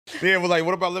Yeah, but like,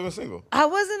 what about living single? I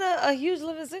wasn't a huge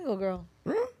living single girl.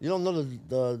 Really? You don't know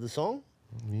the song?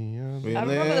 I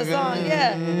remember the song,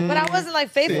 yeah, but I wasn't like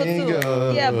faithful to it.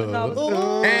 Yeah, but no. I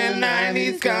was, And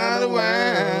 90s kind of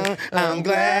wild. I'm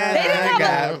glad they didn't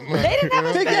have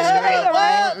a Pick your special head trailer, up,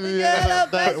 right? pick your head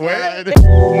up, that's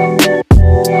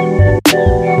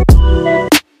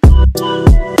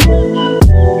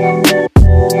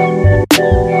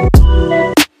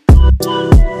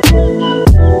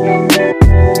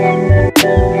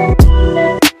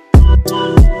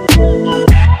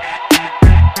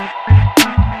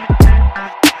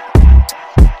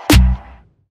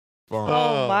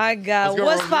Oh my God. Let's go,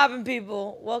 What's Rosie. poppin',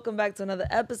 people? Welcome back to another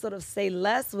episode of Say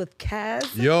Less with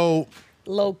Kaz, Yo,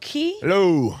 Low Key,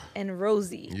 Hello. and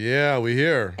Rosie. yeah, we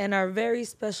here. And our very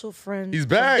special friend. He's of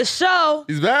back. The show.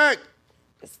 He's back.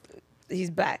 He's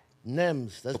back.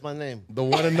 Nems, that's my name. The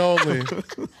one and only.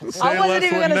 I wasn't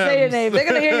even going to say your name. They're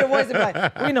going to hear your voice and be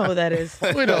like, we know who that is.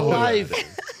 We know who that Life.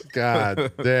 is.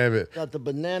 God damn it. Got the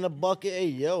banana bucket. Hey,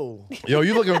 yo. Yo,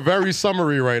 you looking very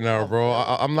summery right now, bro.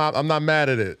 I'm not mad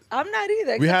at it. I'm not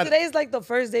either. We Except had- today's like the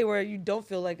first day where you don't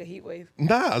feel like a heat wave.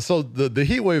 Nah, so the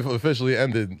heat wave officially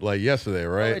ended like yesterday,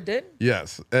 right? Oh, it did?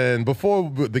 Yes. And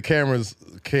before the cameras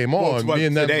came on, Well, me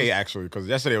and them today, actually, because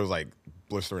yesterday was like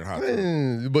blistering hot.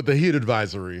 But the heat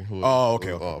advisory was, Oh,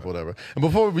 okay, was okay, off, okay. whatever. And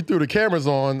before we threw the cameras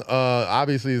on,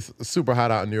 obviously it's super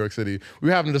hot out in New York City. We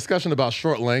were having a discussion about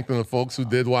short length, and the folks who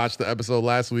did watch the episode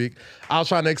last week, I was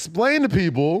trying to explain to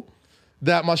people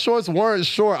that my shorts weren't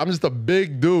short. I'm just a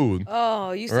big dude.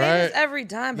 Oh, you say Right? this every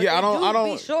time, but Yeah, they I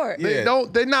don't- be short. Yeah.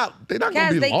 They're not gonna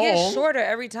Kaz, be they long. get shorter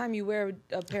every time you wear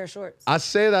a pair of shorts. I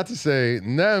say that to say,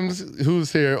 Nems,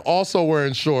 who's here, also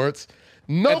wearing shorts.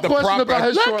 No At the question proper- about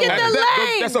his Look short at length. the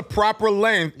length. That's a proper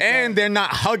length, and they're not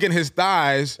hugging his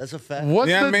thighs. That's a fact. What's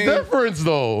You know the what I mean? difference,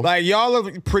 though? Like, y'all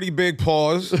are pretty big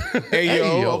paws. Hey,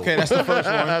 yo. Okay, that's the first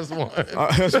one. That's one.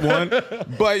 That's one.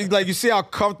 But like, you see how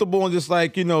comfortable and just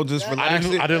like, just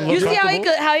relaxing. I didn't You look see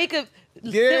comfortable. how he could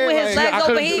sit Yeah, with his like, legs I open.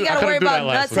 couldn't He do- ain't I got to couldn't worry do that about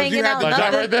last nuts week. hanging You had out. the Like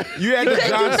that Nothing. right there? You had the couldn't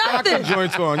do John Stockton nothing.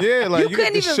 joints on. Yeah, like You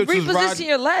couldn't the even shits was reposition riding.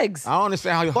 your legs. I don't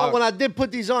understand how you But when I did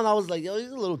put these on, I was like, yo, he's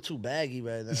a little too baggy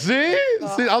right now. See? I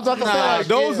was about to say, Nah, like,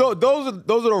 those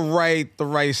are the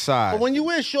right size. But when you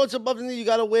wear shorts above the knee, you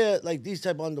gotta wear like these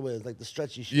type of underwears, like the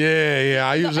stretchy shit. yeah.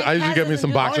 I usually Kaz get me doesn't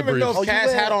some do- I boxer don't even know briefs. if Oh, you Cass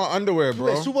wear- had on underwear, You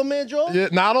wear bro. Superman drawers? Yeah,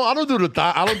 I don't do the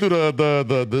I don't do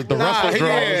the wrestler drawers.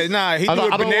 Yeah, nah, he do I the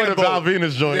don't wear banana the boat. Val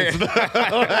Venus joints.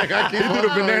 Like, I He do the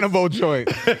banana boat joint.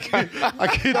 I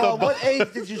keep Yo, the what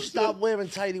age did you stop wearing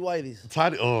tighty whities?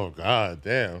 tidy. Oh God,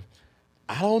 damn.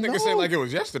 I don't know. Nigga say like it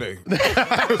was yesterday.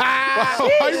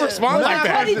 Why you respond like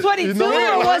that? 2022 You know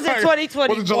what? or was it 2021?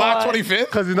 Was it July 25th?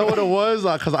 Cause you know what it was?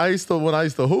 Cause when I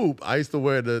used to hoop, I used to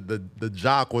wear the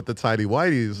jock with the tidy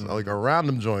whities like around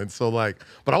them joints. So like,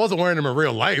 but I wasn't wearing them in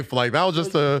real life. Like that was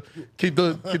just to keep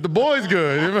the boys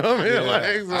good. You know what I mean?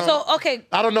 Like, So, okay,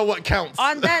 I don't know what counts.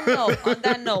 on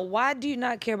that note, why do you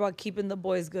not care about keeping the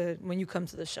boys good when you come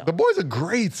to the show? The boys are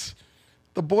great.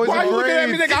 The boys Why are are you looking great. at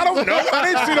me like I don't know? I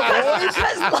didn't see the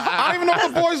boys. I don't even know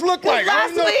what the boys look like. I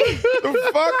Last don't know week, the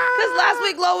fuck. because last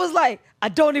week Lo was like, I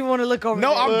don't even want to look over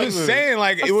No, there. I'm just saying,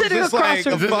 like, it I'm was sitting just across like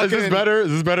from- a Is this fucking. better? Is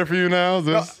this better for you now? Is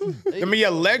this? I mean, your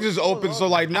legs is open, so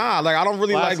like, nah, like I don't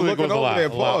really Last like week looking was a over lot. there.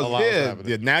 A lot Pause. was Yeah, happening.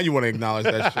 yeah. Now you want to acknowledge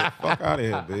that shit? Fuck out of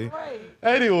here, B. Right.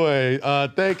 Anyway,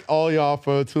 thank all y'all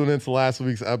for tuning into last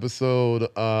week's episode.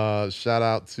 Shout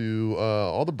out to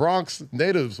all the Bronx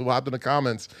natives who hopped in the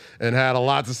comments and had a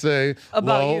lot to say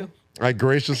About Lo, you. I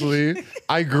graciously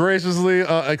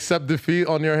accept defeat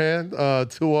on your hand,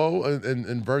 2-0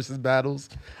 in versus battles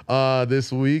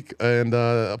this week. And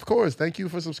of course, thank you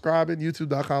for subscribing,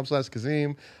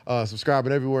 youtube.com/Kazim.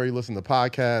 Subscribing everywhere you listen to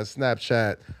podcasts,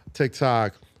 Snapchat,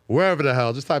 TikTok, wherever the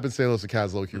hell. Just type in Say Less with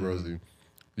Kaz, Low-Key, Rosie.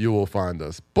 You will find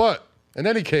us. But in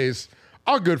any case,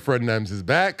 our good friend Nems is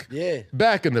back. Yeah.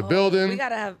 Back in the building. We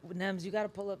gotta have Nems. You gotta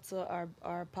pull up to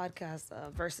our podcast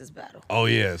versus battle. Oh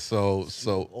yeah. So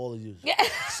All of you.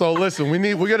 listen,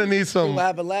 we're gonna need some. What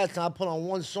happened last time? I put on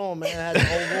one song, man. I had the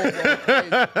whole room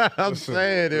going crazy. I'm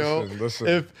saying, yo,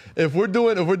 listen. if we're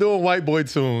doing white boy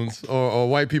tunes or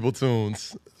white people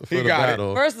tunes for He the got it.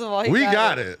 battle, First of all, we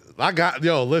got it.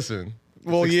 Listen.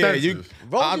 Well, it's yeah, extensive.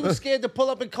 Rosie was scared to pull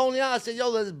up in Coney Island. I said, yo,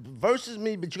 let's versus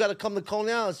me, but you got to come to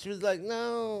Coney Island. She was like,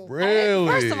 no. Really?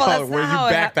 First of all, that's Were not you how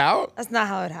backed out? That's not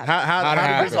how it happened. how How'd it did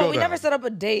happen? this So go we down? never set up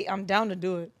a date. I'm down to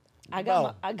do it. I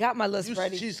got my list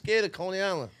ready. She's scared of Coney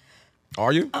Island.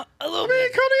 Are you? A little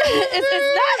bit.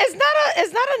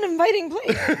 It's not an inviting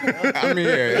place. I mean,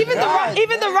 yeah.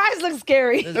 Even the rides look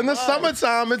scary. In the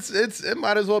summertime, it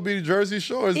might as well be Jersey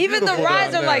Shore. It's Even the beautiful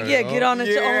rides down are like, there, yeah, get on at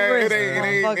your own Yeah, risk.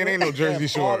 it ain't no Jersey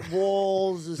Shore. Art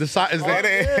walls. It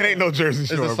It ain't no Jersey Is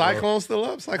Shore. the bro. Cyclone still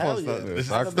up? Cyclone Hell still yeah.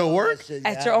 Does it still work?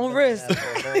 At your own risk.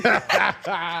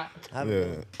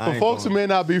 Yeah. For folks who may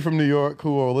not be from New York,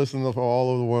 who are listening from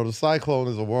all over the world, the Cyclone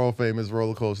is a world famous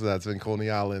roller coaster that's in Coney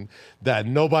Island that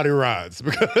nobody rides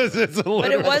because it's a little.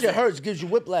 it was- It hurts, gives you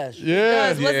whiplash. Yeah,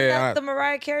 Wasn't that Yeah. the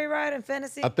Mariah Carey ride in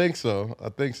Fantasy? I think so.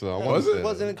 Was it? It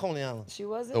wasn't in Coney Island. She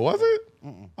wasn't. Was it?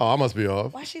 Oh, I must be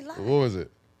off. Why she lying? What was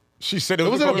it? She said it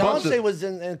was was in a Coney bunch Island. Beyonce was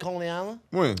in Coney Island.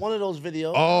 When? One of those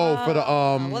videos. Oh, for the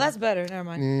Well, that's better. Never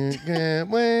mind. Can't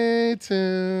wait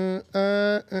to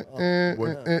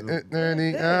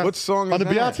What song on is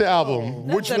the that? Beyonce album.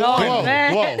 Which said, "Oh, Glow,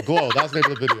 man." Glow. That's the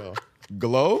name of the video.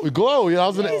 Glow? Glow. Yeah, that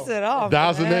was the He name. said, "Oh, That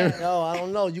was the man." name. No, I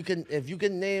don't know. If you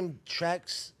can name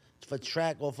tracks for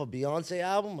track off a Beyonce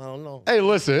album, I don't know. Hey,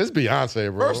 listen, it's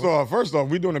Beyonce, bro. First off,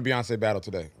 we're doing a Beyonce battle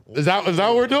today. Is that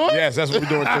what we're doing? Yes, that's what we're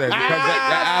doing today. Because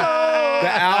the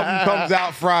album comes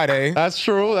out Friday. That's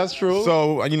true. That's true.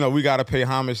 So, we got to pay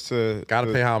homage to...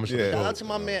 Gotta pay homage to the Yeah. Shout out to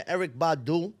my man Eric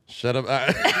Badu. Shut up.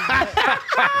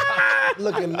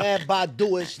 Looking mad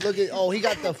Badu-ish. He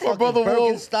got the fucking brother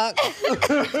Wolf. Birkenstock.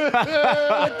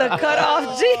 With the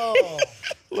cutoff jeans.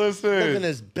 Listen. Living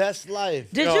his best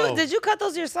life. Did you cut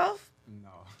those yourself?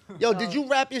 Yo, did you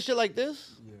rap your shit like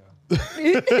this?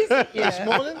 Yeah.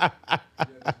 Morning?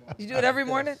 You do it every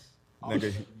morning?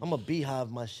 Nigga. I'm a beehive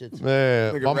my shit.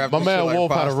 Man, Nigga wrapped my this man shit like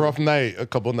Wolf had a pasta. rough night a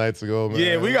couple nights ago, man.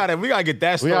 Yeah, we gotta get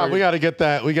that we story. gotta get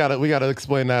that. We gotta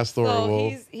explain that story, So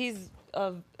Wolf. he's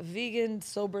a vegan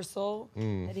sober soul,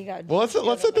 and he got. Well, let's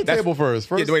set the table first.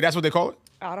 Yeah, wait, that's what they call it?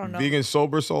 I don't know. Vegan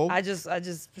sober soul? I just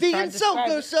Vegan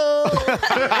sober. soaker, so.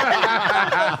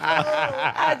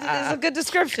 It's a good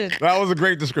description. That was a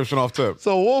great description off tip.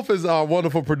 So Wolf is our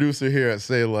wonderful producer here at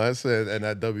Say Less and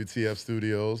at WTF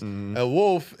Studios. And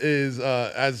Wolf is,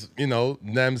 as you know,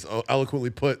 Nems eloquently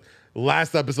put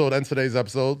last episode and today's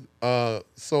episode,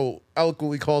 so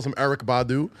eloquently calls him Eric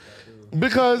Badu.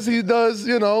 Because he does,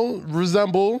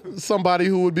 resemble somebody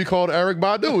who would be called Eric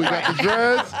Badu. He got the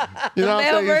dreads, you know what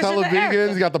I'm saying? He's hella vegan.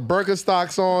 He's got the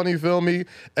Birkenstocks on, you feel me?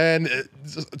 And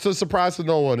it's a surprise to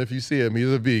no one if you see him. He's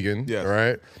a vegan, Yes.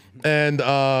 right? And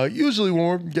usually when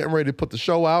we're getting ready to put the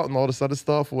show out and all this other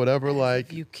stuff, whatever,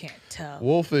 like, You can't tell.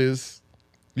 Wolf is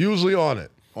usually on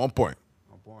it. On point.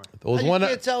 There was You one.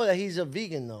 can't tell that he's a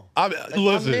vegan though.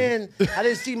 Listen, My man, I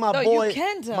didn't see my No, you boy.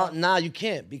 can tell. Nah, you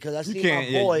can't because I You seen my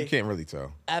boy. you can't really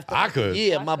tell. After I like could. a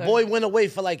year. I My could. boy went away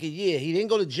for like a year. He didn't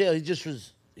go to jail. He just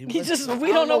was. We I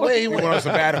don't know where what he he We went. went on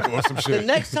sabbatical or some The shit.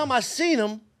 next time I seen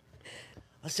him,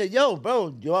 I said, "Yo,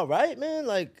 bro, you all right, man?"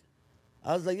 Like,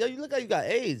 I was like, "Yo, you look like you got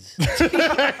AIDS."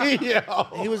 yeah.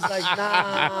 He was like,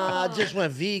 "Nah, I just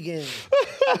went vegan."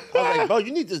 I was like, "Bro,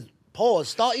 you need to pause.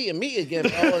 Start eating meat again,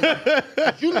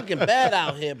 bro. You looking bad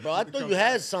out here, bro. I thought you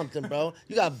had something, bro.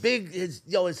 You got big. His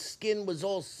skin was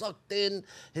all sucked in.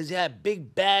 He had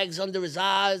big bags under his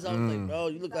eyes. I was like, bro,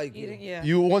 you look like Yeah.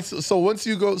 Once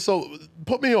you go, so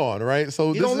put me on, right?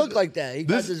 So He this don't is- look like that. He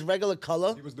got this- his regular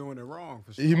color. He was doing it wrong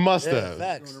for sure. He must Yeah, have.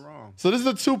 facts. Doing it wrong. So this is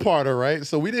a two-parter, right?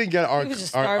 So we didn't get our He was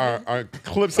just our, starving. our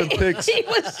clips and pics. He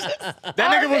was just That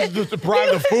nigga was just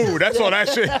deprived of food. That's all that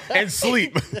shit. And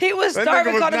sleep. he was That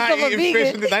starving, nigga was called not himself a eating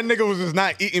fish. vegan. That nigga was just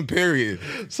not eating, period.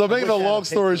 So making a wish I had long a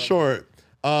story picture short,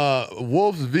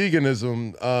 Wolf's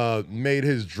veganism made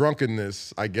his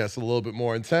drunkenness, I guess, a little bit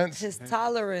more intense. His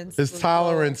tolerance. His was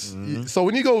tolerance. So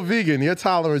when you go vegan, your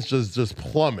tolerance just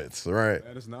plummets, right?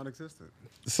 That is non-existent.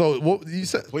 So what you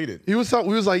said? Depleted. We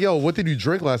was like, yo, what did you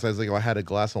drink last night? I was like, I had a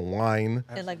glass of wine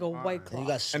low. And like a white claw. You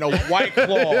got And a White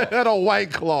Claw. and a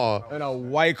White Claw. And a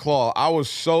White Claw. I was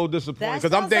so disappointed That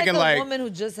because I'm sounds thinking like a like, woman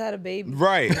who just had a baby.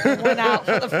 right. Went out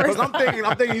for the first Because I'm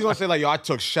time. thinking he's gonna say like, yo, I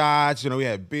took shots. We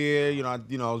had beer. I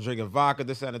was drinking vodka,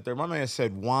 this that, and the third. My man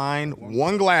said wine,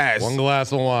 one glass, One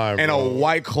glass of wine, and bro. a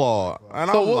White Claw.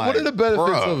 And So I'm what like, are the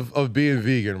benefits bruh. of being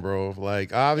vegan, bro? Like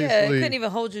Yeah, it obviously, couldn't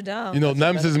even hold you down.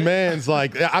 Nems is man's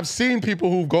like I've seen people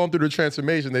who've gone through the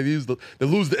transformation. They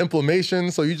lose the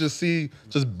inflammation, so you just see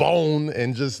just bone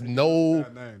and just no.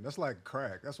 That name. That's like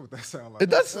crack. That's what that sounds like. It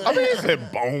does. I mean, He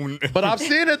said bone. but I've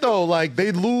seen it though. Like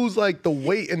they lose like the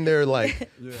weight in their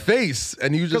like face,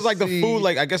 and you just Because like the see- food,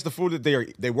 like I guess the food that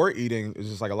they were eating is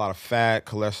just like a lot of fat,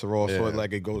 cholesterol. So Yeah.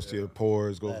 it goes to your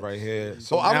pores, goes right here.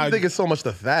 So Well, I now don't think it's so much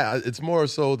the fat. It's more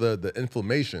so the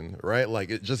inflammation, right? Like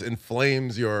it just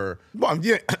inflames your Well,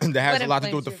 yeah, that has What a lot to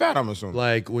do with inflames the your fat. I'm assuming.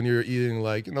 like when you're eating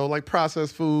like like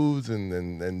processed foods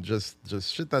and just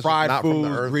shit that's Fried not from the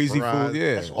foods, earth, greasy fried, food,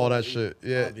 yeah. all that shit.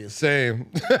 Yeah, Obviously. same.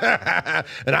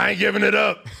 And I ain't giving it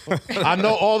up. I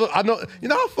know you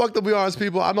know how fucked up we are as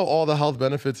people. I know all the health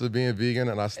benefits of being vegan,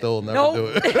 and I still never Nope. do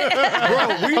it.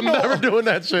 Bro, we I'm know, never doing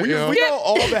that shit. we yo. know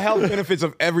all the health benefits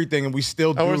of everything, and we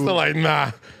still do. And we're still like,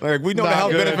 nah. Like, we know the Not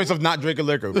health good. benefits of not drinking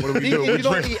liquor. What do we do? You We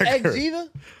don't drink eat liquor. eggs either?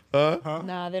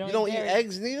 Nah, they don't. You don't eat dairy.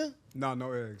 eggs neither? No,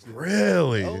 no eggs. Yeah.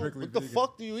 Really? Oh, Strictly what the vegan.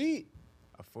 fuck do you eat?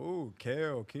 Food,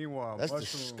 kale, quinoa, That's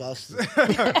mushrooms. disgusting.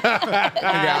 Nigga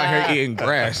out here eating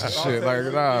grass and shit. Like,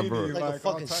 nah, bro. Like a all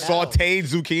fucking types. cow. Sauteed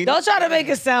zucchini. Don't try to make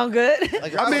it sound good.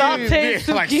 Like, I mean, Sauteed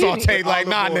Yeah, like zucchini. sauteed. Like,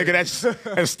 nah, Olive oil.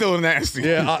 nigga, that's still nasty.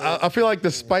 Yeah, I feel like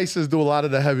the spices do a lot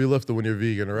of the heavy lifting when you're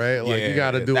vegan, right? Like Yeah, you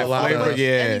got to do that a lot flavor, of. yeah.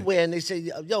 anywhere and they say,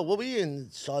 yo, what we eating?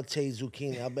 Sauteed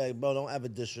zucchini. I'll be like, bro, don't ever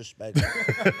disrespect me.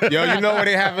 Yo, you know where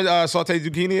they have sauteed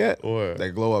zucchini at? Where? That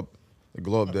glow up. The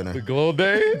glow up dinner. The glow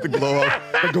day. The glow up.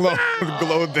 The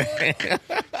glow day.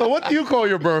 So what do you call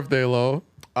your birthday, Lo?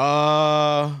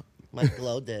 My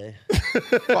glow day.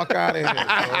 Fuck out of here. Bro.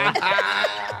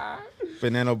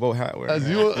 Banana boat hat wearing. As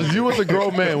you as a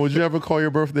grown man, would you ever call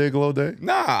your birthday a glow day?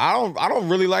 Nah, I don't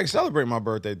really like celebrating my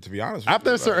birthday, to be honest. with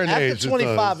After you, a certain After age,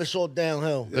 25, it's all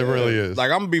downhill. it really is. like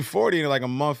I'm gonna be 40 in like a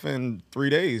month and 3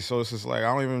 days, so it's just like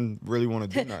I don't even really want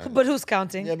to do nothing. But who's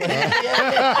counting? Yeah, but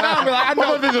I My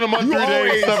birthday's in a month, 3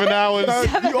 days, always- 7 hours.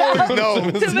 You always know. 2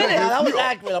 minutes. that was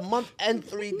accurate. A month and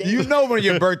 3 days. You know when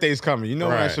your birthday's coming. You know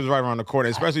when Right. that shit's right around the corner,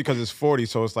 especially because it's 40.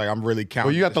 So it's like I'm really counting.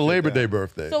 Well, you got the this shit Labor down. Day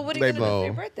birthday. So what are you gonna do Lo. for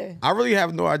your birthday? I really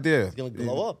have no idea. It's gonna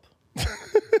glow up.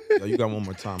 Yo, you got one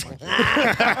more time. Mike.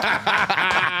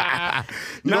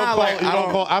 You don't Nah, call, like, you I don't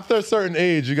don't- call after a certain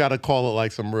age. You got to call it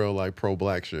like some real like pro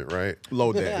black shit, right?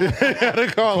 Low day. You got to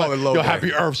call it it low yo, day.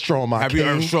 happy Earth strong, my Happy king.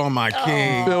 Earth Strong, my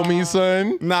king. Feel me,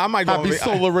 son? Nah, I might go. Happy on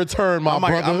solar return, my I might,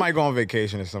 brother. I might go on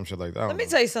vacation or some shit like that. I Let me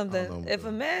don't tell you know. something. If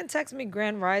a man texts me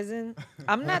Grand Rising,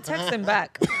 I'm not texting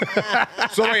back.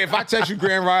 So wait, if I text you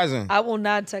Grand Rising, I will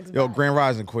not text yo, back. Grand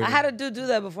Rising, quick. I had a dude do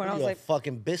that before, and I was You a like,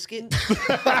 fucking biscuit?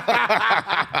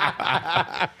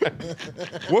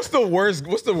 What's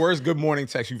the worst good morning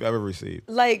text you've ever received?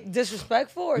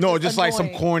 disrespectful or No, just like some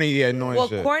annoying? corny, annoying Well,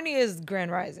 shit. corny is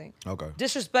Grand Rising. Okay.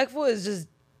 Disrespectful is just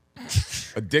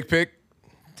A dick pic.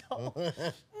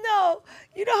 no.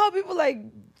 You know how people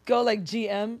go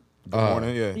GM? Good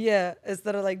morning, yeah. Yeah,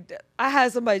 instead of I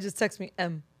had somebody just text me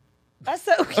M. I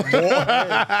said,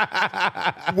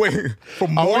 okay. Wait, for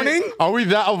morning? Are we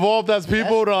that evolved as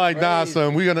people? They're like, nah, crazy.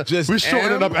 son, Just we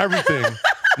shortening M? up everything.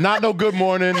 Not no good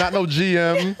morning, not no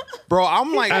GM. Bro,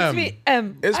 I'm like, Text me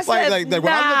M. it's I like, said, when I look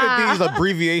at nah. these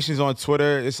abbreviations on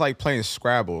Twitter, it's like playing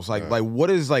Scrabbles. Like what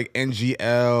is like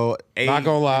NGL? Not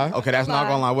gonna lie. Okay, that's not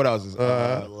gonna lie. What else is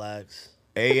Relax.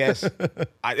 AS?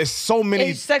 It's so many.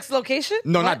 Age, sex, location?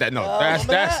 No, not that. No, that's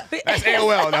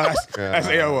AOL. No, that's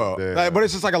AOL. damn. Like, but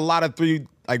it's just like a lot of three.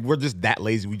 Like we're just that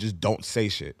lazy. We just don't say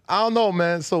shit. I don't know,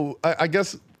 man. So I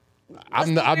guess I've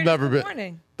the never weirdest good been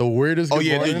morning? the weirdest. Oh, good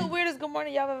yeah, What's morning? the weirdest good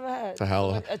morning y'all ever had? To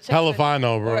hell, Like a check-in. hell if I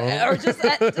know, bro. Or just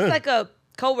like a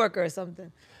coworker or something.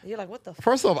 You're like, what the fuck?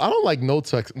 First off, I don't like no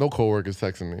coworkers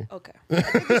texting me. Okay.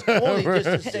 Only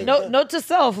just to say, Note to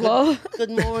self, Lo.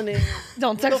 good morning.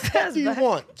 Don't What the text fuck us do you back.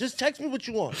 want? Just text me what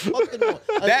you want. Fuck good morning.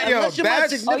 That, yo, Unless you're my that's-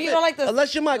 significant, Oh, you don't like the-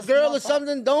 unless you're my the girl small or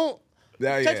something, don't.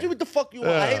 Yeah, Text yeah. me what the fuck you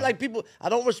want. I hate like people. I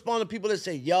don't respond to people that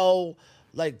say, yo,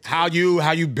 like How you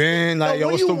been? Like, Yo, yo,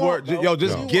 what what's do the you word? want, bro? Yo,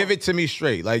 just What do you give want? it to me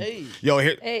straight. Like, Hey. yo,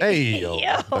 here. Hey, yo,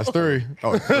 that's 3.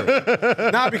 Oh,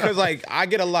 sorry. Nah, because like I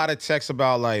get a lot of texts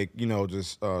about like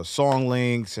just song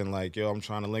links and like I'm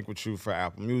trying to link with you for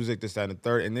Apple Music, this, that, and the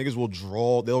third, and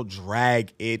niggas they'll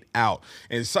drag it out,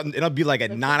 and something it'll be like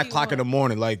at 9 o'clock in the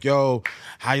morning, like how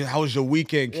was your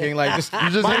weekend, King? Like just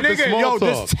just my hate the nigga, small yo, talk.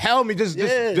 just tell me, just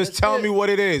that's tell it. me what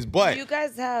it is. But Do you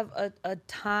guys have a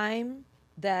time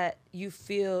that you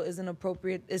feel is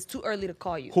inappropriate? It's too early to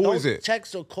call you. who don't is it?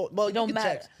 text or call. Well, It don't you can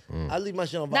matter. text. I leave my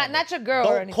shit on Not- vibrate. not your girl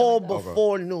or Don't anything call like that.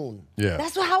 before noon. Yeah.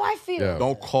 That's how I feel. Yeah.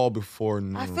 Don't call before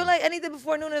noon. I feel like anything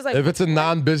before noon is like. If it's a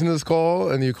non-business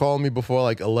call and you call me before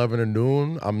like 11 or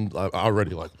noon, I'm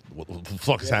already like, what the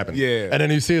fuck is happening? Yeah. And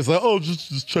then you see it's like, oh,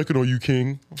 just checking on you,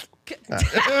 King.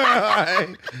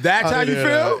 That's how you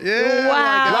feel? Yeah.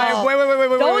 Wow. Like,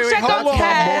 wait. Don't check hold on on,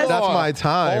 Kaz. hold That's on. my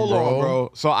time, Hold bro. on,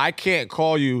 bro. So I can't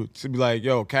call you to be like,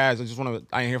 yo, Kaz,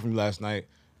 I ain't hear from you last night.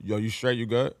 Yo, you straight? You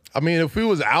good? I mean, if we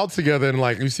was out together and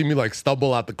like you see me like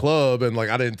stumble out the club and like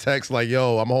I didn't text like,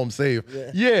 yo, I'm home safe.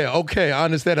 Yeah, okay, I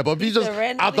understand that. But if you just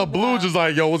out the blue, just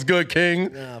like, yo, what's good,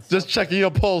 King? Just checking your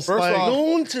pulse. First like, off,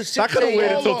 Noon to 6 I could have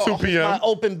waited till 2 My p.m.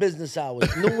 open business hours.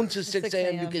 Noon to 6 6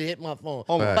 a.m. You a.m. can hit my phone.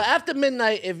 my But after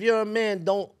midnight, if you're a man,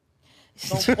 don't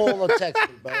call or text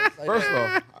me, bro. It's like, First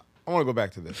off, I want to go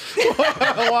back to this.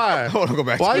 Why? I want to go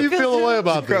back. Why to you this. feel away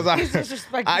about Because this?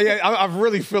 I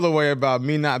really feel a way about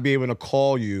me not being able to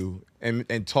call you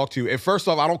and talk to you. And first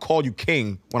off, I don't call you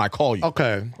King when I call you.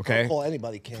 Okay. Okay. don't call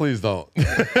anybody king. Please don't. Don't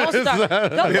start.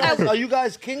 Don't, Are you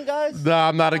guys king guys? Nah,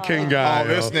 I'm not a king guy. Oh,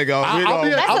 this yo. nigga. I'll be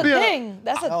a- that's I'll a be a- thing.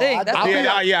 That's a Oh, thing. I- That's I'll a be thing.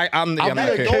 I'm I'll be not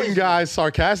a King. king guy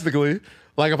sarcastically.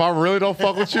 Like, if I really don't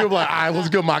fuck with you, I'm like, all right, what's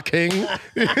good, my king?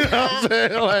 You know what I'm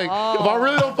saying? Like, if I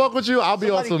really don't fuck with you, I'll be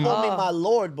on Somebody some. called me my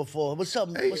lord before. What's up?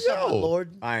 What's up, my yo.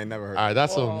 lord? I ain't never heard. All right,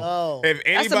 that's some. Oh. If some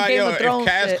anybody, Game of if Thrones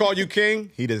Cass shit. called you King,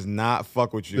 he does not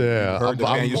fuck with you. Yeah, You heard the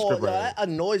I'm- manuscript Oh, right. that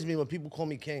annoys me when people call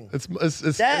me king. It's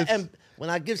That it's and when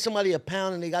I give somebody a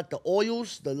pound and they got the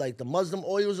oils, the Muslim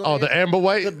oils on oh, there. the amber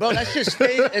white. Bro, that shit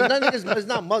stays, and none of this, it's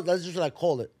not Muslim, that's just what I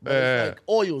call it. But Yeah. it's like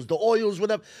oils, the oils,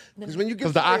 whatever. Because when you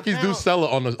give Because the somebody a Akis do pound- sell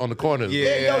it on the corners.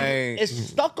 Yeah. yo, I ain't- it's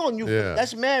stuck on you. Yeah.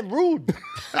 That's mad rude.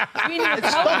 You didn't even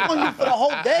It's tell stuck on you for the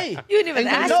whole day. You didn't even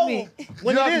And ask know me.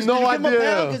 When You it have is, no you give them a idea.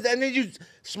 pound, 'cause- and then you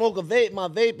smoke a vape, my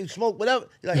vape, you smoke whatever.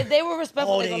 You're like, If they were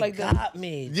respectful, oh, they go they like this. got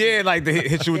me. Yeah, like they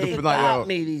hit you with They the like, got yo.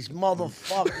 me, these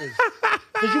motherfuckers.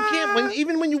 Because you can't,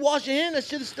 even when you wash your hand, that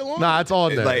shit is still on. Nah, it's all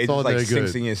It's there. like It's it all just like there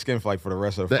sinks good. in your skin for like for the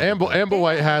rest of the. The fucking amber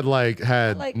white had like New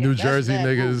it. That's Jersey mad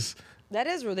niggas. That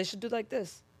is real. They should do like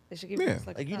this. They should keep Yeah. it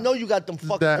like Like, you that. know you got them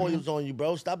fucking That- oils on you,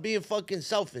 bro. Stop being fucking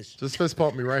selfish. Just fist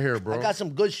pump me right here, bro. I got some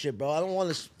good shit, bro. I don't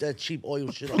want that cheap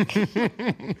oil shit on.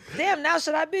 Damn. Now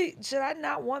should I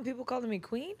not want people calling me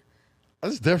queen?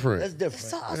 That's different. That's It's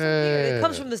so different. awesome. Weird. It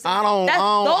comes from the same. I don't- I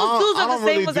don't- Those dudes I are don't the same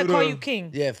really ones that do call the- you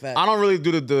king. Yeah, fact. I don't really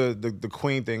do the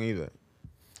queen thing either.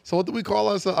 So what do we call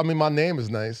us? I mean, my name is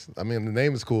nice. I mean, the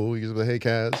name is cool. You just be, hey,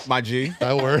 Cass. My G.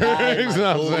 That works. You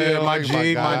know what I'm saying? Yeah, my Like,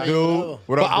 G, guy. my dude. What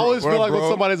But up, I always what feel up, like when bro?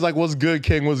 somebody's like, what's good,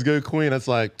 king? What's good, queen? It's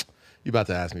like, you about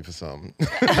to ask me for something.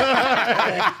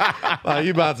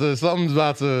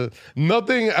 Like,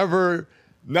 nothing ever.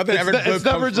 Nothing ever. It's good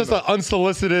never comes just from an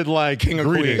unsolicited like King or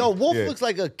greeting. queen. Yo, Wolf Yeah. looks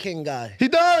like a king guy. He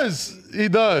does. He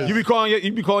does. You be calling your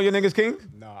niggas king?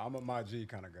 Nah, I'm a my G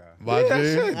kind of guy. My G.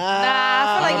 Shit. Nah,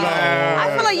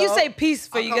 I feel like you say peace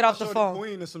before you get off the phone.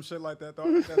 Queen or some shit like that. Though.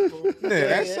 I think that's cool.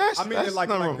 Yeah, that's I mean, that's it like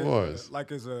number like, one. course. it's,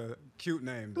 like it's a cute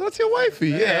name. That's your wifey.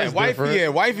 Yeah, Yeah, that's wifey. different. Yeah,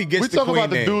 wifey gets We the talk queen about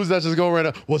the name. dudes that just go right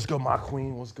up. What's good, my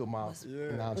queen? What's good, my? You know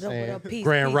what I'm What up, saying? what up? Peace,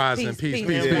 Grand peace, rising, peace, peace, peace,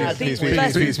 Peace, Bless, peace,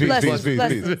 peace, peace, bless, peace, peace,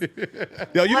 bless. peace.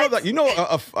 Yo, you know,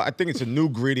 I think it's a new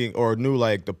greeting or a new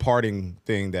like departing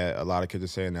thing that a lot of kids are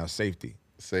saying now. Safety.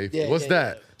 Safety. Yeah, What's yeah,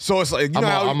 that? So it's like you know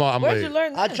how I'm Where'd late. you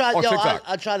learn I that? try, On yo, TikTok.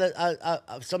 I try to,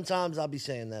 sometimes I'll be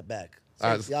saying that back.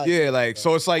 Alright, yeah, like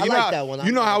so it's like I you like know that one.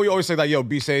 you know how we always say like yo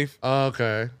be safe.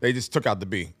 Okay. They just took out the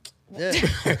B Yeah.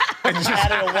 and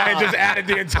just added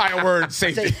the entire word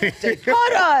safety.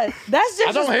 Hold on. That's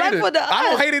I don't hate disrespectful it. to us. I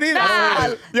don't hate it either. Nah.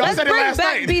 Yo, I Let's said it bring last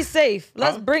back night. be safe.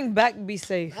 Let's bring back be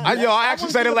safe. I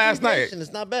actually said it last night.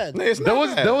 It's not bad. It's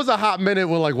not There bad. was a hot minute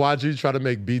when like YG tried to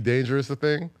make be dangerous a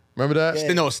thing. Remember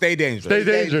that? No, stay dangerous. Stay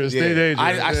dangerous. Stay Yeah.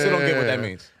 dangerous. I still don't get what that Yeah.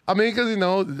 means. I mean, because, you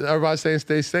know, everybody's saying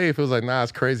stay safe. It was like, nah,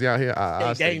 it's crazy out here.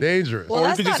 I stay dangerous. Well, Or you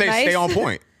that's could just not say stay nice. on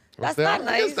point. That's that? not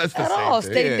I guess nice that's the at same all.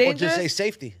 thing. Stay Yeah. Or dangerous. just say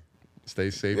safety. Stay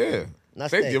safe. Yeah. Not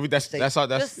Safety. stay. That's Stay. that's all.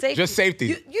 That's Just safety. just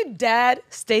safety. You dad,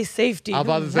 stay safety. I was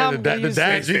about to say the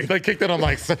dad jeans, they kicked it. I'm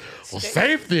like, well,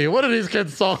 safety. What are these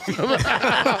kids talking about?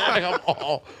 Like,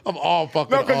 I'm all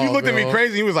fucking. No, because you off, looked at me yo.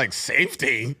 crazy. He was like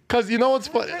safety. Because you know what's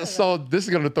funny? So this is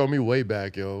gonna throw me way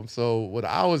back, yo. So when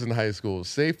I was in high school,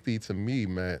 safety to me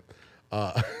meant,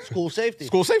 School safety.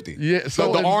 School safety. Yeah,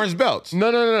 So the in- orange belts.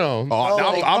 no.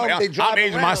 Oh, they drive I'm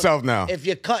aging around. myself now. If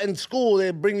you're cutting school,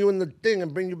 they bring you in the thing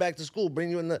and bring you back to school. Bring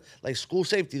you in the like school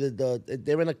safety.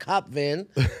 They're in a cop van,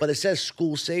 but it says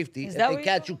school safety. Is If that they what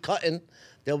catch you you cutting,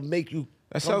 they'll make you.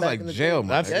 That come sounds back like in the jail, thing.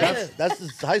 man. That's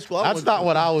the high school. I That's went not to.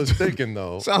 what I was thinking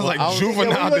though. Sounds like I was- juvenile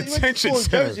Yeah, you went to detention school in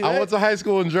center. Jersey, I right? went to high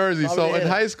school in Jersey. Oh, So in yeah.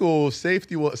 high school,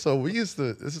 safety was so we used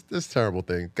to this terrible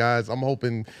thing. Guys, I'm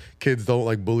hoping kids don't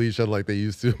like bully each other like they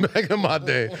used to back in my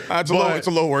day. It's But- a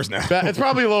little worse now. It's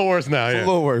probably a little worse now. Yeah. a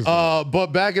little worse. But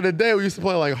back in the day, we used to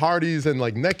play like Hardee's and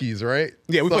like neckies, right?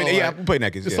 Yeah, we So, play. Yeah, like- we play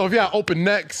neckies. Yeah. So if you had open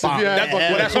necks, if you had that's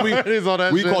what Hardee's, all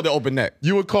that we shit, called it open neck.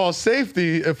 you would call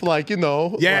safety if like Yeah,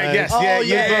 like, yes, Oh,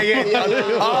 yeah, yeah. yeah.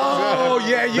 Oh,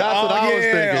 yeah, That's what I was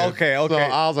thinking. Okay, okay.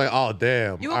 So I was like, oh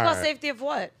damn. You would All call right. safety of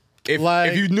what?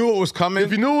 if you knew it was coming,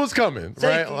 if you knew it was coming, Safety,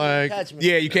 right? Like, catch me.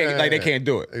 yeah, you can't. Like they can't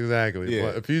do it. exactly. Yeah.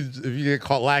 But if you get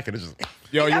caught lacking, it's just.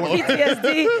 Yo, you Got want,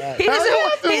 PTSD. He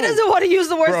doesn't want to use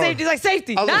the word Bro. safety. He's like,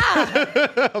 safety. Nah.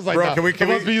 I was like, Bro, nah, can we- it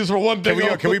must be used for one thing.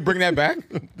 can we bring that back?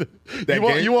 That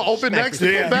game? You want open necks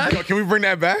to Yeah, come back? can we bring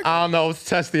that back? I don't know. It's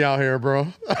testy out here, bro.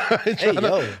 Hey,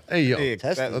 yo. Hey, yo. Yeah,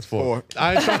 Test it. That's four.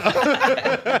 I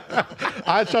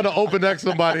ain't trying to open neck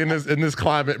somebody in this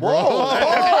climate, bro.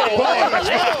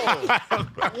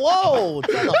 Whoa,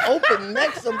 trying to open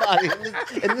neck somebody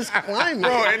in this climate.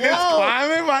 Bro, in this Whoa.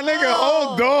 climate, my nigga,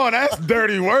 hold on. That's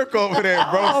dirty work over there,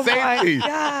 bro. Oh Safety. my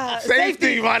God.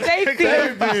 Safety, my Safety.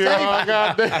 nigga. Safety. Oh,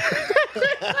 God damn.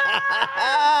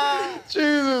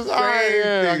 Jesus. All right,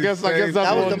 yeah. I guess that's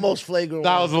That was one- the most flagrant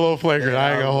That one. was a little flagrant.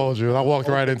 I ain't gonna hold you. I walked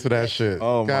right into that shit.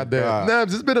 Oh, my Goddamn. God.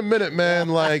 Nebs, it's been a minute, man.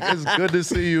 Like, it's good to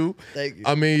see you. Thank you.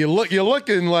 I mean, you're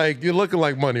looking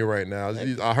like money right now.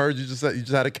 I heard you just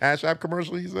had a Cash App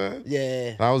commercial. You said.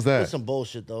 Yeah. How was that? That's some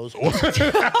bullshit, though. They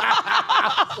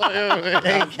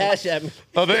ain't cash at me.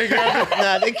 Oh, they got.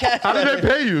 Nah, they cash How at did me. they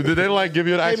pay you? Did they like give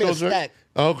you an They gave me actual a drink? stack.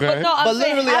 Okay. But no, I'm But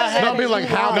saying, literally, I had- No, I mean, like,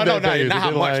 how No, did they pay you? not Did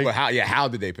how they, much, like- but how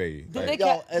did they pay you? Did they Like, ca-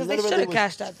 Yo, 'cause they literally should have was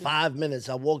cashed out. 5 minutes.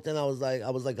 I walked in. I was like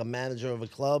a manager of a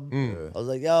club. I was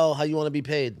like, yo, how you want to be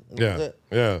paid? And that was Yeah. it.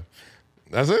 Yeah.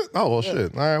 That's it? Oh, well,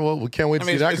 shit. All right, well, we can't wait to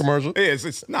see that commercial.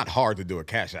 It's not hard to do a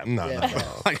Cash App. No, Yeah. no.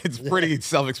 Like it's pretty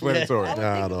self-explanatory. I would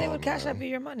I think don't they would cash out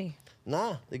your money.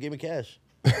 Nah, they gave me cash.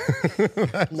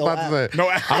 About No to app. say, No,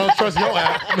 I don't trust your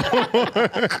app.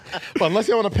 But unless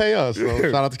you want to pay us, so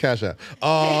shout out to Cash App.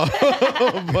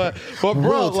 But bro,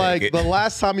 We'll take like it. the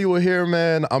last time you were here,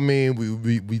 man. I mean,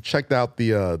 we checked out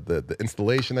the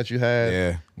installation that you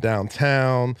had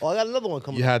downtown. Oh, I got another one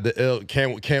coming. You had the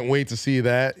can't wait to see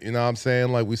that. You know what I'm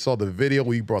saying? Like we saw the video.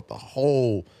 We brought the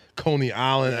whole Coney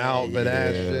Island out for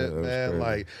that shit, man. crazy.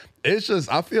 Like it's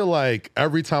just I feel like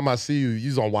every time I see you,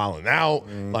 you's on Wildin' Out.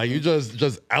 Like you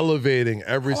just elevating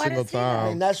every Oh, I single didn't see that.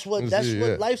 time. And that's what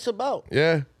Yeah. life's about.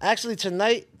 Yeah. Actually,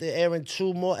 tonight they're airing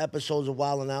 2 more episodes of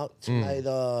Wildin' Out. Tonight,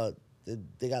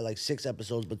 they got like 6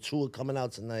 episodes, but 2 are coming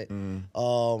out tonight. And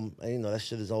you know that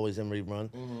shit is always in rerun.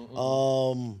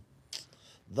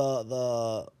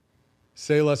 The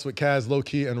Say Less with Kaz, Low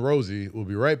Key, and Rosie. We'll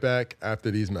be right back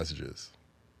after these messages.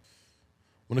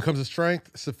 When it comes to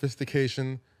strength,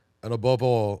 sophistication, and above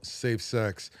all, safe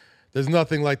sex, there's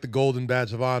nothing like the golden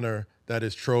badge of honor that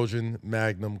is Trojan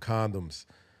Magnum condoms.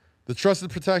 The trusted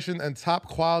protection and top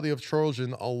quality of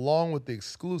Trojan, along with the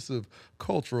exclusive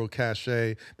cultural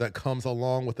cachet that comes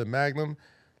along with the Magnum,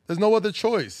 there's no other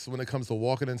choice when it comes to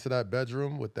walking into that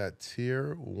bedroom with that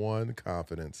tier 1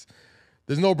 confidence.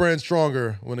 There's no brand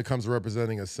stronger when it comes to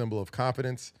representing a symbol of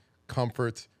confidence,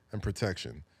 comfort, and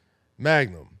protection.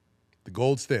 Magnum, the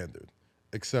gold standard,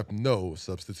 accept no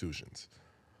substitutions.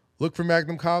 Look for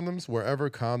Magnum condoms wherever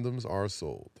condoms are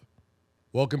sold.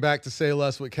 Welcome back to Say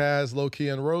Less with Kaz, Low Key,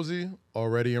 and Rosie,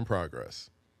 already in progress.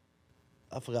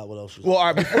 I forgot what else was. Well,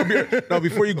 all right,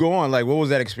 before you go on, like, what was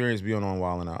that experience being on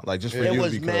Wildin' Out? Like, just for it you,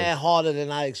 was because mad harder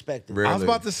than I expected. Really? I was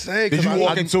about to say, Did 'cause you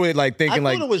walk into it like I thinking thought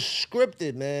like it was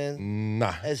scripted, man.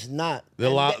 Nah. It's not. There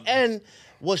are a lot- And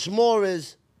what's more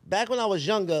is, back when I was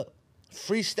younger,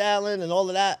 freestyling and all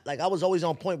of that, like I was always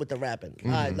on point with the rapping.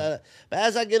 All right, but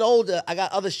as I get older, I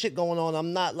got other shit going on.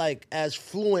 I'm not like as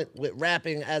fluent with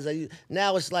rapping as I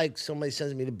now. It's like somebody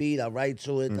sends me the beat, I write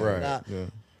to it. da, da, Right, da. yeah.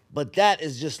 But that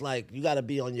is just like, you got to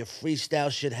be on your freestyle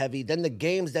shit heavy. Then the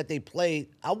games that they played,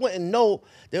 I wouldn't know.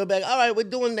 They would be like, all right, we're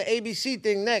doing the ABC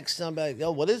thing next. And I'm like,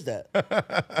 yo, what is that?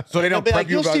 so they They'll don't be prep like,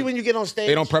 you you'll about, see when you get on stage.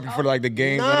 They don't prep you for like the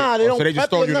games. Nah, they don't. So they just prep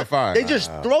throw you in the nothing. fire. They just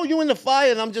throw you in the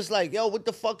fire, and I'm just like, yo, what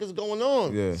the fuck is going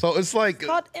on? Yeah. So it's like,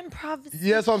 Called improvisation.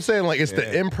 yeah, that's what I'm saying. Like, it's the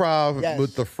improv Yes.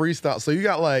 with the freestyle. So you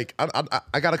got like,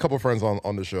 I got a couple friends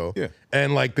on the show. Yeah.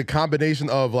 And like the combination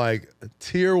of like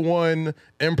tier 1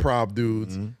 improv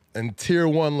dudes and tier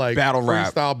 1 like Battle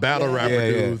rap. freestyle battle rapper Yeah,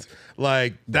 yeah. dudes.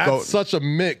 Like that's Go- such a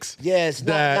mix. Yeah, it's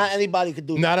that not anybody could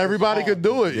do. Not that. everybody It's could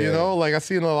do it, you Yeah. know. Like I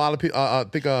seen a lot of people. I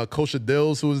think Kosha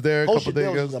Dills, who was there a hard. couple Kosha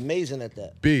days Dills was ago. amazing at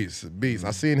that. Beast.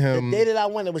 I seen him. The day that I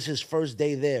went, it was his first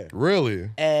day there, Really?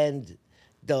 and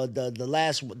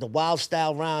the wild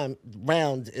style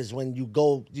round is when you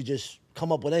just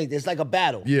come up with anything. It's like a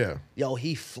battle. Yeah. Yo,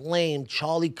 he flamed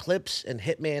Charlie Clips and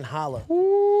Hitman Holla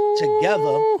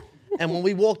together. And when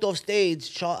we walked off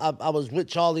stage, I was with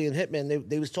Charlie and Hitman.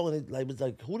 They was talking, like, was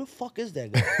like, who the fuck is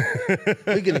that guy?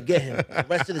 We're gonna get him. The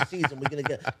rest of the season, we're gonna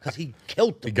get, because he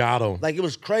killed them. He got him. Like, it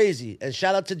was crazy. And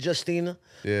shout out to Justina.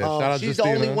 Yeah, shout out she's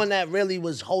Justina. the only one that really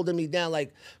was holding me down,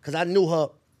 like, because I knew her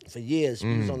for years.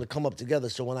 We was on the come up together.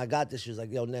 So when I got this, she was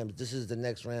like, yo, Nems, this is the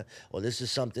next round, or this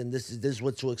is something, this is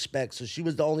what to expect. So she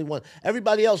was the only one.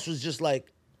 Everybody else was just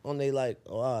like, on they like,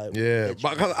 oh, all right. Yeah,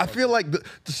 but 'cause I feel like,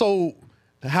 so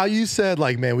how you said,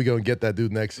 like, man, we gonna get that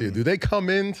dude next year. Do they come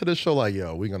into the show like,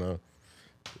 yo, we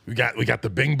got the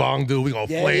Bing Bong dude, we gonna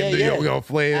flame the, we gonna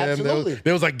flame him. Absolutely.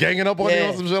 They was like ganging up on you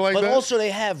or some shit like but that? But also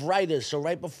they have writers. So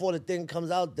right before the thing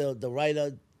comes out, the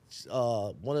writer,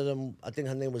 one of them, I think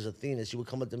her name was Athena, she would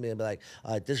come up to me and be like,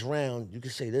 all right, this round, you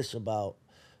can say this about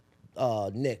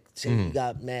Nick. Say he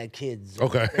got mad kids.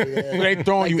 Okay. They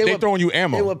throwing you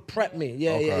ammo. They would prep me.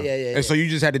 Yeah. And so you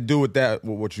just had to do with that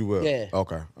what you will. Yeah.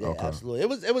 Okay. Yeah, okay. absolutely.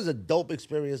 It was a dope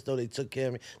experience though. They took care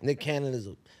of me. Nick Cannon is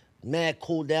a mad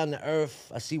cool down to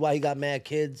earth. I see why he got mad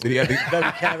kids. Did he have the- very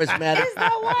charismatic? Is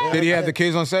that why? Yeah, Did he have the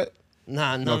kids on set?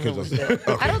 Nah, no kids was on there.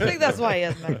 I don't think that's why he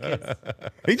has mad kids.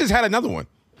 He just had another one.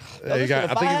 Yo, listen, I if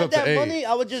think I he's had up to that 8. money,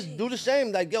 I would just do the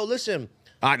same. Like, yo, listen,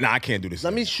 Nah, I can't do this.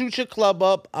 let me shoot your club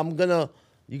up.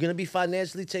 You're gonna be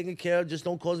financially taken care of. Just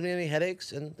don't cause me any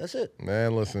headaches, and that's it.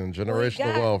 Man, listen, Well, he generational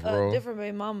got wealth, a bro. different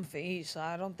baby mama for each, so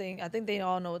I think they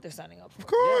all know what they're signing up for. Of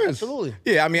course. Absolutely.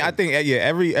 Yeah, I mean, I think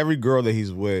every girl that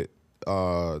he's with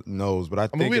knows, but I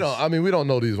think we don't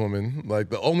know these women. Like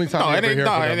the only time No, we it ever ain't- hear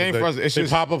no, from it them ain't is for us. It's they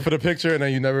just- pop up for the picture and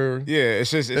then you never. Yeah,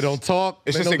 it's just They don't talk.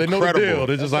 It's they just know the incredible. deal.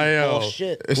 They're just like, yo,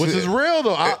 Bullshit. It's which just- is real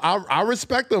though. I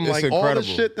respect them. It's Like all incredible. the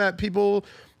shit that people,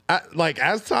 like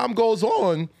as time goes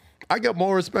on, I get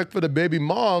more respect for the baby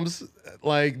moms,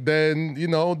 like than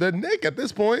Nick at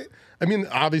this point. I mean,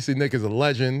 obviously Nick is a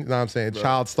legend. You know what I'm saying?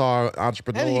 Child star, And he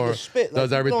entrepreneur, can spit. Like,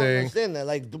 does people don't everything. understand that.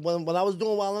 Like when I was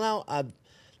doing Wildin' Out,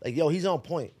 yo, he's on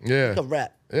point. Yeah. He could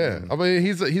rap. Yeah, I mean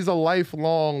he's a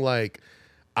lifelong like.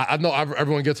 I know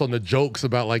everyone gets on the jokes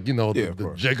about like the of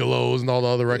course. gigolos and all the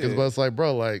other records, but it's like,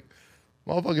 bro, like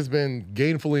motherfucker's been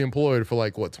gainfully employed for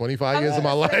like what 25 years of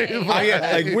my life.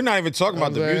 Like we're not even talking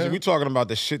about the You know what I'm music. saying? We're talking about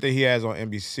the shit that he has on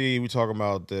NBC. We're talking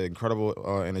about the incredible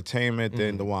entertainment,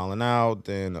 then the Wildin' Out,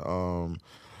 then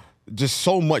just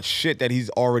so much shit that he's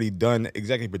already done.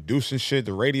 Executive producing shit,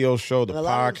 the radio show, the And a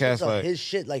lot of them podcast, shits are like his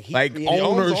shit. Like he like created-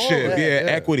 ownership, Yeah.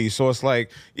 equity. So it's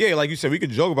like, like you said, we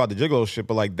could joke about the gigolo shit,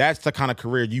 but like that's the kind of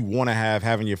career you want to have,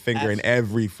 having your finger in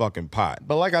every fucking pot.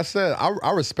 But like I said,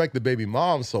 I respect the baby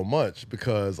mom so much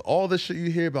because all the shit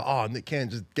you hear about, oh, Nick Cannon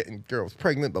just getting girls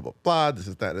pregnant, blah, blah, blah, this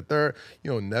is that, and the third.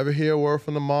 You don't never hear a word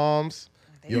from the moms.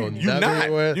 You not.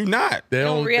 They don't react. They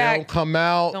don't come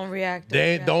out. Don't react.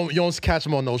 They don't. You don't catch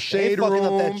them on no They shade fucking room.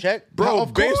 up that check. Bro,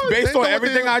 Of based course, they on know what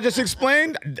everything they- I just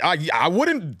explained, I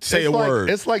wouldn't say it's a like, word.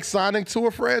 It's like signing to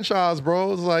a franchise,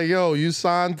 bro. It's like, yo, you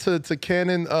signed to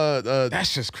Canon.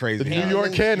 That's just crazy. the New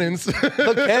York Cannons.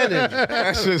 The Cannon.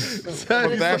 That's just that's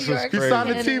New just York? You crazy. signed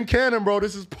to Team Cannon, bro.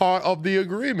 This is part of the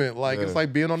agreement. Like it's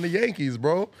like being on the Yankees,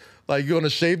 bro. Like you're gonna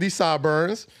shave these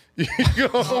sideburns. You're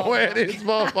gonna wear these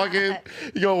motherfucking.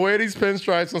 You're gonna wear these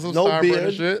pinstripes and some No sideburn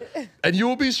and beard. shit, and you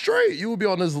will be straight. You will be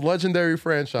on this legendary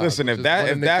franchise. Listen, which if is that's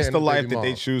running the Cannon life baby that they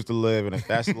mom. choose to live, and if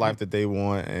that's the life that they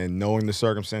want, and knowing the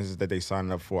circumstances that they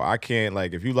signed up for, I can't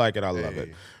like. If you like it, I love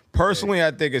it. Personally,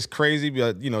 I think it's crazy,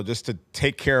 but just to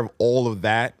take care of all of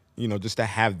that, just to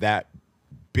have that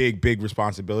big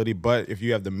responsibility. But if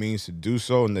you have the means to do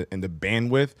so and the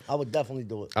bandwidth, I would definitely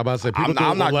do it. I'm about to say people I'm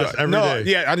do it not less every no,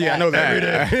 day. yeah, I know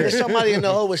that. There's somebody in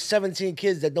the hood with 17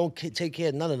 kids that don't take care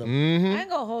of none of them. Mm-hmm. I ain't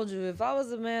gonna hold you. If I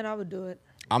was a man, I would do it.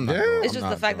 I'm not. Yeah. doing it. It's I'm just the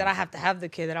not fact doing that I it. have to have the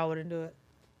kid that I wouldn't do it.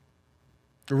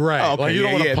 Right. Oh, okay, like you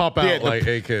don't want to pop out the- like,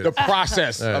 hey kids. The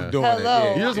process of doing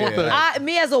Hello. it. You just want the-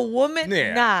 Me as a woman,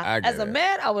 Yeah, nah. I get As a it.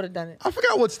 man, I would have done it. I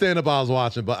forgot what stand-up I was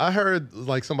watching, but I heard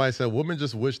like somebody said women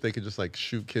just wish they could just like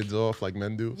shoot kids off like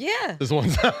men do. Yeah. This one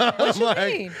time, What you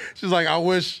like, mean? she's like, I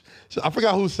wish. I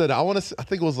forgot who said it. I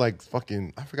think it was like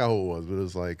fucking. I forgot who it was, but it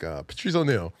was like Patrice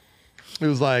O'Neal. It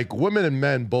was like women and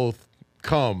men both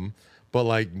come, but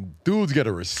like dudes get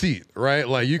a receipt, right?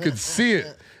 Like you could see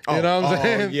it. You know what I'm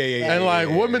saying? yeah, And yeah, like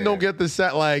yeah, women yeah. don't get the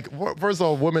first of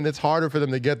all, women, it's harder for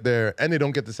them to get there, and they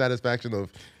don't get the satisfaction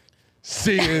of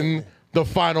seeing the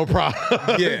final product.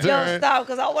 Yeah. Yo, Right? stop,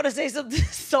 because I want to say something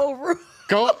so rude.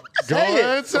 Go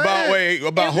ahead, say About it. wait,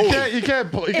 about You who? can't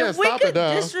If we stop could it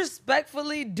now.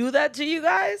 disrespectfully do that to you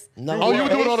guys, No. Oh, you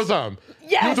do it all the time.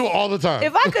 Yes. You do it all the time.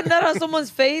 if I could nut on someone's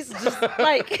face, just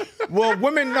like Well,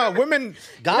 women. God women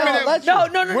let have, you.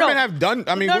 no. Women have done.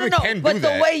 I mean, no, women no, can but do the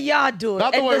that. way y'all do it,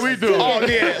 Not the and way we do it. Oh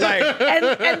yeah, like and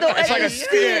the it's like a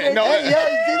speed. no. Hey, yo,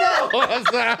 you see that?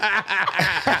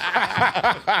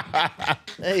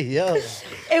 Hey, yo.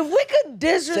 If we could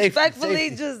disrespectfully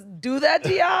Safety. just do that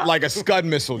to y'all, like a Scud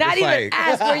missile. not just even like,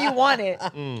 ask where you want it,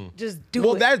 just do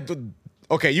well, it. that's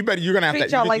okay. You're gonna have Treat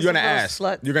to. y'all like You're gonna some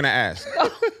little ask. sluts. You're gonna ask.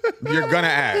 You're gonna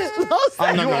ask. No.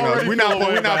 already We're not. feel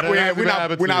away We're about not. it. We're That's gonna not.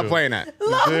 happen We're to not you. playing that. See?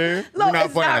 Look, We're not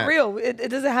it's playing not that. real. It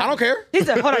doesn't happen. I don't care. He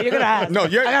said, "Hold on, you're gonna ask." No, I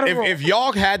got a rule. if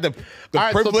y'all had the All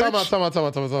right, privilege. so time out.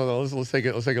 Let's take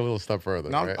it a little step further.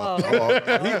 No,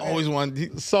 Right? he always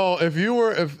wanted. So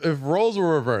if roles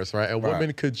were reversed, right, and Right.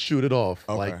 women could shoot it off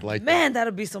Okay. like Man,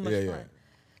 that'd be so much Yeah, fun.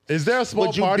 is there a small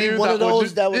Would you part be of you one of that would those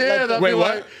just- that would yeah, like that'd to- Wait, be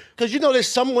what? like, Because you know, there's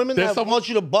some women There's that some- want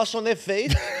you to bust on their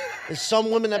face. There's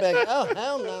some women that be like, oh,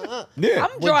 hell no. Yeah.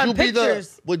 I'm drawing Would you be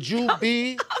pictures. would you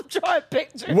be? I'm drawing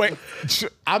pictures. Wait.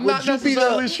 I'm Would not you be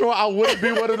necessarily the- sure I wouldn't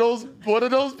be one of those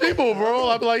people, bro.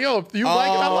 I'd be like, yo, if you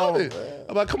like it, I love it.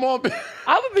 I'm like, come on, man.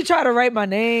 I would be trying to write my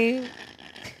name.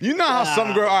 You know how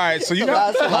some girl. All right. So you know.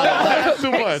 That's a lot of That's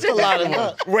too much. That's a lot of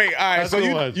luck. Wait. All right. That's So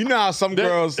too much. you know how some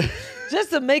girls.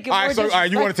 Just to make it All more right. So all right.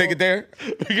 You want to take it there?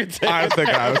 We can take All right. Let's take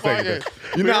it. Let's take Fuck it.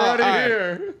 it. You know. We're how- already all right.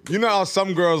 here. You know how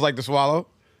some girls like to swallow.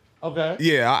 Okay.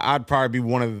 Yeah, I'd probably be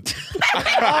one of.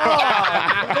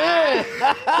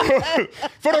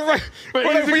 For the right, for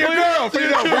your girl, for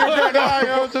your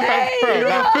girl. You're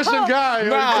a efficient guy.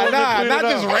 Nah, not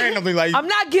just randomly. Like I'm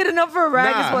not getting up for a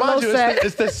rag. Nah. Is what Mind Lo you, said.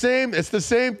 it's the same. It's the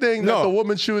same thing that No. the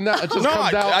woman shooting out. It just no,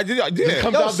 comes out. I did. It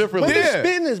comes Yo, out differently. Women Yeah.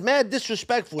 spitting is mad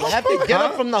disrespectful. To have to get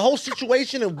up from the whole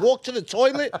situation and walk to the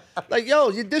toilet. Like, yo,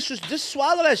 you just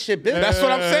swallow that shit, bitch. That's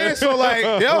what I'm saying. So like,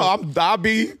 yo, I'll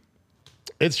be.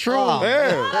 It's true.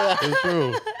 Yeah, It's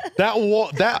true.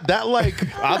 That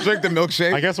like. I'll drink the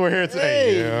milkshake. I guess we're here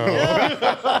today. Hey.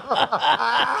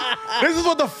 This is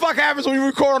what the fuck happens when we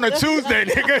record on a Tuesday,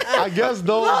 nigga. I guess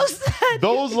Lo said.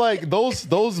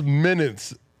 those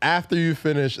minutes after you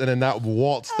finish and then that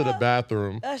waltz to the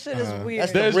bathroom. That shit is weird.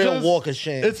 That's the There's real just- walk of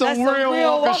shame. It's a That's real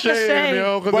walk of shame,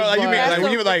 yo. 'cause Well, it's like, you mean like- like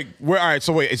when you like, where? All right.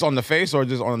 So wait, it's on the face or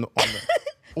just on the?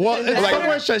 well, it's Like- so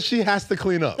much that she has to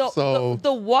clean up. So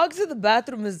the walk to the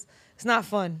bathroom it's not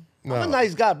fun. I'm a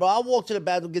nice guy, bro. I'll walk to the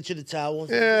bathroom, get you the towel.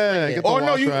 yeah. Get the Oh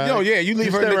no, wash you rag. no, yeah, you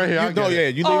leave her. stay In the, right here. I you, no, get yeah,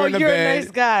 it. you leave her Oh, in the you're bed. a nice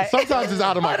guy. Sometimes it's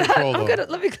out of my control though.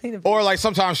 Let me clean it. Or like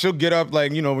sometimes she'll get up,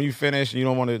 like you know, when you finish, and you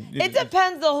don't want to. It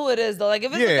depends on who it is, though. Like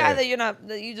if it's a Yeah. guy that you're not,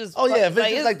 that you just. Oh, yeah, if it's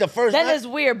just, like, the first then night- it's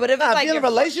weird. But if Nah, it's if like you're in a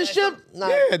your- relationship, nah,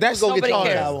 Yeah, that's- go get nobody your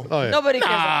cares. towel. Oh, yeah. Nobody cares.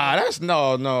 Nah, that's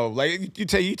no. Like you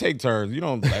take turns. You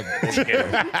don't like.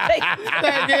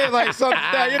 yeah, like some,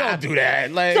 you don't do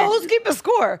that. Like So who's keeping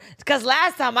score? Because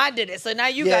last time I did it, so now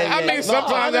you Yeah, guys. yeah. I mean, No,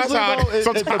 sometimes that's how. honestly, though, it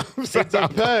Sometimes.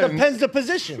 depends. Depends the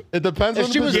position. It depends If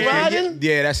on she the was position. riding,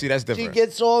 Yeah, that's she different.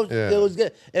 gets off. Yeah. It was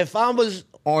good. If I was,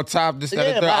 On top, this, that, Yeah,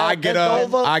 and third. but I I get bent up.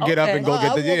 over. I get up Okay. and go Oh,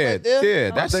 get I the walk right there.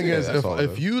 yeah. That's The thing is, that's all it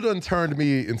if you done turned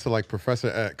me into like Professor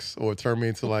X or turned me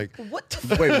into like What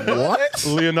the wait, what?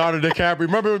 Leonardo DiCaprio.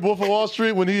 Remember Wolf of Wall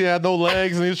Street when he had no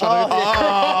legs and he was trying to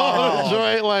the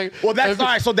joint? Like, Well, that's all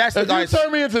right. So that's if all you right.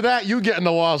 turn me into that, you get in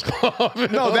the washcloth.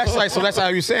 No, that's like so. That's how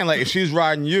you're saying. Like, if she's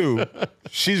riding you,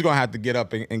 she's gonna have to get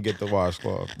up and get the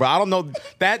washcloth. But I don't know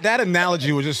that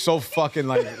analogy was just so fucking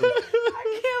like. I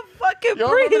can't fucking You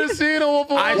breathe. remember the scene in Wolf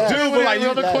of Wall I Street? do, when but he like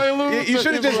had the Quaaludes? you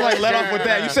should have just like let off with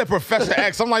that. You said Professor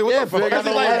X. I'm like, what the fuck? He got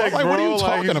Like, no legs, what are bro. you Like,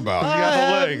 talking he's- about? He got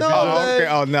no legs. no Oh, legs.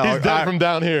 Okay. Oh no. He's dead from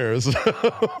down here. So.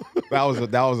 That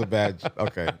was a bad.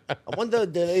 Okay. I wonder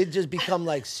did they just become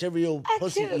like serial I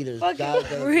pussy can't eaters? fucking guys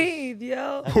that- breathe,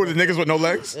 yo. Who the niggas with no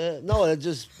legs? No, it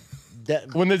just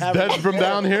When it's dead from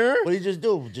down here? What do you just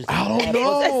do? Just I don't That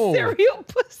know. cereal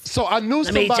pussy. So I knew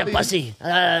Let me eat somebody. your pussy.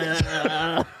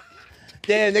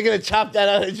 Damn, they're gonna chop that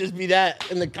out and just be that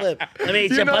in the clip. Let me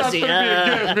eat You your know that's pussy. gonna be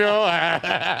a gift, yo.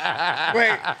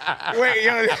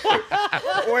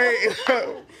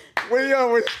 Wait,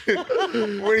 yo,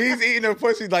 when he's eating her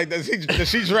pussy, like does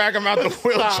she drag him out the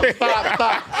wheelchair?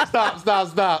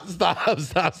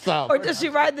 Stop. Or does she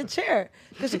ride the chair?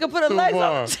 Because she can put her Too legs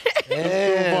far. on the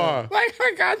chair. Too far. Like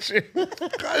I got you.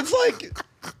 It's like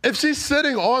if she's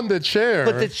sitting on the chair.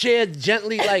 Put the chair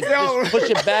gently, like Yo. just push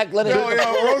it back, let it. Yo,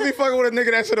 Rosie fucking with a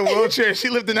nigga that's in a wheelchair. She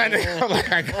lifting that nigga. I'm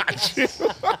like, I got you.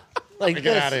 like Get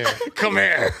this. out of here. Come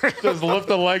here. Just lift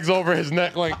the legs over his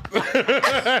neck like.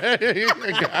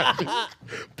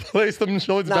 Place them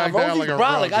joints Nah, back down Rosie's like a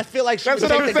brolic. rug. I feel like she That's would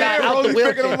what take I'm the guy saying. out the Rosie's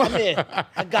picking wheelchair. him up. Come here.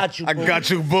 I got you, I boo. got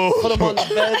you, boo. Put him on the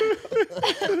bed.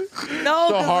 No,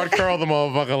 So 'cause hard curl the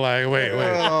motherfucker like,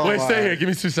 wait, stay here. Give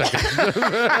me 2 seconds.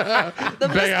 the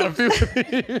Bang out a biscuit-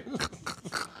 few.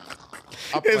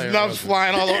 His nubs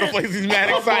flying all over the place. He's mad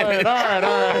excited. All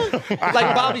right.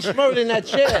 Like Bobby Shmurda in that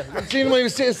chair. You seen him when he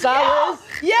was sitting sideways?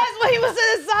 Yes, when he was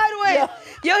sitting sideways.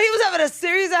 Yo, he was having a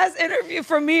serious ass interview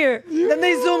for Mir. Then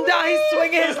they zoomed out. He's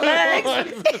swinging his legs.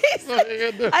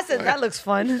 I said, that looks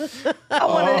fun. I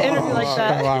wanted an interview like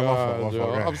that. God,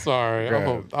 yo, I'm sorry. I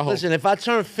hope. Listen, if I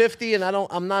turn 50 and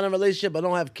I'm not in a relationship, I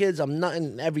don't have kids, I'm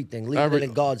nutting everything, leaving it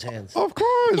in God's hands. Of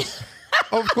course.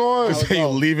 Of course. So you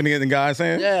leaving it in God's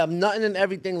hands? Yeah, I'm nutting and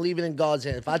everything, leaving in God's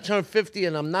hands. If I turn 50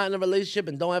 and I'm not in a relationship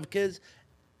and don't have kids,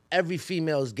 every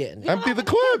female is getting it. Empty the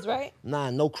Kids, clip. right? Nah,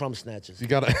 no crumb snatchers. You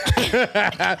gotta,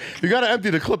 you gotta empty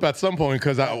the clip at some point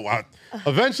because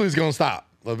eventually it's gonna stop.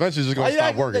 Eventually it's just gonna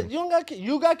stop working. You don't got kids?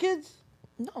 You got kids?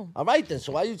 No. All right then.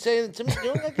 So why you saying it to me?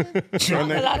 You don't got kids? No,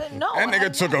 'cause I didn't know. That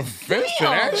nigga took offense to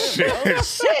that shit.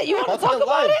 Shit, you want to talk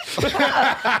about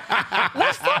it?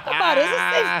 Let's talk about it. It's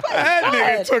a safe place. That Go nigga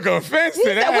ahead. took offense to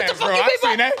said, that, what the fuck bro. you I mean by-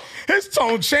 seen that. His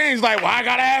tone changed. Like, well, I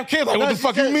gotta have kids. Like, what the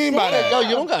fuck you mean by that? Yo,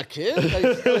 you don't got kids?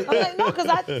 I'm like, no, because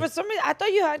for some reason, I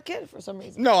thought you had kids for some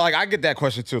reason. No, like I get that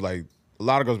question too. Like a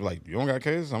lot of girls be like, "You don't got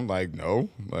kids?" I'm like, "No."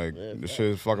 Like this shit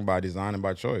is fucking by design and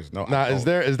by choice. No. Now, I don't.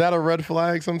 is that a red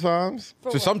flag sometimes?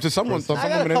 to someone I got a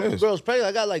women it couple is. girls pregnant.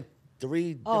 I got like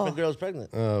 3 different girls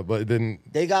pregnant. But it didn't.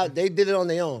 They did it on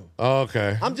their own. Oh,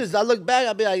 okay. I look back,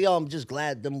 I'll be like, yo, I'm just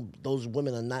glad those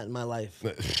women are not in my life.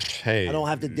 Hey. I don't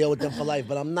have to deal with them for life,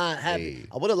 but I'm not happy.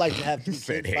 I would have liked to have 2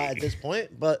 said, kids by hey. at this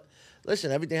point, but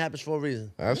listen, everything happens for a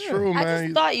reason. That's true, I man.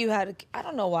 just thought you had I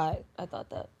don't know why I thought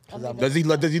that. I mean, Does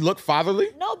he look fatherly?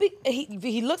 no,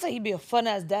 he looks like he'd be a fun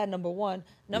ass dad, number one.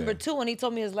 Number two, when he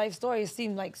told me his life story, it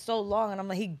seemed like so long, and I'm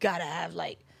like, he gotta have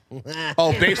like.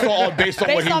 Oh, based on what Based he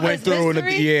off went his through.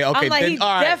 history, Yeah, okay. I'm like, then, he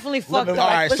all right. definitely fucked up. All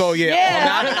right, so yeah.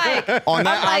 Yeah, On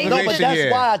that I'm like, No, but observation, that's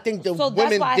yeah. why I think the So that's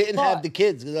women why I didn't have thought- the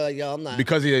kids. 'Cause they're like, yo, I'm not.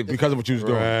 Because of what you was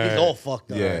doing. Right. He's all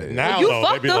fucked up. Yeah. Now You though, they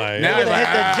fucked be him? like, Now Hit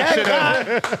it's the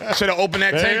like, jack. should have opened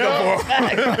that tank up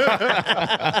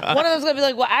for. One of them's gonna be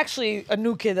like, well, actually, a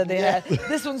new kid that they had.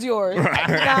 This one's yours.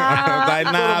 Nah. Like,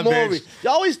 nah, Go to Maury. bitch. You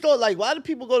always thought like, why do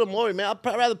people go to Maury, man?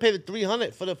 I'd rather pay the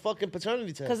 $300 for the fucking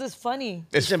paternity test. Because it's funny.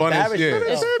 It's It's funny. embarrassing.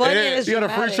 Yeah. It's funny It and is. it's you got a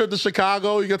free dramatic. trip to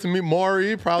Chicago. You get to meet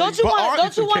Maury. Probably. Don't you But want get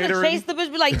to some catering. chase the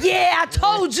bitch? Be like, yeah, I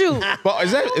told you. But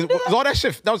is all that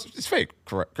shit? It's fake.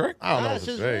 Correct. I don't know Nah, if it's it's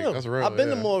just fake. real. That's real. I've been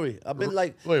to yeah. Maury. I've been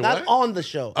like, Wait, not what? on the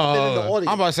show. I've been in the audience.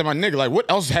 I'm about to say, my nigga, like, what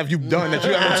else have you done that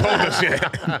you haven't told us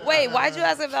yet? Wait, why'd you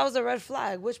ask if that was a red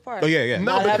flag? Which part? Oh yeah. No,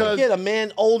 not having because- kids. A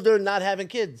man older not having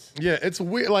kids. Yeah, it's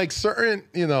weird. Like certain,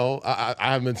 I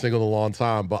haven't been single in a long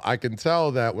time, but I can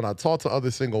tell that when I talk to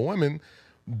other single women,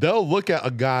 they'll look at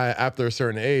a guy after a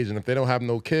certain age, and if they don't have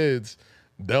no kids,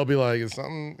 they'll be like, it's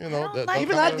something, don't that- like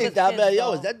Even Not I with think that. I'm kids, like, yo,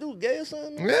 though. is that dude gay or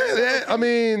something? Yeah, I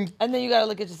mean, And then you gotta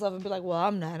look at yourself and be like, well,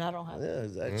 I'm not. I don't have. Yeah,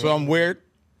 exactly. So I'm weird.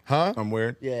 huh? I'm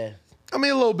weird. Yeah. I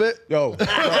mean, a little bit. Yo, you be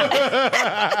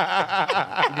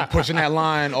pushing that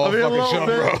line all I mean, a fucking little show,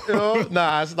 bit. bro.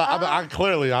 Nah, it's not. I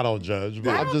clearly, I don't judge.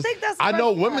 But I I'm don't just, think that's a I know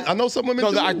red women. flag. I know some women.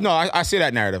 do. I see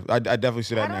that narrative. I definitely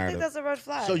see I that don't think narrative. that's a red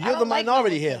flag. So I you're don't the like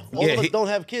minority men with here. kids. All Yeah, of us he- don't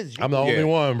have kids. I'm the only Yeah.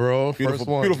 one, bro. Beautiful, First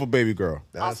one. beautiful baby girl.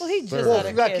 Also, he just Sir. had a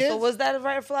You got kid. So kids? was that a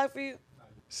red flag for you?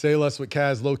 Say Less with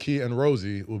Kaz, Low Key, and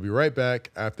Rosie. We'll be right back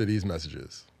after these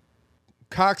messages.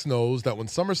 Cox knows that when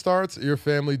summer starts, your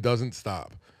family doesn't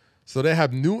stop. So they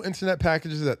have new internet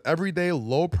packages at everyday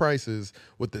low prices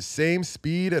with the same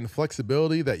speed and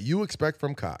flexibility that you expect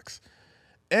from Cox.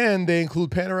 And they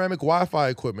include panoramic Wi-Fi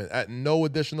equipment at no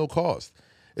additional cost.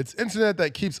 It's internet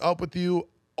that keeps up with you,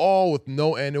 all with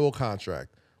no annual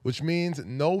contract, which means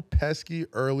no pesky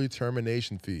early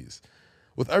termination fees.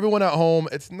 With everyone at home,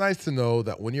 it's nice to know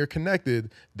that when you're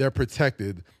connected, they're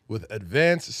protected with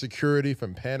advanced security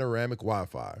from panoramic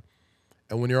Wi-Fi.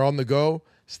 And when you're on the go,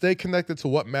 stay connected to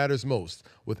what matters most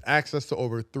with access to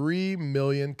over 3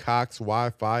 million Cox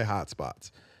Wi-Fi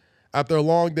hotspots. After a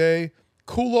long day,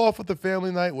 cool off with the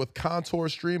family night with Contour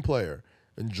Stream Player.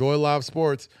 Enjoy live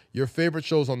sports, your favorite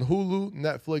shows on Hulu,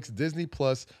 Netflix, Disney+,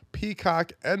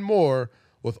 Peacock, and more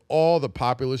with all the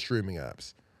popular streaming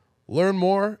apps. Learn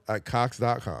more at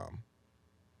Cox.com.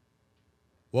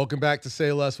 Welcome back to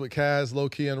Say Less with Kaz, Low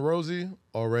Key, and Rosie.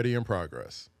 Already in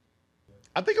progress.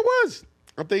 I think it was.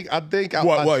 I think at some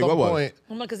what was? point,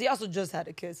 I'm like, because he also just had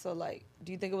a kid. So, like,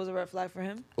 do you think it was a red flag for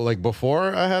him? like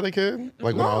before I had a kid,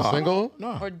 like when I was single.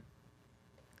 No. Or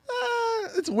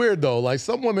It's weird though. Like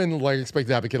some women like expect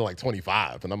to have a kid at like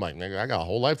 25, and I'm like, nigga, I got a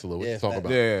whole life to live. What Yeah, you talking fact.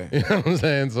 about? Yeah. You know what I'm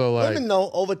saying? So like, Women know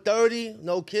over 30,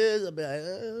 no kids. I'll be like,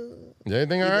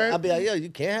 everything all right? I'll be like, yo, you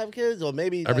can't have kids, or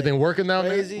maybe Everything like, working down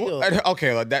there? crazy. Or,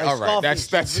 Okay, like that. like All right, that's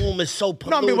Scarface, the room is so No,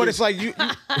 polluted. I mean, but it's like you.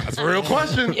 That's a real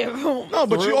question. your room. No,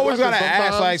 but a you real always question gotta ask.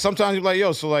 sometimes. Like sometimes you're like,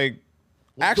 yo, so like,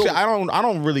 actually, do it. I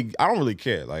don't really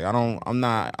care. Like I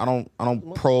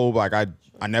don't probe. Like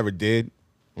I never did.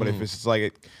 But if it's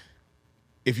like,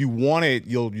 if you want it,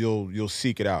 you'll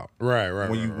seek it out. Right.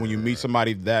 When you meet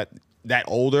somebody that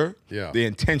older, Yeah. the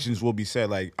intentions will be said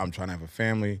like, I'm trying to have a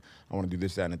family. I want to do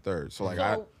this, that, and the third. So like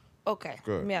Okay,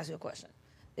 Good. let me ask you a question.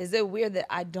 Is it weird that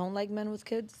I don't like men with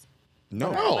kids? no,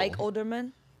 But I like older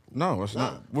men? no, it's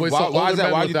not. Wait, why, so why older is that?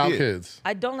 men Why without you kids?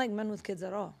 I don't like men with kids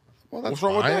at all. Well, that's What's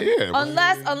wrong with fine. that?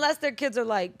 Yeah, Unless their kids are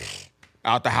like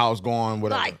out the house, gone,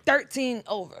 whatever. like 13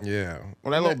 over. Yeah.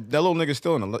 Well, that little nigga's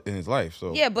still in his life.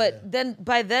 So Yeah, but then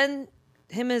by then,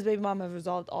 him and his baby mom have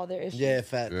resolved all their issues. Yeah,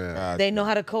 fat. Yeah. They know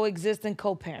how to coexist and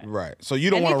co-parent. right. So you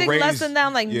don't want to Anything raise less than that,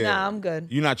 I'm like, nah, I'm good.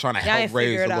 You're not trying to Y'all help ain't raise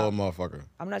figure the it little out. motherfucker.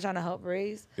 I'm not trying to help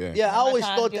raise. Yeah. Yeah, I always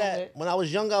trying to thought deal with that it. when I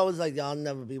was younger, I was like, I'll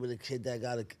never be with a kid that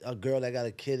got a girl that got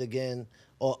a kid again,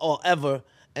 or ever.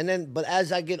 And then, but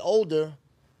as I get older,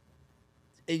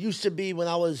 it used to be when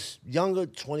I was younger,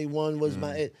 21 was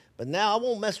my it. But now I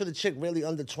won't mess with a chick really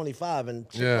under 25, and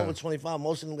chicks Yeah. over 25,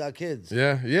 most of them got kids.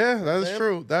 Yeah, that is Sam?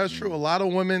 true. That is true. A lot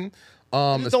of women,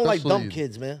 I just don't like dumb especially-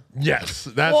 kids, man. Yes,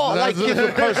 that's. Well, I like that's kids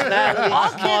with personality, All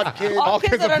smart kids, kids. all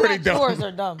kids kids that are are pretty not dumb. yours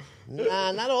are dumb.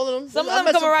 Nah, not all of them. Some I of them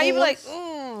met come some around, you cool be like,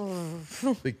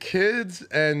 ones. the kids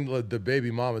and like, the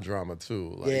baby mama drama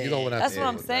too. Like you don't want to. That's what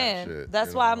I'm saying.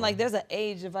 That's why I'm like, there's an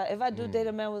age. If I do date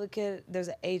a man with a kid, there's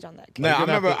an age on that kid. Now I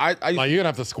remember I Like you're gonna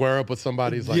have to square up with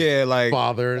somebody's like, Yeah, like-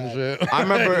 father and shit. I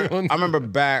remember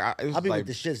back. It was I'll be like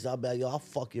with the shits. I'll be like, yo, I'll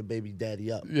fuck your baby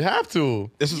daddy up. You have to.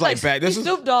 this is like back. This He's is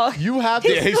Snoop Dogg. You have to.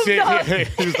 yeah. He Snoop said Dogg.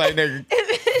 he was like, nigga,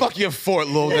 fuck your fort,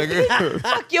 little nigga.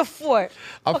 Fuck your fort.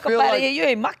 I Fuck feel up out of like- here. You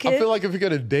ain't my kid. I feel like if you're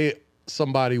gonna date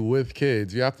somebody with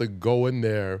kids, you have to go in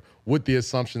there with the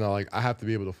assumption that like I have to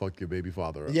be able to fuck your baby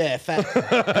father up. Yeah, fat.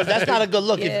 'Cause that's not a good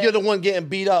look Yeah. if you're the one getting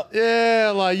beat up.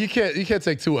 Yeah, like you can't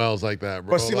take 2 L's like that,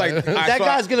 bro. But see, like, That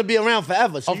guy's gonna be around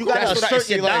forever, so you gotta That's what I- assert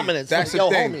see, your like, dominance. that's Like, the yo,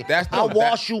 thing. homie, I'll that-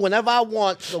 wash you whenever I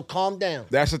want, so calm down.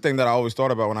 That's the thing that I always thought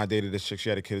about when I dated this chick. She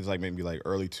had a kid, it's like maybe like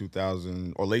early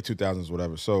 2000 or late 2000s,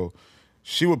 whatever. So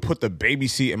she would put the baby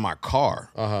seat in my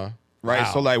car. Right.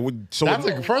 Wow. So like, That's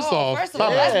like first off. First of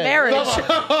all, that's marriage. First of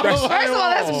all,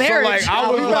 that's marriage. So like, I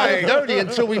was We like, dirty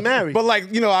until we married. but like,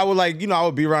 I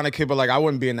would be around the kid, but like, I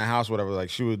wouldn't be in the house, whatever.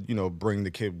 Like, she would, bring the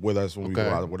kid with us when we go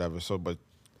Okay. out or whatever. So, but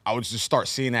I would just start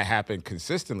seeing that happen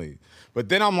consistently. But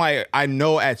then I'm like, I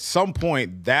know at some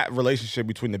point that relationship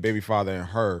between the baby father and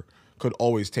her could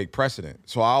always take precedent.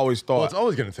 So I always thought, Well, it's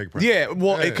always gonna take precedent. yeah,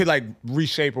 well, it could like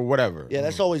reshape or whatever. yeah,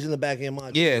 that's always in the back of your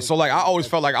mind. Yeah, so like I always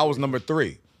felt like I was number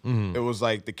 3. It was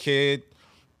like the kid,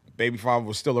 baby father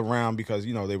was still around because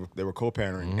they were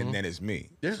co-parenting, and then it's me.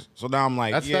 Yeah. So now I'm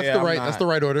like, That's yeah, the I'm right not- that's the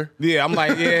right order. Yeah, I'm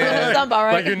like, yeah, Sound about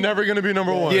right. Like you're never gonna be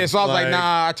number one. yeah. So I was like,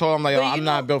 nah. I told him like, But I'm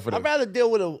not built for I'd this. rather deal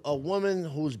with a woman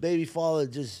whose baby father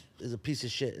just is a piece of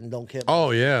shit and don't care.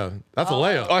 Oh yeah, that's a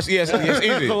layup. Oh, it's easy.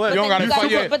 You don't gotta you fight. gotta-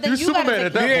 Yeah, but then You're you gotta Superman take-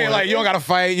 at that yeah, point. like you don't gotta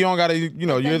fight. You don't gotta. You're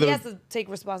Then the. he has to take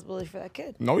responsibility for that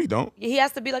kid. No, you don't. He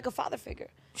has to be like a father figure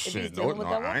if he's Shit, dealing with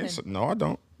that woman. No, I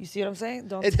don't. You see what I'm saying?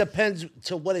 Don't. It depends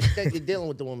to what extent you're dealing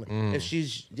with the woman. Mm. If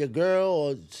she's your girl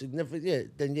or significant, yeah,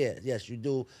 then yes, you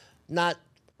do. Not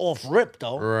off rip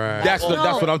though. Right. That's No,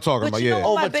 what I'm talking but about. you know Yeah.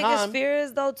 what my Over biggest time- fear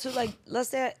is though, to like, let's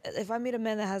say if I meet a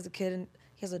man that has a kid and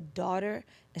he has a daughter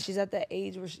and she's at that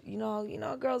age where you know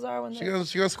how girls are when She they're.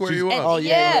 gonna square you And, up. Oh,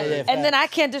 yeah, and then facts. I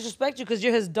can't disrespect you because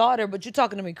you're his daughter, but you're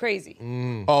talking to me crazy.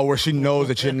 Oh, where she knows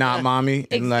that you're not mommy,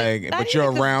 and like, Not but you're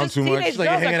even, 'cause around just too much. teenage Like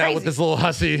girls are hanging out with crazy. this little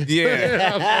hussy.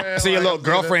 Yeah. See your little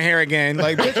girlfriend here again.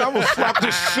 Like, bitch, I will slap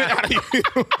the shit out of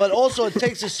you. But also, it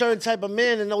takes a certain type of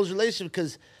man in those relationships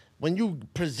because when you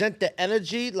present the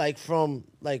energy, like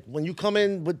when you come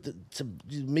in to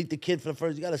meet the kid for the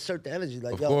first, you gotta assert the energy.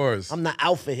 Like, Of yo, course. I'm not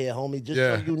alpha here, homie. Just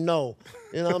Yeah. so you know.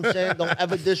 You know what I'm saying? Don't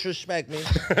ever disrespect me.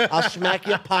 I'll smack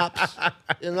your pops.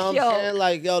 You know what Yo. I'm saying?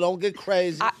 Like, yo, don't get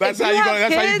crazy. That's If how you you go. have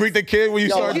That's how you kids- greet the kid when you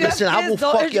Yo, start. you have listen, I will kids,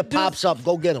 don't fuck your introduce pops up.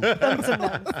 Go get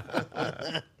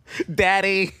them.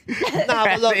 Daddy. Nah,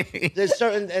 but look, there's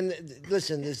certain and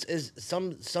listen, this is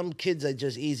some kids are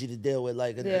just easy to deal with.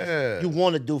 Like Yeah. you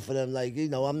want to do for them. Like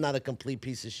I'm not a complete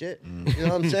piece of shit. You know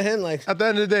what I'm saying? Like At the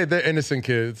end of the day, they're innocent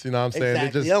kids. You know what I'm saying?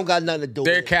 exactly, They they don't got nothing to do.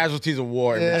 They're with it. casualties of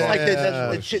war. Yeah. It's like Yeah.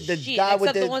 the Shit, guy with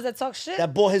except the ones that talk shit.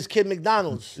 that bought his kid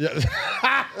McDonald's. Yeah.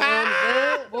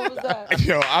 What was that?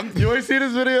 Yo, I'm. You ain't see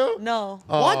this video? No.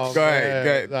 What? Oh, Go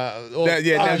ahead, man. go ahead.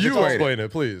 Yeah, you explain it. explain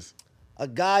it, please. A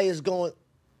guy is going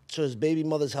to his baby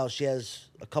mother's house. She has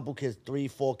a couple kids, 3,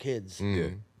 4 kids.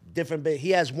 Mm. Different. He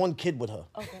has one kid with her.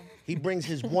 Okay. He brings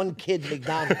his one kid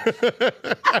McDonald's,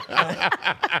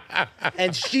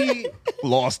 and she.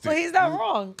 Lost But it. he's not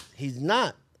wrong. He's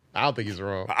not. I don't think he's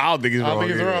wrong. I don't think he's I don't wrong.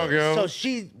 think he's either. wrong, yo. So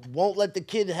she won't let the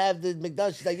kid have the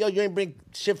McDonald's. She's like, yo, you ain't bring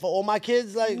shit for all my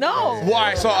kids? Like, No. Well, all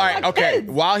right, so all right, My okay. kids.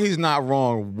 While he's not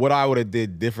wrong, what I would have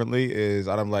did differently is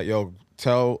I'd have like, yo,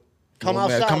 tell. Come yo,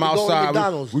 man, outside, come we going to outside.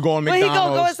 McDonald's. We going to But he McDonald's.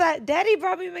 gonna go inside. Daddy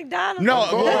brought me McDonald's. No,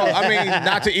 I mean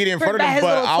not to eat it in front of Bring him, back his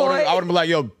but little I would toy. have been like,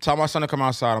 yo, tell my son to come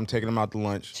outside. I'm taking him out to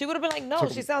lunch. She would have been like, no,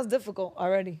 she sounds difficult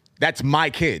already. That's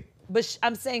my kid. But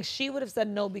I'm saying she would have said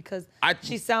no because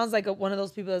she sounds like one of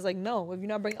those people that's like, no, if you're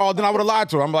not bringing. Oh, then I would have lied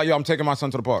to her. I'm like, yo, I'm taking my son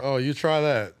to the park. Oh, you try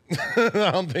that.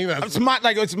 I don't think that's It's my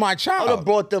it's my I would have child.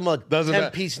 brought them a Doesn't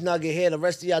that- 10-piece nugget here. The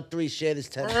rest of y'all 3 share this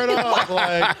 10. Word up,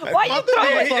 like, Why you my throw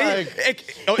thing it? is like,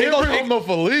 It he goes- bring him no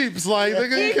Philippe's. Like,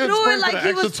 nigga, He you can threw it spring like for he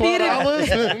the was extra feeding-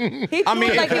 $12. He threw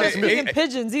mean, it like he was it- speaking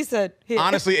pigeons. He said, here.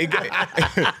 honestly,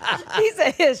 He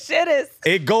said, here, shit is.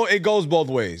 it goes both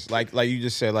ways. Like you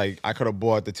just said, like I could have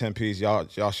bought the 10-piece. Y'all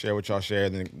share what y'all share.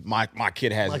 And then my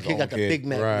kid has My his kid own got the kid. Big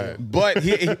Mac. Right. meal. But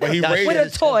he With a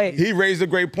raised toy. he raised a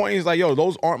great point. He's like, yo,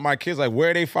 those aren't my kids. Like, where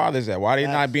are they fathers at? Why are they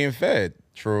not being fed?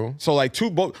 True. So like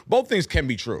both things can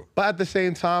be true. But at the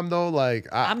same time, though, like,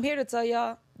 I'm here to tell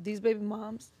y'all, these baby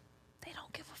moms, they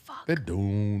don't give a fuck. they're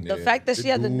doomed. The fact that she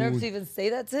had the nerve dude. to even say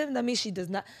that to him, that means she does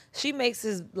not. She makes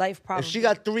his life problem. If she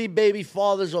got 3 baby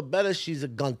fathers or better, she's a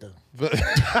Gunther.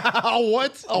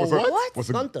 What? Oh, what? What? What's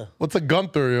a Gunther. What's a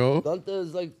Gunther, yo? Gunther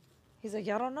is like He's like,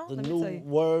 y'all don't know. the Let me new tell you.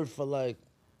 word for like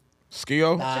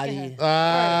Skio? body.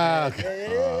 Ah,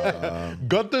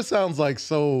 Gunther sounds like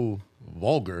so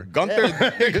vulgar. Gunther.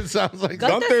 It sounds like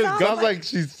Gunther sounds sounds like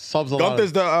she subs a lot.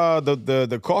 Gunther's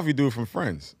the coffee dude from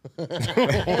Friends.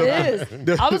 It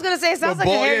is. I was gonna say it sounds like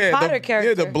a Harry Potter character.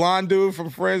 Yeah, the blonde dude from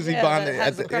Friends. He Yeah, blonde that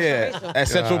has at, the yeah, crush at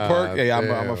Central Perk. Yeah, I'm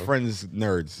a damn. Friends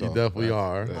nerd. So. You definitely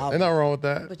are. Ain't nothing wrong with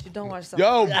that. But you don't watch.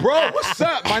 Yo, bro, what's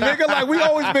up, my nigga? Like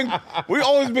we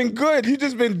always been good. You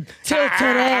just been Till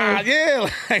today. Yeah,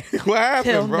 like what happened,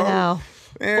 Till bro? now.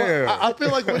 Yeah. I feel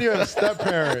like when you're a step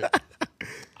parent,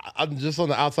 I'm just on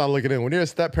the outside looking in. When you're a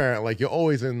step parent, like you're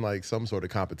always in like some sort of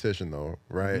competition, though,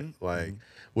 right? Like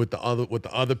with the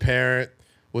other parent,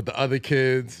 with the other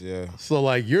kids. Yeah. So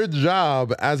like your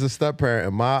job as a step parent,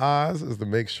 in my eyes, is to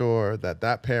make sure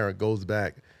that parent goes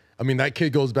back. I mean, that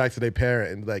kid goes back to their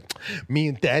parent and like, me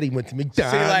and daddy went to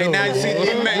McDonald's. See, like now,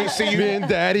 you see, me and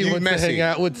daddy you went messy. to hang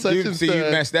out with such you, and see, such. you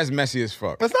messy. That's messy as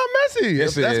fuck. That's not messy.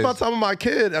 Yes, If it that's my is. time with my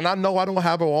kid, and I know I don't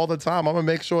have her all the time, I'm gonna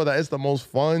make sure that it's the most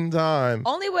fun time.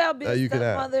 Only way I'll be That a you could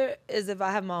have. stepmother is if I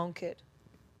have my own kid.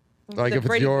 Like The if it's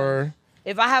Brady your, Bunch.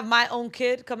 If I have my own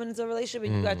kid coming into a relationship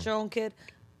and you got your own kid,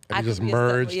 and I you just could be a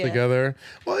merge stepmother, yeah. together.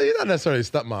 Well, you're not necessarily a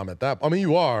stepmom at that. I mean,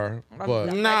 you are,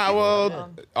 but not. Nah,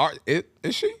 well,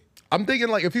 is she? I'm thinking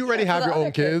like if you already Yeah, have for your the own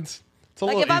other kid. kids, it's a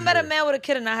Like little if I met a easier. man with a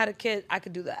kid and I had a kid, I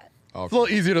could do that. It's a little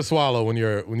easier to swallow when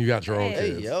you got your own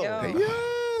Hey, kids. yo. Yeah,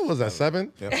 what was that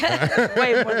 7?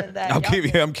 Way more than that. I'm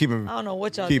Y'all- keeping I don't know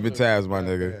what y'all keeping do. tabs, my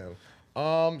nigga.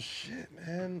 Shit,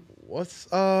 man. What's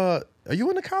are you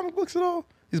into comic books at all?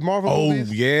 These Marvel Oh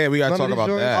movies? yeah, we gotta None of talk these about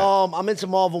joints? that. I'm into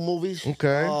Marvel movies.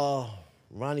 Okay.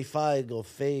 Ronnie Feig or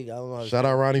Feig, I don't know. how to Shout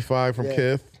out Ronnie Five from Yeah.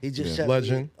 Kith. He just sent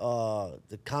Legend. me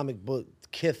the comic book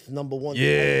Kith #1.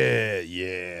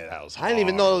 Yeah, that was. I didn't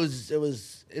even know it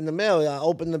was in the mail. I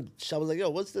opened I was like, yo,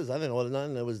 what's this? I didn't order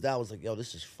nothing. It was that. I was like, yo,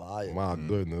 this is fire. My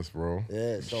goodness, bro.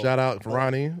 Yeah, so- Shout out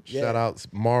Ronnie. Yeah. Shout out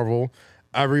Marvel.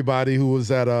 Everybody who was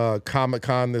at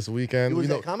Comic-Con this weekend. You was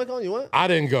You know, at Comic Con? You went? I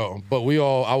didn't go, but we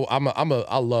all.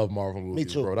 I love Marvel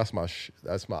movies, too. bro. That's my.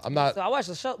 I'm not. So I watched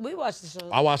the show. We watched the show.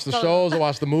 I watch the shows. I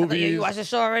watch the Yeah, movies. you watched the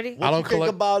show already? I don't What you think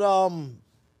collect. about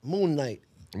Moon Knight?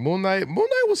 Moon Knight. Moon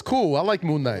Knight was cool. I like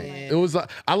Moon Knight. It was.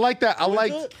 I like that. I You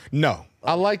into liked. it? No,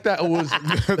 I like that. It was.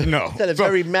 no. Said a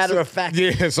very matter of fact.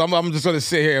 Yeah, so I'm just gonna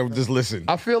sit here and just listen.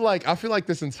 I feel like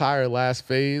this entire last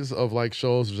phase of like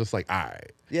shows was just like, all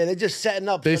right, Yeah, they're just setting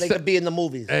up They so they set- could be in the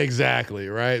movies. exactly,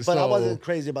 right. But I So- wasn't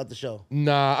crazy about the show.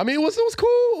 Nah, I mean it was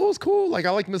cool. It was cool. Like I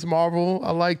like Miss Marvel.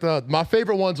 I liked my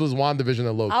favorite ones was WandaVision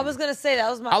and Loki. I was gonna say that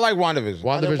was my. I like WandaVision.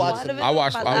 WandaVision. watch it. I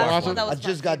watched- my I last watched one. it. That was I my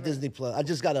just got favorite. Disney Plus. I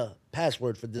just got a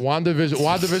password for Disney.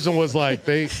 WandaVision was like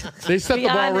they set Be the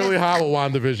bar honest. really high with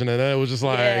WandaVision, and then it was just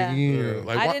like, Yeah.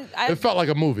 like I didn't- it felt like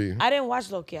a movie. I didn't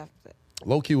watch Loki after that.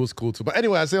 Loki was cool too. But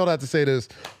anyway, I say all that to say this: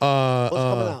 What's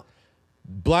coming out?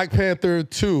 Black Panther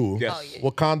 2, Yes. Oh, yeah.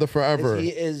 Wakanda Forever.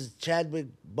 Is Chadwick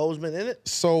Boseman in it?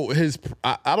 So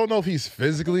I don't know if he's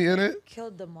physically in it.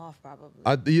 Killed them off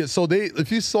probably. Yeah, so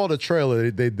if you saw the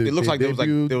trailer, they It looks like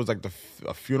debuted- there was like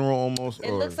a funeral almost. It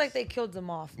or- looks like they killed them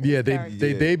off. Yeah, they Character.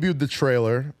 debuted the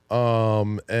trailer,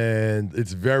 and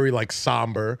it's very like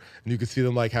somber, and you can see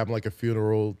them like having like a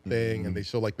funeral thing, and they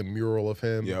show like the mural of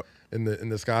him Yep. in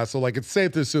the sky. So like it's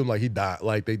safe to assume like he died,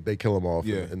 like they kill him off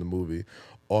Yeah. in the movie.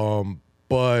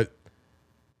 But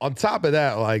on top of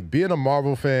that, like being a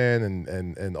Marvel fan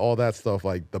and all that stuff,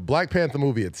 like the Black Panther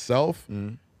movie itself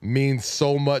means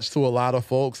so much to a lot of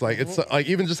folks. Like it's like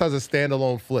even just as a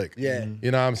standalone flick. Yeah.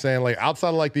 You know what I'm saying? Like outside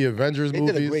of like the Avengers They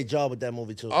movies. did a great job with that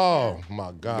movie too. Oh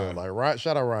my God! Like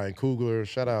shout out Ryan Coogler,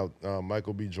 shout out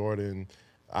Michael B. Jordan,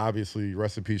 obviously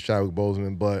rest in peace Chadwick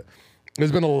Boseman. But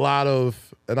there's been a lot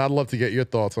of, and I'd love to get your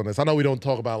thoughts on this. I know we don't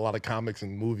talk about a lot of comics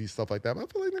and movies stuff like that, but I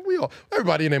feel like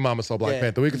everybody and their mama saw Black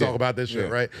Panther. We can talk about this shit,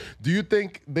 right? Do you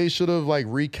think they should have like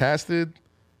recasted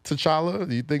T'Challa?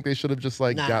 Do you think they should have just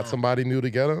like got somebody new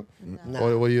together?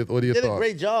 Or what are your Did thoughts? a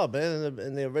great job, man,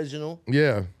 in the original.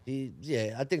 Yeah.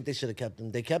 I think they should have kept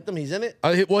him. They kept him. He's in it.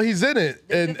 Well, he's in it,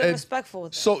 They're respectful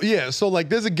with that. so yeah, so like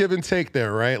there's a give and take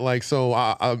there, right? Like so,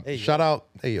 shout out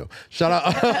shout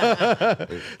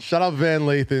out Van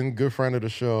Lathan, good friend of the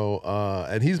show,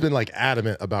 and he's been like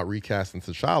adamant about recasting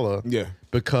T'Challa,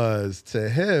 because to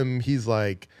him he's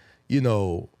like,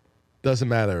 doesn't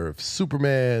matter if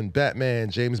Superman, Batman,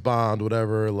 James Bond,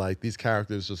 whatever, like these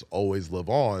characters just always live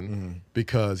on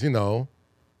because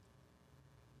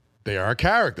they are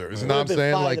characters. You know what I'm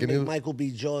saying? Like, make Michael B.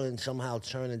 Jordan somehow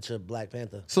turn into Black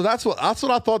Panther. So that's what I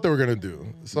thought they were gonna do.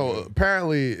 So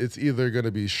apparently, it's either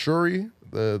gonna be Shuri,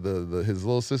 the his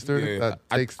little sister that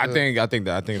takes. I think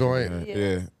joint,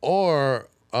 yeah. Or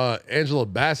Angela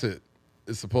Bassett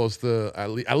is supposed to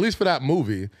at least for that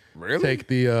movie. Really? Take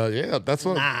the that's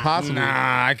what possible.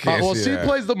 Nah, I can't. Well, see she that.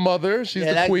 plays the mother. She's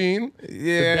the queen.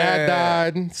 Yeah. The dad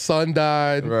died. Son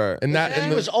died. Right. And that.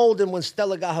 She was old, and when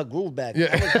Stella got her groove back,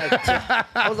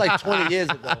 that was like 20 years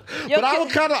ago. But I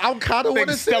kind of I want think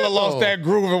to Stella lost that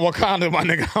groove in Wakanda, my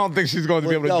nigga. I don't think she's going to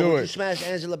be able to do would you it. smash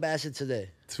Angela Bassett today?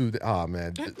 Oh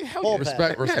man. Ball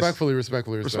Respectfully.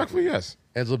 Respectfully, yes.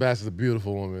 Angela Bassett's a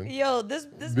beautiful woman. Yo, this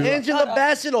Angela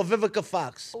Bassett or Vivica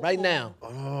Fox right now?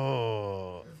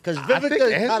 Oh. Because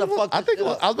Vivica kind of fucked. I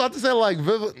was about to say like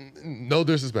no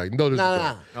disrespect.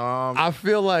 Nah. I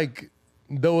feel like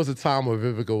there was a time where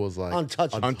Vivica was like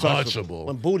untouchable.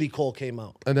 When Booty Call came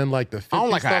out. And then like the 50 I don't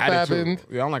like her stuff attitude. happened.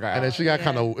 Yeah, I don't like her And then attitude. she got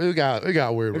kind of it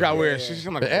got weird. It got weird. She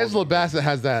seemed like But Angela Bassett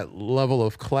has that level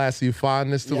of classy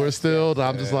fineness to her still. That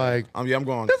I'm just like, I'm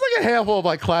going. there's like a handful of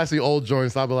like classy old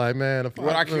joints. I'll be like, man, if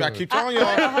What I keep telling y'all.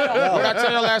 What I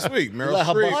tell y'all last week, Meryl Let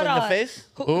her Streep. bust in the face.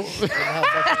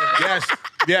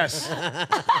 Yes.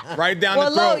 Right down Well,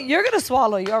 the throat. Lo, you're gonna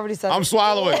swallow. You already said. I'm it.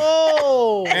 swallowing.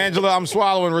 Oh, Angela, I'm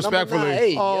swallowing respectfully.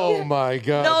 Hey, Oh my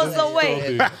God. No, This so is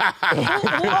wait. filthy.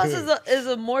 Who else is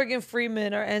a Morgan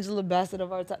Freeman or Angela Bassett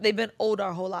of our time? They've been old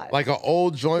our whole lives. Like an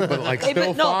old joint, but like They've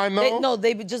still been, fine though?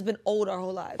 they've just been old our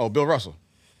whole lives. Oh, Bill Russell.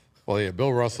 Well, yeah,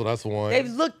 Bill Russell, that's one. They've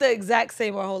looked the exact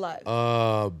same our whole lives.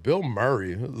 Bill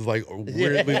Murray is like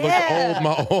weirdly looked Yeah. old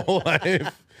my whole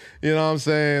life. You know what I'm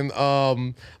saying? As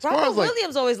far Robert as like,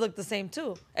 Williams always looked the same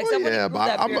too, except when he yeah, grew but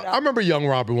that beard I out. remember young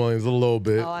Robert Williams a little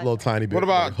bit, I a little know. tiny bit. What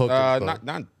about like, hooked and stuff.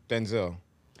 not Denzel?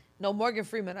 No, Morgan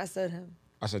Freeman. I said him.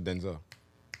 I said Denzel.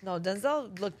 No,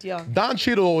 Denzel looked young. Don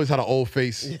Cheadle always had an old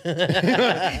face.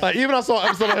 Like even I saw an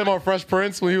episode of him on Fresh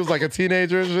Prince when he was like a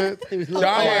teenager and shit.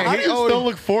 Yeah, How he do you always- still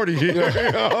look 40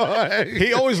 here?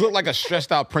 He always looked like a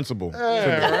stressed out principal.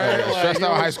 right? Stressed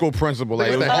out high school principal.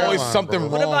 Like, Look it at was the always hairline, something bro.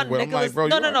 wrong What about with him. Nicholas? Like,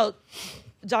 bro, No.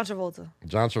 John Travolta.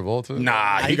 John Travolta?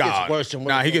 Nah, he gets worse and worse.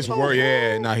 Nah, he gets worse.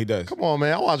 Yeah, nah, he does. Come on,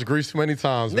 man. I watched Grease many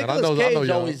times, man. Nicolas I know Cage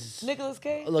y'all. always Nicholas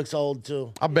Cage. looks old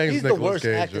too. I banged He's the Nicolas worst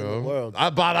Cage, actor in yo. the world.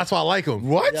 That's why I like him.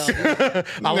 What? Yeah.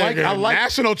 I like.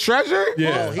 National Treasure?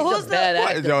 Yeah. He's Who's a bad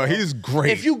the- actor. Yo, he's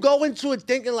great. If you go into it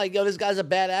thinking like, yo, this guy's a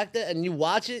bad actor, and you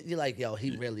watch it, you're like, yo,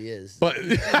 he really is. But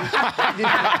you see the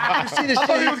I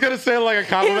thought he was shit. gonna say like a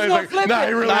compliment. gonna Like, flip nah, it.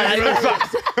 he really, Nah, he he really really-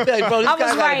 sucks. Like, bro, this I guy was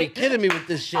gotta be right. kidding me with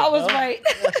this shit. I was bro. right.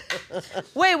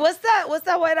 Wait, what's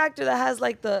that white actor that has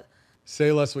like the?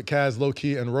 Say Less with Kaz,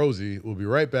 Low-Key, and Rosie. We'll be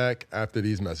right back after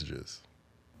these messages.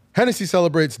 Hennessy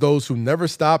celebrates those who never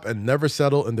stop and never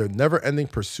settle in their never-ending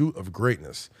pursuit of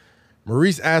greatness.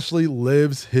 Maurice Ashley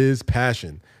lives his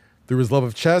passion. Through his love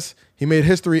of chess, he made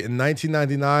history in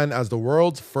 1999 as the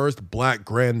world's first black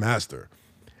grandmaster.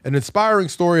 An inspiring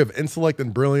story of intellect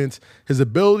and brilliance, his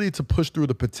ability to push through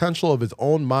the potential of his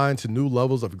own mind to new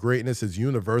levels of greatness is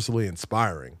universally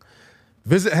inspiring.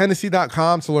 Visit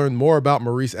Hennessy.com to learn more about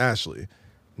Maurice Ashley.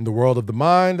 In the world of the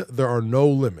mind, there are no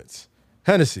limits.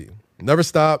 Hennessy, never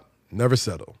stop, never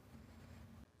settle.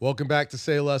 Welcome back to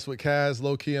Say Less with Kaz,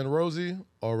 Low-Key, and Rosie,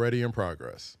 already in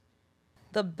progress.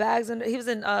 The bags under. He was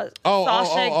in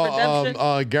Shawshank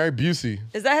Redemption. Gary Busey.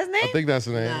 Is that his name? I think that's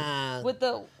the name. Nah. With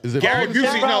the Is it Gary Tim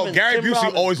Busey, no, Robbins, Gary Tim Busey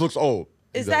Robbins. always looks old.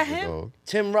 is He that does look him? old.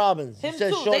 Tim Robbins. Him He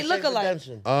said too. They look Shawshank alike.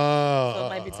 Redemption. So it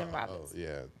might be Tim Robbins.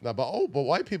 Yeah. No, but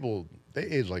white people they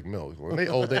age like milk. When they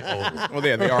old, they old. Well,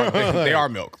 yeah, they are. They are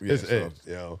milk. Yeah, It's so. it,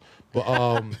 yo. But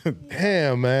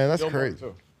damn, man, that's Bill Murray, crazy.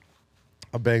 too.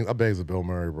 I bangs with Bill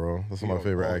Murray, bro. That's one of my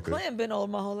favorite actors. Clinton been old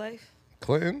my whole life.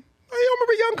 Clinton? Oh, you don't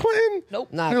remember young Clinton?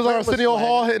 Nope. Nah, He was on Clinton Arsenio swag.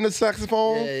 Hall hitting the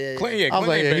saxophone. Yeah. Clinton, yeah, I was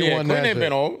like, Clinton yeah, ain't he been, won Clinton that ain't been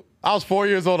shit. old. I was 4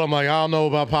 years old. I'm like, I don't know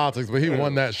about politics, but he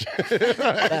won that shit.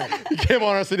 He came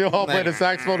on Arsenio Hall playing the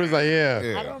saxophone. He was like, yeah,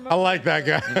 I don't remember. I like that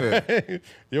guy.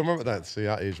 You remember that? See,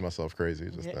 I aged myself crazy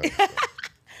just now.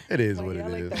 It is Like, what yeah, I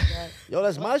it like is. that guy. Yo,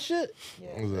 that's my shit.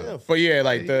 What was that? But yeah,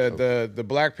 like the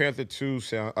Black Panther 2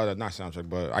 sound, not soundtrack,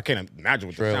 but I can't imagine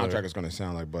what the Trailer. soundtrack is going to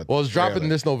sound like. But Well, it's dropping trailer.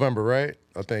 this November, right?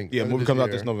 I think. Yeah, End of movie comes out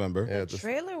year. this November. Yeah, The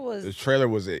trailer was. The trailer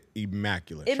was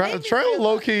immaculate. It made me trailer realize-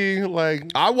 low key, like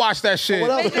I watched that shit.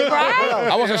 What else? Made you cry?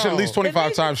 I watched that shit at least It made 25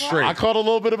 you times cry. straight. I caught a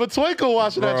little bit of a twinkle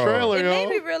watching that Bro. trailer, It yo. made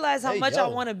me realize how Hey, much yo. I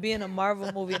want to be in a Marvel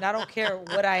movie, and I don't care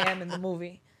what I am in the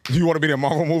movie. You want to be in a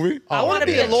Marvel movie? I want to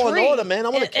be be a in Law and tree Order, man. I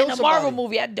wanna in kill a Marvel somebody.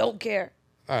 movie. I don't care.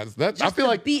 That, Just I feel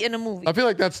to like be in a movie. I feel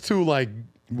like that's two like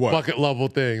What? bucket level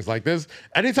things. Like this,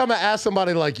 anytime I ask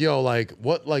somebody like, yo, like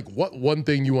what one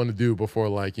thing you want to do before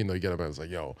like, you know, you get up and it's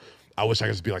like, yo, I wish I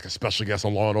could just be like a special guest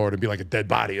on Law and Order and be like a dead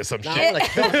body or some Nah, shit. I'm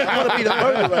like, I want to be the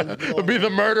murderer. Be the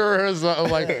murderers,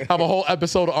 like have a whole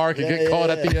episode arc and get caught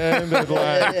at the end. And,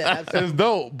 like, absolutely. it's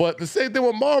dope. But the same thing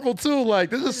with Marvel too. Like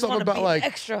this is Just something wanna about be like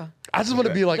extra. I just want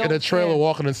to be like in a Don't trailer care.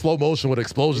 walking in slow motion with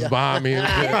explosions behind me. And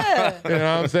shit. Yeah. You know what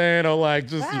I'm saying? Or like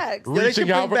just Facts. Yeah, they should reaching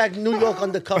bring out. back New York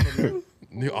Undercover,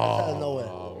 man. Oh, Out of nowhere.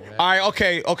 All right,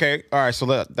 okay. All right, so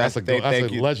that's that's a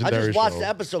thank you. I legendary just watched show. the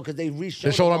episode because they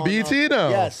reshowed They showed it on BET now?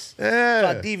 Yes. Yeah. So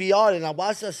I DVR'd it and I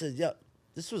watched it. I said, yeah,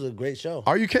 this was a great show.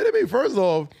 Are you kidding me? First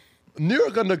off, New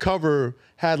York Undercover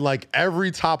had like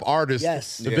every top artist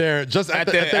Yes. there, just at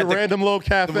their at the- random little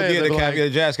cafe. Yeah, the They're like- cafe, the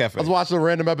jazz cafe. I was watching a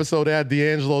random episode. They had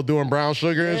D'Angelo doing Brown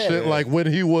Sugar and Yeah. shit. Like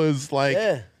when he was like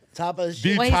Yeah. Top of the the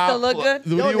shit. When he top. still look good?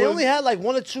 when Yo, he they was- only had like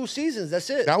 1 or 2 seasons. That's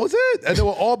it. that was it, and they were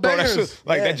all Bro, that's bangers, just,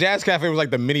 like Yeah. that jazz cafe was like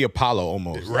the mini Apollo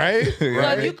almost. right? So if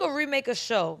right? you could remake a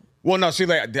show, Well, no, see,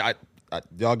 like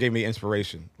y'all gave me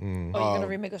inspiration. oh, you're gonna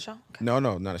remake a show? Okay.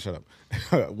 No, shut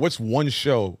up. What's one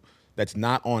show that's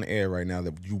not on air right now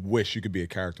that you wish you could be a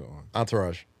character on?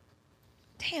 Entourage.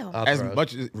 Damn. As Entourage.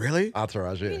 much as really?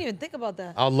 Entourage. I Yeah. didn't even think about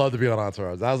that. I'd love to be on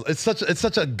Entourage. It's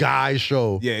such a guy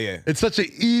show. Yeah. It's such an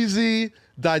easy,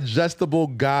 digestible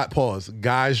guy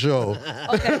show.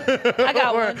 Okay, I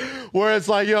got where, one. where it's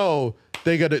like, yo,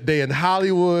 they in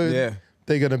Hollywood. Yeah.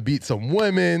 They gonna beat some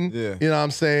women. Yeah. You know what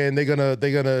I'm saying? They're gonna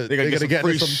get some get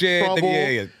free into some shit. trouble.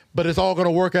 Yeah. But it's all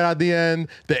gonna work out at the end.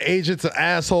 The agent's an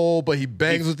asshole, but he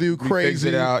bangs with you he crazy. figures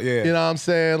it out, yeah. You know what I'm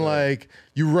saying? Like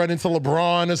you run into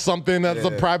LeBron or something that's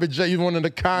a Yeah. private jet. You run into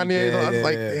Kanye. I was Yeah,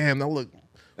 like, yeah. damn, that look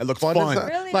That looks fun. fun. as hell.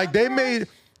 Really? Like they made.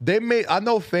 I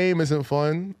know fame isn't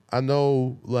fun. I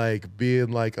know like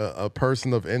being like a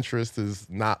person of interest is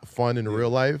not fun in real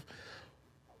life.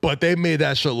 But they made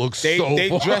that shit look They so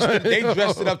fun.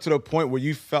 dressed it up to the point where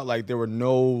you felt like there were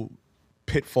no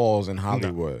pitfalls in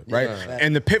Hollywood, right?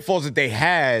 And the pitfalls that they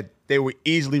had, they were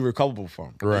easily recoverable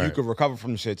from. Right. You could recover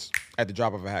from the shits at the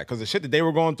drop of a hat. Because the shit that they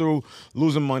were going through,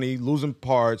 losing money, losing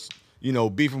parts,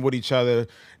 beefing with each other,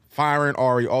 firing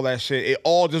Ari, all that shit, it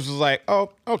all just was like,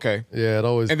 oh, okay. Yeah, it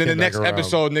always. And then the came back next around.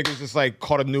 episode, niggas just like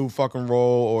caught a new fucking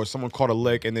role or someone caught a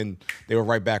lick and then they were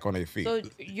right back on their feet. So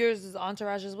yours is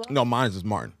Entourage as well? No, mine's is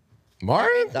Martin.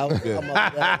 Martin. That was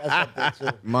that's up there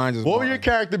too. Mine's is What would Martin. your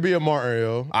character be a Martin,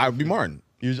 yo? I'd be Martin.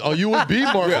 You would be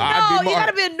Martin. Yeah, I'd No, you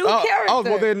gotta be a new character. Oh,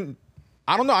 well then,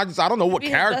 I don't know. I don't know what Be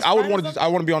his character. best I would friend want or to. I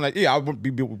want to be on that. Yeah, I would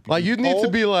be Like you need to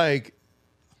be like.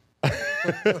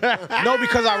 No,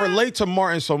 because I relate to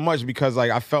Martin so much because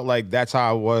like I felt like that's how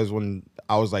I was when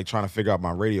I was like trying to figure out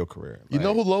my radio career. You Like,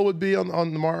 know who Low would be on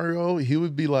the Mario? He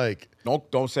would be like,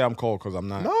 Don't say I'm cold because I'm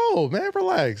not. no, man,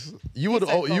 relax. You would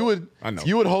said cold. I know.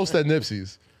 you would host at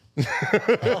Nipsey's.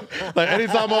 Like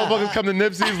anytime motherfuckers come to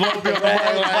Nipsey's, Low would be on the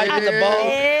Right, like, fight with the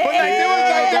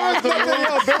ball.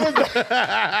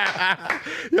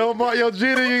 Yo,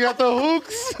 Gina, you got the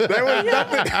hooks. There was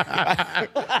nothing.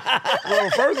 Well,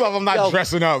 first off, I'm not Yo,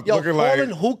 dressing up Yo, looking like. calling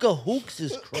hookah hooks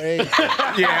is crazy.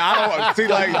 Yeah, I don't see.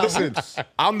 Like, listen,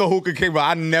 I'm the hookah king, but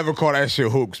I never call that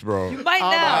shit hooks, bro. You might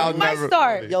now. I'll You might never-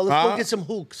 start. Yo, let's Huh? go get some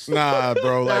hooks. Nah,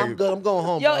 bro. Nah, I'm Like, good. I'm going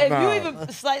home. Yo, bro. if Nah. you even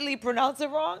slightly pronounce it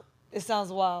wrong, it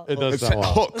sounds wild. It does it's sound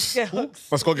wild. hooks. Get hooks.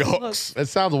 Let's go get hooks. It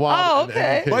sounds wild. Oh,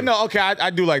 okay. But no, okay, I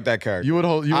do like that character. You would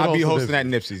host. I'd be hosting hosting at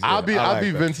Nipsey's. Yeah, I'd be I like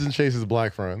that. Vincent Chase's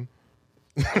black friend.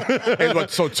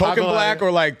 So token like- black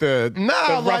or like the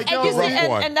Nah, the like, rough, yo, And, you the see, rough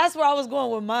one? and that's where I was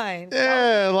going with mine.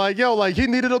 Yeah, like yo, like he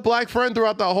needed a black friend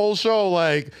throughout the whole show.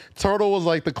 Like Turtle was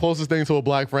like the closest thing to a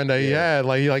black friend that he had.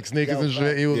 Like he like sneakers and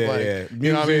shit. He was Yeah, like, yeah.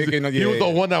 you know what I mean? Music and, He was the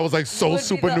yeah. one that was like so Would be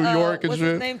super the, New York and what's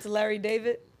shit. his name to Larry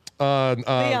David? Leon.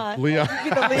 Leon.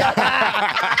 You'd be the Leon.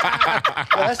 Oh,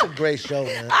 that's a great show,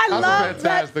 man. I That's love that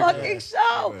fantastic, fucking man.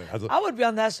 show. That's a- I would be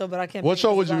on that show, but I can't. What be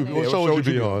show would because you? it's on What there. show would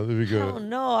you be you on? It'd be I good. don't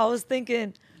know. I was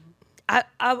thinking. I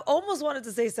almost wanted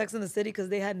to say Sex and the City because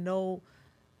they had no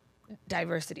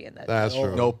diversity in that. That's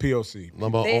true. no POC.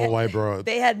 Number They all had- white bro.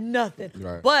 They had nothing.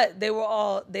 Right. But they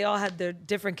all had their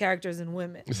different characters and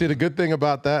women. You see, the good thing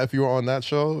about that, if you were on that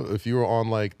show, if you were on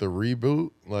like the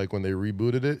reboot, like when they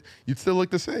rebooted it, you'd still look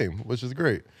the same, which is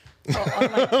great.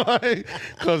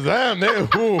 Cause damn, they ooh,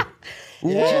 ooh,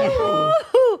 ooh,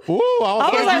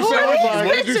 I was like, who are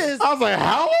these bitches? I was like,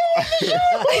 how old is she? Who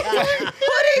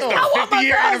these? I want my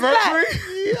 50-year girls back.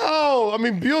 anniversary? Yo, I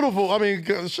mean, beautiful. I mean,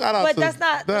 shout out But to that's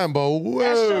not- them, but That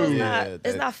whoa. show's Yeah, it's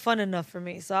that- not fun enough for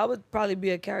me. So I would probably be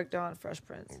a character on Fresh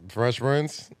Prince. Fresh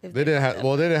Prince. If They they didn't have. accept.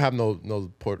 Well, they didn't have no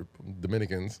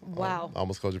Dominicans. Wow. I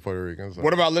almost called you Puerto Rican. So.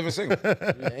 What about living single?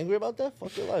 You angry about that?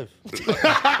 Fuck your life.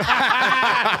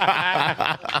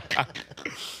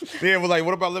 Yeah, but like,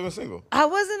 what about living single? I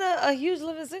wasn't a huge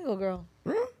living single girl.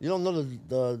 You don't know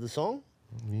the song?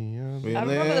 I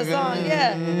remember the song,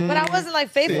 yeah, but I wasn't like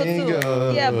faithful to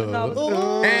it. Yeah, but no. I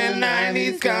was- And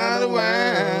 90s got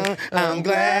around. I'm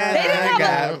glad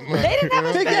They didn't have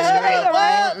a Spanish girl either,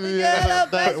 right? Yeah,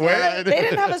 that's right. They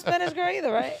didn't have a Spanish girl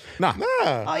either, right? Nah.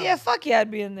 Oh yeah, fuck yeah,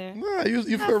 I'd be in there. Nah, you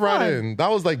fit right fun. in. That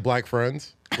was like Black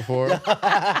Friends before.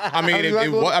 I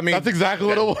mean, That's exactly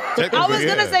what it was. I was gonna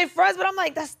yeah. say Friends, but I'm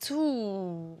like, that's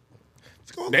too.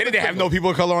 They didn't have no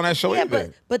people of color on that show Yeah,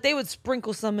 either. but they would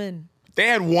sprinkle some in. They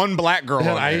had one black girl They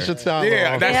had on there. Aisha Tyler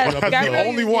Yeah, on that's, They had that's the Gabrielle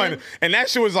only Union. one. And that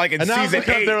shit was like in And that was season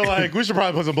because 8. they were like, we should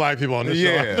probably put some black people on this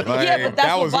yeah, show. like, Yeah, but that's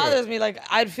that what was it. bothers me. Like,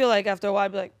 I'd feel like after a while,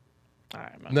 I'd be like, all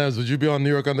right, man. Nez, would you be on New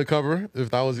York Undercover if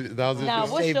that was it? Nah,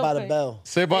 what's Saved your by the pick? Bell.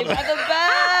 Say about Saved by the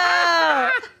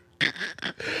Bell.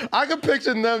 I can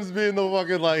picture Nems being the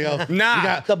fucking like, yo,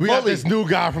 Nah. we got this new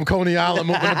guy from Coney Island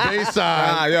moving to Bayside.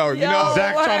 Nah, yo, you Yo. know,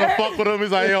 Zach trying to Word. fuck with him. He's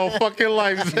like, yo, fuck your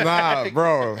life, Zach. nah,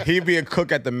 bro. He'd be a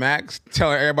cook at the Max,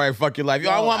 telling everybody, fuck your life.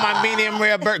 Yo, I want my medium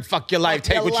rare burger. Fuck your life.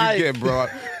 Take your what life. you get, bro.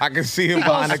 I can see him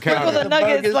behind the Sprinkle the counter.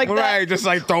 nuggets burgers. like that. Right, just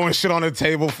like throwing shit on the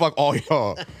table. Fuck all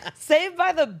y'all. Saved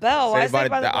by the Bell. Why Saved by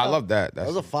Saved by the the- I Bell? love that. That That's,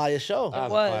 was a fire show.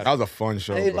 What? that was a fun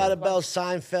show. Saved by Bro. the Bell,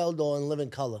 Seinfeld, or In Living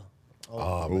Color.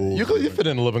 You fit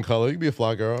in a living color. You could be a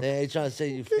fly girl. They ain't trying to say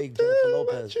you fake Jennifer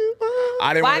Lopez.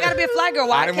 I didn't Why I wanna- gotta be a fly girl?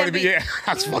 Why I I didn't can't want to be. Yeah,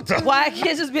 that's fucked up. Why I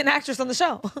can't just be an actress on the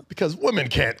show? Because women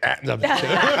can't act. No, I'm just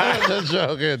kidding. Just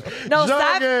joking. No,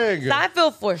 Joking.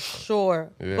 Seinfeld for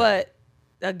sure. Yeah. But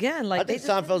again, like I think they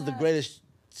just Seinfeld's the didn't greatest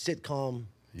sitcom.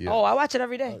 Yeah. Oh, I watch it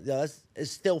every day. Yeah,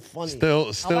 it's still funny. Still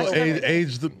watch it every day.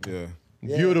 aged Yeah.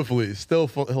 beautifully. Still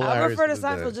I hilarious. refer to this day.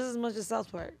 Seinfeld just as much as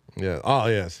South Park. Yeah. Oh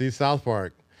yeah. See South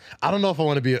Park. I don't know if I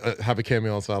want to be have a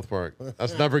cameo on South Park.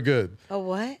 That's never good. A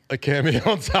what? A cameo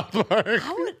on South Park.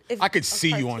 I would. If, I could a see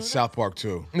you on cartoon? South Park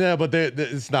too. Yeah, but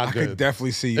it's not I good. could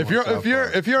definitely see you. if on you're South if you're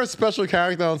Park. if you're a special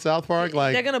character on South Park,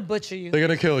 like They're gonna butcher you. they're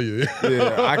gonna kill you.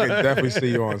 yeah, I could definitely see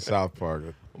you on South Park.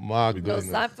 My No, goodness.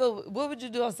 Seinfeld. What would you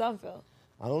do on Seinfeld?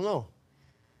 I don't know.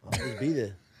 I'll just be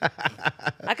there.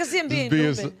 I could see him being be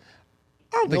a- Newman.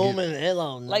 I don't think Norman,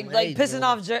 hello. Like hey, pissing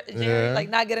Norman. off Jerry, Yeah. like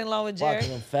not getting along with Why, Jerry.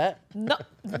 'cause I'm fat? No,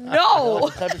 What no,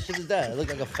 type of shit is that? I look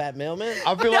like a fat mailman?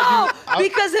 I feel no, like you.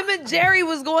 because him and Jerry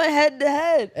was going head to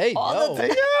head. Hey, all yo. the time.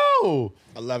 Hey yo.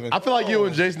 11. I feel like you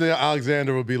and Jason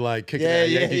Alexander would be like kicking Yeah, at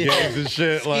yeah, Yankee yeah. games and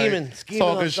shit, Scheming like talking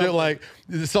on shit. something. Like,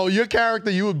 so your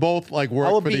character, you would both like work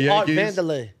I would for the be Art Yankees.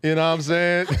 Vanderlei. You know what I'm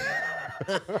saying?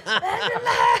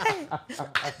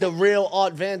 The real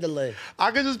Art Vanderlei.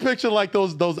 I could just picture like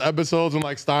those episodes when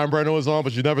like Steinbrenner was on,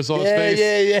 but you never saw his Yeah, face.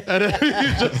 yeah. And then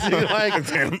you just see like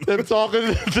them talking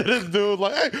to this dude,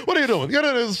 like, "Hey, what are you doing? Get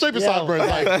in shape your Yo. sideburns."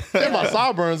 Like, get my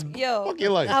sideburns. Yo, Fuck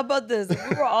your life. how about this? If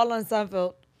we were all on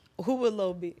Seinfeld, who would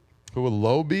Lo be? Who would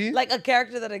Low be? Like a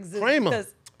character that exists. Kramer. Because,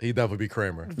 He'd definitely be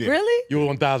Kramer. really? You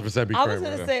would 1000% be I Kramer. was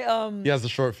gonna say He has the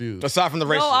short fuse. Aside from the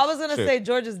race. no. I was gonna say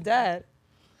George's dad.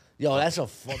 Yo, that's a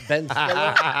Ben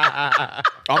Stiller. I'm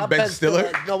Not Ben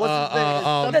Stiller. No, what's his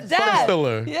name? The dad.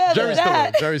 Stiller. Yeah, Jerry the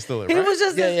dad. Stiller. Jerry Stiller. He Right? was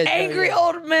just Yeah, this yeah, angry yeah.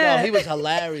 old man. No, he was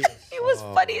hilarious. He was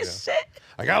funny as shit.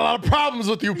 I got a lot of problems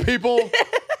with you people.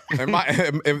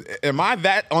 Am I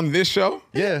that on this show?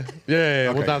 Yeah,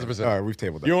 1,000%. All right, we've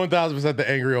tabled that. You're 1,000% the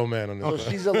angry old man on this.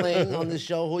 So she's Elaine on this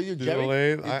show. Who are you, Jerry?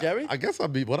 Elaine, You Jerry? I guess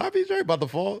would I be Jerry by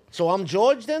default? So I'm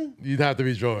George then? You'd have to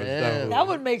be George. Yeah. That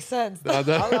would make sense. Wait,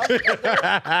 George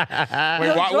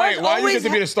why does he always get to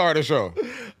be the star of the show?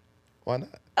 Why not?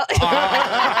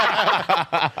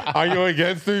 Are you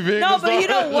against me being No, the but you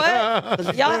star? know what?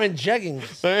 Because Y'all- wearing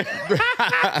jeggings.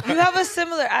 You have a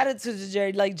similar attitude to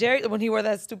Jerry. Like Jerry, when he wore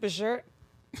that stupid shirt.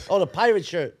 Oh, the pirate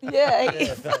shirt. Yeah. he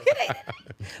fucking ate.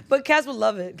 But Cass would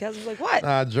love it. Cass was like, what?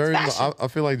 Jerry's. It's fashion. I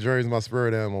feel like Jerry's my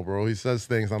spirit animal, bro. He says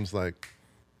things. I'm just like,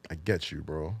 I get you,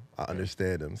 bro. I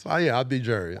understand him. So yeah, I'd be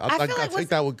Jerry. I feel like take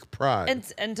that with pride.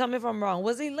 And tell me if I'm wrong.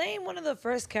 Was Elaine one of the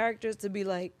first characters to be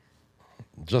like,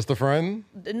 Just a friend.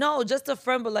 no, just a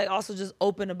friend, but like also just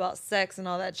open about sex and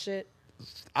all that shit?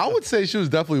 I would say she was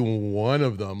definitely one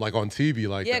of them, like on TV,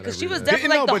 like Yeah, that because she every was day.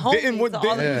 definitely like the Didn't know, but didn't- homie to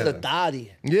all of didn't- them. The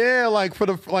daddy. Yeah, like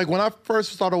when I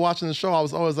first started watching the show, I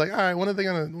was always like, all right, when are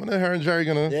her and Jerry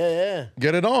gonna Yeah.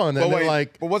 get it on? But And then wait,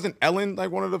 like but wasn't Ellen like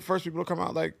one of the first people to come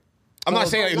out? Like, I'm not No,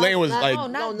 saying no, Elaine was not- like,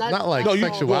 no, not like No, you-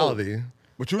 sexuality.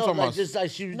 what you were No, talking like about? just like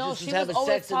she No, just she was was having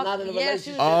always sex and not in a talking- yeah, she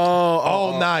relationship. was-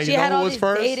 Oh, nah, She you had know all who was these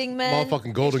first? dating men.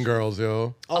 Motherfucking Golden Girls,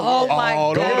 yo. Oh my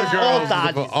Oh, god. Golden Girls. All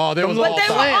thoughts. Oh, there was But all they were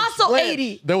thoughts. also Glance.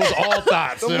 80. There was all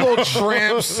thoughts. Them yo. little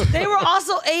tramps. They were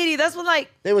also 80. That's when like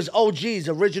There was OGs,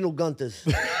 original Gunters.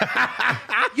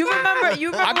 you remember I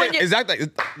when think, you is that like,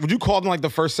 would you call them like the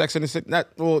first Sex in the City? Not,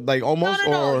 well, like almost,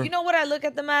 No. or You know what I look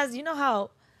at them as? You know how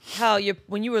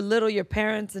when you were little, your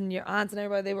parents and your aunts and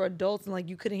everybody, they were adults and like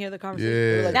you couldn't hear the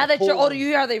conversation. Yeah. Now that you're Cool. older, you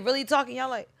hear how they really talking.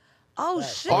 Y'all like, oh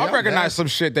shit. Oh, I Yeah, recognize man. some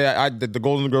shit that the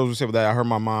Golden Girls would say that I heard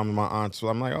my mom and my aunt. So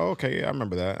I'm like, oh, okay, yeah, I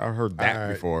remember that. I heard that All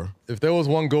right. before. If there was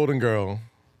one Golden Girl,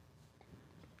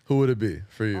 who would it be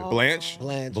for you? Blanche?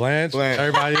 Blanche. Blanche? Blanche.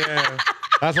 Everybody, yeah.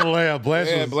 That's a layup. Blanche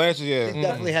Yeah, was, Blanche, yeah.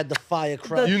 Definitely had the fire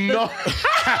crack. you know.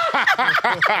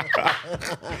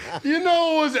 You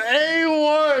know it was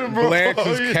A1, bro. Blanche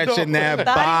is You catching know. that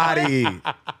body.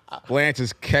 Blanche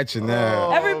is catching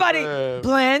that. Everybody, man.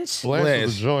 Blanche. Blanche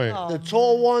was a joint. The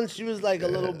tall one, she was like a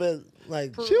little bit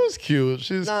like She was cute.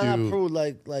 She was not cute. prude,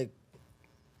 like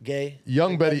gay.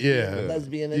 Young Betty, yeah.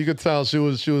 Lesbian. You could tell she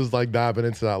was like diving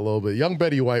into that a little bit. Young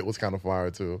Betty White was kind of fire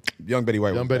too. Young Betty White.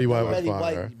 Young was Betty White was Betty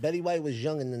fire. White. Betty White was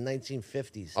young in the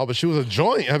 1950s. Oh, but she was a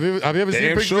joint. Have you ever seen Damn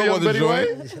pictures sure of Young was a Betty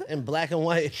joint. White? In black and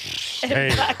white.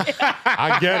 Hey,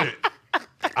 I get it.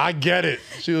 I get it.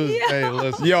 She was. Hey,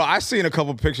 listen. Yo, I seen a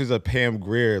couple pictures of Pam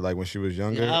Grier like when she was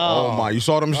younger. Oh my, you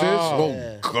saw them shits? Oh,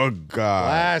 Yeah. good God.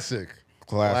 Classic.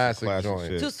 Classic joint.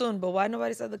 shit. Too soon, but why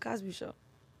nobody said the Cosby Show?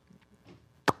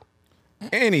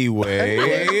 Anyway, No,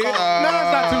 it's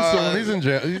not too soon. He's in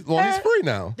jail. He's free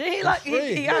now. Did he like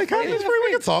he got Hey, Cosby's free.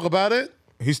 We can talk about it.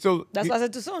 he's still. That's why I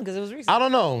said too soon because it was recent. I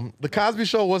don't know. The Cosby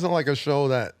Show wasn't like a show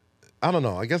that. I don't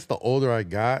know. I guess the older I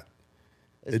got,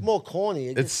 It's more corny.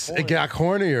 It gets it corny. got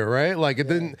cornier, right? Like it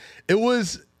didn't. It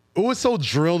was so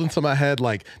drilled into my head.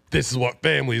 Like this is what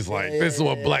family's like. This is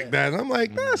what black dad. And I'm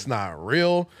like, that's not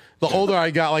real. The older I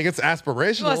got, like it's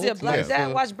aspirational. You want to see a black It's dad?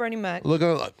 like, Watch Bernie Mac. Look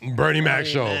at Bernie Mac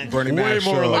show. Bernie Way Mac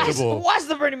more show. relatable. Watch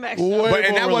the Bernie Mac show. Way But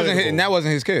and more that relatable.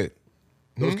 wasn't his kid.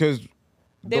 Those kids.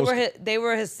 They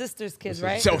were his sister's kids,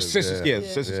 right? So sisters, Yeah. yeah,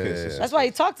 sisters, Yeah. kids. sisters. That's why he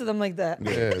talked to them like that.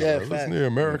 Yeah, Yeah, bro, facts. listen to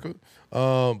America.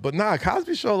 But nah,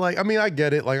 Cosby Show, like, I mean, I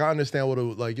get it. Like, I understand what it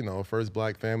was like, first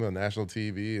black family on national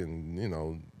TV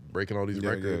and, breaking all these Yeah,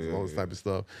 records yeah, and all this yeah. type of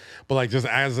stuff. But, like, just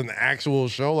as an actual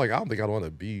show, like, I don't think I'd want to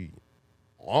be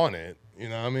on it. You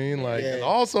know what I mean? Like, Yeah. and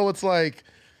also it's like,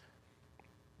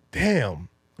 damn.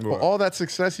 For Right. all that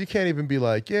success, you can't even be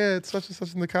like, yeah, it's such and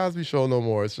such in the Cosby Show no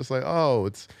more. It's just like, oh,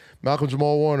 it's Malcolm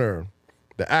Jamal Warner,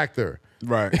 the actor.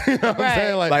 Right. You know what I'm Right.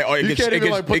 saying? Like, Like, oh, it you gets- can't it even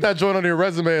gets- like put it- that joint on your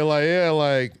resume. Like, yeah,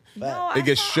 like No, It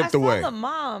gets shipped I saw away. the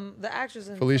mom, the actress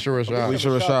in Felicia Rashad. Felicia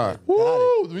Rashad.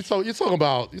 Woo! You're talking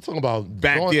about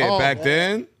Back going- yeah, oh, back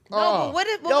then. No, but what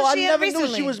Yo, was I she in never recently?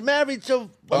 knew she was married to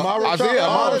Amara Isaiah, Rashad.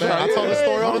 Amara Oh, man, I Rashad, tell the yeah.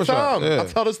 story all the Amara time. Rashad, yeah. I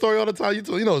tell the story all the time.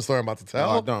 You know the story I'm about to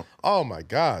tell. No, I don't. Oh my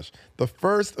gosh. The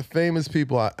first famous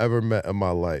people I ever met in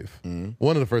my life.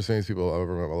 One of the first famous people I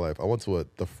ever met in my life. I went to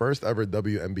the first ever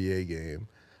WNBA game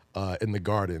in the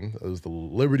Garden. It was the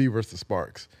Liberty versus the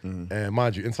Sparks. And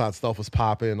mind you, Inside Stuff was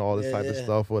popping, all this type of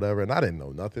stuff, whatever. And I didn't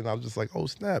know nothing. I was just like, oh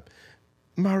snap.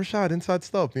 Amara Rashad, Inside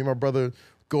Stuff. Me and my brother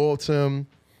go up to him,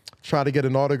 try to get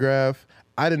an autograph.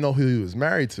 I didn't know who he was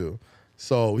married to.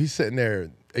 So he's sitting there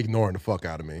ignoring the fuck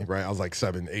out of me, right? I was like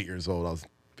 7, 8 years old. I was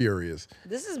furious.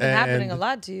 This has been happening a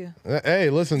lot to you. Hey,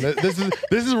 listen, this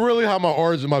is really how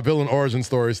my villain origin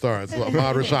story starts.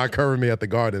 Ahmad Rashad covering me at the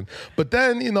Garden. But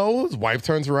then, his wife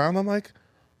turns around. I'm like,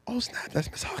 oh snap, that's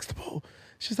Miss Huxtable.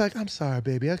 She's like, I'm sorry,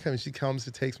 baby. I come. She comes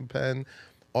to take some pen,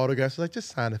 autograph. She's like, just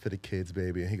sign it for the kids,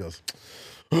 baby. And he goes,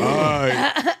 all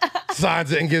right.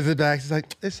 Signs it and gives it back. She's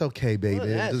like, it's okay, baby. What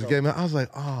an Just asshole. gave me. I was like,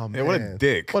 oh man, what a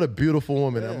dick. What a beautiful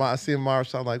woman. And I see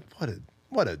Marshawn, I'm like,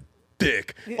 what a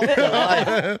dick.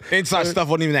 Inside stuff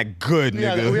wasn't even that good,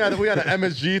 nigga. We had an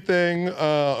MSG thing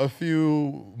a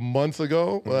few months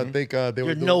ago. I think they were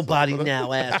You're doing nobody something.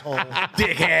 now, asshole.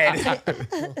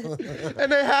 Dickhead.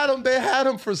 And they had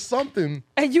him for something.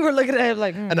 And you were looking at him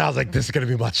like, And I was like, this is gonna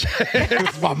be my chance.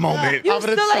 It's my moment. you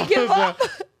still like give up?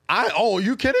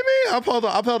 You kidding me? I've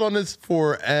held on this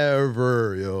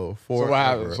forever, yo. So what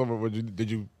happened? So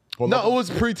did you pull No, up? it was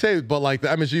pre-taped, but like the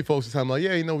MSG folks were telling me,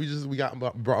 like, yeah, we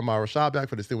brought Myra Shaw back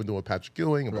for this thing we're doing with Patrick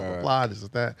Ewing and blah blah blah, this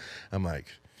and that. I'm like,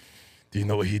 do you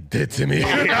know what he did to me?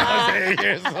 I was 8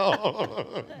 years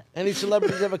old. Any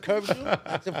celebrities ever curved you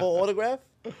except for autograph?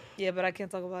 Yeah, but I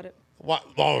can't talk about it. What?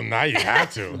 Oh, now you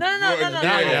have to. No.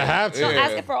 Now you have to. So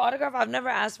asking for autograph? I've never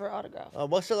asked for autograph.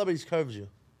 What celebrities curved you?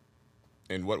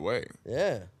 In what way?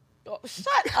 Yeah. Oh,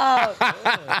 shut up.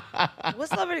 What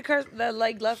celebrity curse that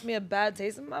like left me a bad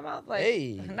taste in my mouth? Like,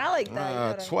 Hey. not like that. You know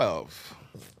what I mean? 12.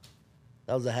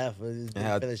 That was a half. It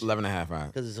had 11 and a half, right?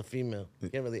 Because it's a female. You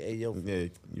can't really yo. Yeah,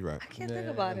 you're right. I can't think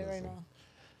about it right now.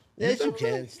 Yes, you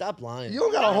can. Stop lying. You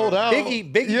don't gotta hold out.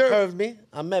 Biggie You're- curved me.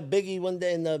 I met Biggie one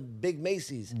day in the big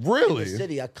Macy's. Really? In the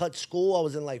city. I cut school. I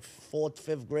was in like 4th,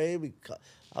 5th grade.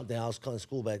 I was cutting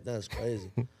school back then. It's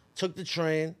crazy. Took the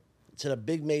train to the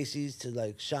big Macy's to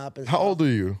like shop and How stuff. old are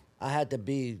you? I had to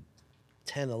be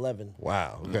 10, 11.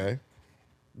 Wow. Okay.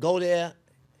 Go there.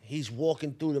 He's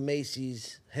walking through the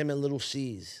Macy's, him and Little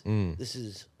C's. This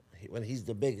is when he's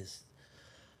the biggest.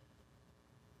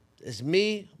 It's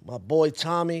me, my boy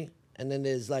Tommy, and then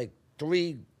there's like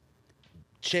 3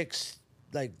 chicks.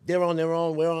 Like they're on their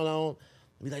own, we're on our own.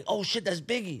 We like, oh shit, that's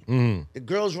Biggie. The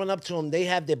girls run up to him. They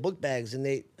have their book bags and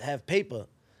they have paper.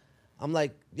 I'm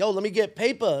like, yo, let me get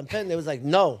paper and pen. They was like,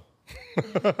 no.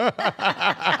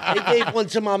 They gave one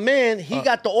to my man. He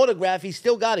got the autograph. He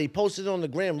still got it. He posted it on the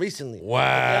gram recently.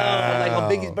 Wow. Like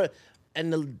on Biggie's birthday.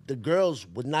 And the girls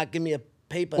would not give me a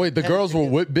paper. Wait, the pen girls to were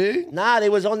give- with Big? Nah, they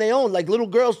was on their own. Like little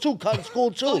girls too, cutting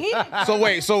school too. So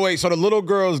wait. So the little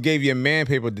girls gave you a man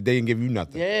paper, they didn't give you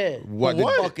nothing? Yeah. What?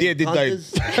 Fucking Yeah, did like,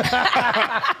 cunters.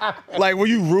 like, were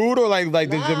you rude or like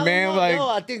did Nah, your man like? No,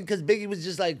 I think because Biggie was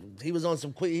just like, he was on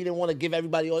some quick. He didn't want to give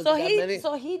everybody all So that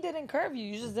many. he didn't curve you.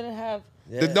 You just didn't have.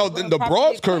 Yeah. No, the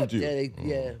broads curved you.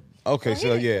 Yeah. Okay,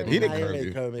 so yeah, he didn't Nah, curve really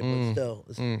you. curve me, but still.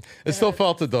 It still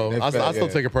felt it though. I still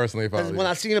yeah. take it personally if I Because was when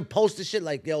you. I seen him post the shit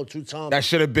like, yo, True Tom. That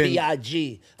should have been-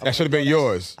 B.I.G. That should have been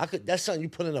yours. That's something you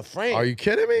put in a frame. Are you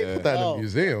kidding me? Put that in Oh. a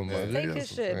museum. Like, Take yeah, his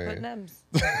that's shit, insane. put names.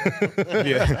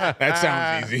 Yeah, that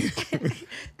sounds easy. Take his shit,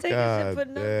 God put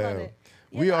names on damn. it.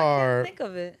 We no, I can't are- think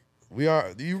of it. We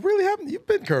are. You really haven't. You've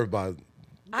been curved by.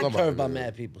 I somebody, curved by man.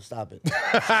 mad people. Stop it.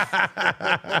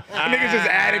 Niggas just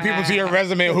adding people to your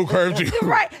resume who curved you.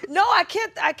 Right? No, I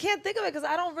can't think of it because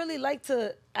I don't really like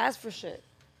to ask for shit.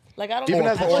 Like I don't. Even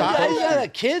know as a how- child? You had a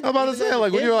kid? I'm about to say,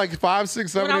 like when you were like 5,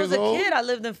 6, 7 When I was years a old. kid, I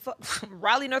lived in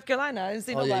Raleigh, North Carolina. I didn't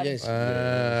see Oh, yeah, nobody.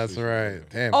 yeah. That's right.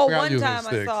 Damn. Oh, forgot one you was in time I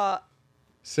sticks. saw.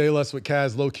 Say Less with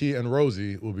Kaz, Low Key, and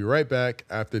Rosie. We'll be right back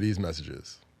after these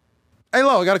messages. Hey,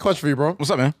 Lo, I got a question for you, bro.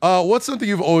 What's up, man? What's something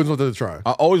you've always wanted to try?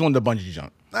 I always wanted to bungee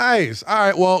jump. Nice. All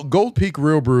right. Well, Gold Peak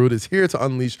Real Brewed is here to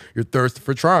unleash your thirst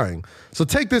for trying. So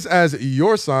take this as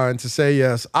your sign to say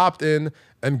yes, opt in,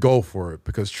 and go for it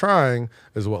because trying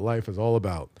is what life is all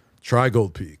about. Try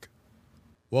Gold Peak.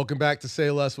 Welcome back to Say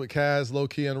Less with Kaz, Low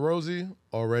Key, and Rosie.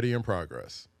 Already in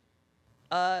progress.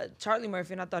 Charlie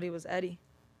Murphy, and I thought he was Eddie.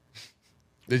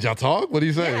 Did y'all talk? What do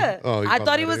you say? Yeah, Oh, you I found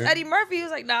thought he out was again? Eddie Murphy. He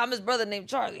was like, "Nah, I'm his brother named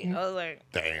Charlie." I was like,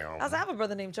 Damn. I have a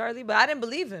brother named Charlie, but I didn't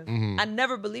believe him. I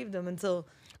never believed him until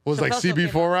Was like Chappelle Show came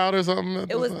CB4 out. out or something?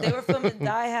 It was they were filming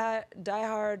Die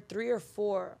Hard 3 or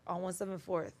 4 on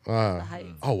 174th. The Heights.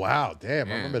 Oh wow,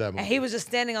 damn! I remember that And movie. he was just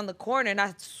standing on the corner, and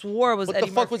I swore it was What Eddie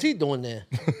the fuck Murphy. was he doing there?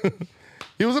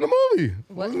 He was in a movie,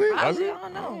 wasn't he? Probably, I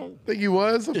don't know. I think he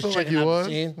was. I Just feel like checking he out the was.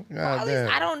 scene. God Well, at least damn.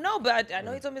 I don't know, but I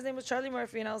know he told me his name was Charlie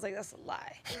Murphy, and I was like, that's a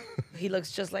lie. He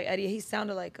looks just like Eddie. He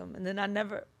sounded like him, and then I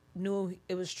never knew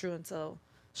it was true until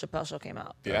Chappelle Show came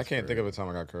out. Yeah, I can't think of a time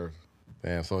I got curved.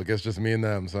 Damn, so I guess just me and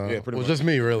them, son. Yeah, pretty well, much. just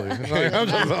me, really. Like, I'm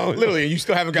just, Literally, you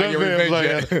still haven't gotten just your me. I'm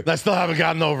revenge like, yet. I still haven't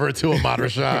gotten over it to Ahmad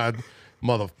Rashad.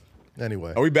 Mother.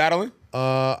 Anyway. Are we battling?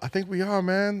 I think we are,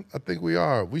 man. I think we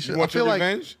are. We should. You want I feel your like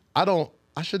revenge?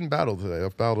 I shouldn't battle today.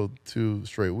 I've battled 2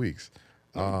 straight weeks.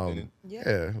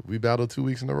 Yeah, we battled 2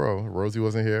 weeks in a row. Rosie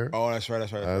wasn't here. Oh, that's right.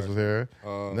 That's right. Az was here.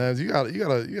 Nams, you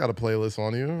got a playlist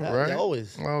on you, right? Yeah,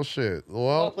 always. Oh shit. My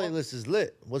Well, playlist is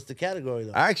lit. What's the category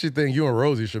though? I actually think you and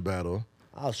Rosie should battle.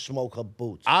 I'll smoke her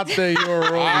boots. I'd say you and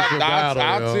Rosie should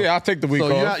battle. yo. I'll take the week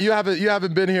So off. you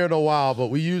haven't been here in a while, but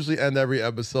we usually end every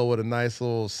episode with a nice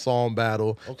little song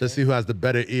battle to see who has the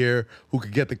better ear, who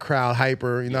could get the crowd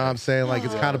hyper. You know what I'm saying? Like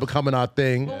it's kind of becoming our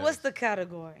thing. But what's the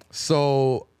category?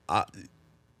 So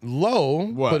Low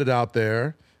What? put it out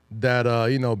there that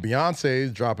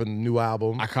Beyonce's dropping a new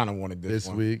album I kind of wanted this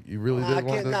one. week. You really I did want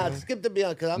can't. this Nah, one? skip the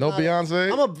Beyonce. 'Cause I'm No not,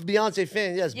 Beyonce? I'm a Beyonce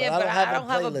fan, yes, Yeah, but I don't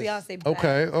have a a playlist. Beyonce.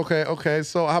 Okay.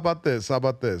 So how about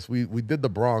this? We did the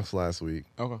Bronx last week.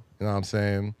 Okay. You know what I'm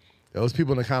saying? There was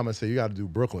people in the comments say you got to do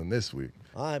Brooklyn this week.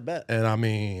 I bet. And I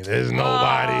mean, there's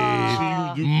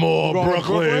nobody more going to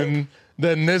Brooklyn, Brooklyn?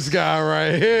 than this guy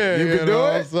right here. You can do know?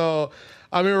 it? So,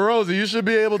 I mean, Rosie, you should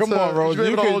be able Come to. on, Rosie. You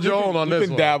should be able to hold your own on you this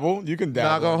can one. dabble. You can dabble.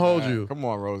 Not gonna hold man. you. Come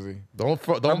on, Rosie. Don't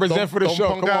Represent for the don't show.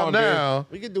 punk Come out on, dude. now.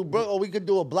 We could do or we could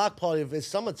do a block party if it's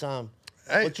summertime.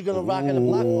 Hey. What you gonna rock in a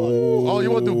block party? Oh,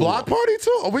 you want to do block party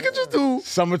too? Or we could just do.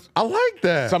 Summer, I like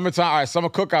that. summertime. All right, summer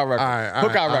cookout record. All right,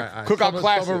 Cookout record. Cookout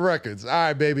classic. Summer records. All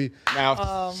right, baby.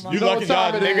 Now, you know lucky, what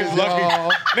time y'all. it is, Niggas lucky.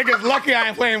 y'all. Niggas lucky I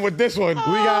ain't playing with this one. We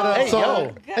got Hey,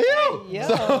 yo. Hey, yo.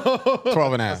 Yo.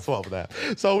 12 and a half. 12 of that.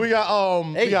 So we got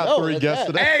Hey, we got yo, 3 at guests that.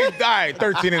 today. Hey, all right,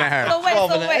 13 and a half. So wait,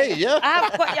 12 and 8, yeah. I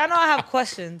have y'all know I have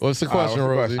questions. What's the question,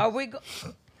 what's the Rosie? Are we?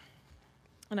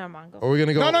 Never mind. Go. Are we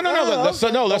gonna go? No. Let's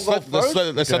set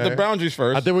Okay. the boundaries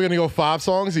first. I think we're gonna go 5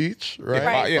 songs each, right?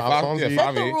 Right. Yeah, Five songs yeah, each. five.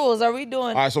 Set the each. rules. Are we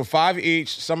doing? All right, so 5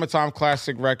 each. Summertime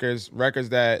classic records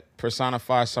that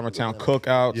personify summertime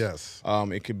cookouts. Yes.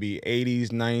 It could be 80s,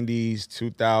 90s,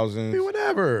 2000s,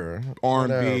 Whatever.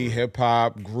 R&B, hip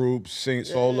hop, groups, sing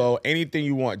solo, anything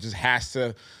you want. Just has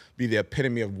to be the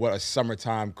epitome of what a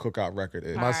summertime cookout record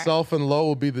is. Myself and Lo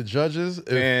will be the judges.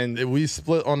 And- if we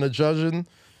split on the judging,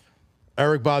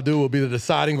 Eric Badu will be the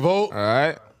deciding vote. All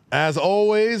right. As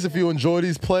always, if you enjoy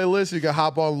these playlists, you can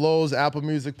hop on Lowe's Apple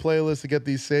Music playlist to get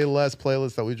these Say Less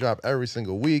playlists that we drop every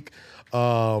single week.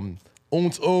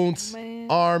 Unts, Man.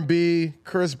 R&B,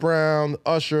 Chris Brown,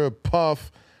 Usher,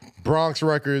 Puff, Bronx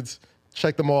Records.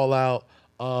 Check them all out.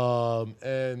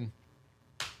 And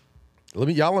let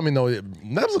me know.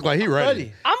 Nebs look like he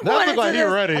ready. I'm Nebs going look like into he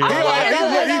this. ready. I'm yo.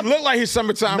 going He look like he's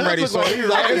summertime That's ready. look So like he's he's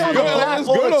like, ready. it's I good. be on the block It's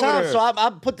all good the over time, there. so I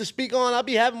put the speaker on. I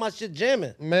be having my shit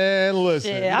jamming. Man,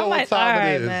 listen. Yeah, you know I might. what time All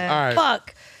right, it is. man. All right.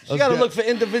 Fuck. You gotta look for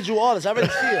individual artists. I already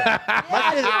see it.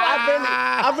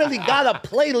 I really got a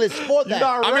playlist for that.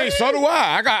 I mean, so do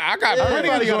I. I got plenty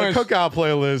Everybody of got a joints. cookout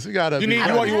playlist. You gotta. You be need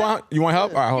ready. you want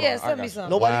help? All right, hold Yeah, on. I send me got some.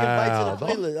 Nobody Wow. can fight to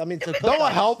the playlist. I mean, to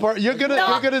Don't help her. You're gonna.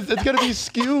 It's gonna be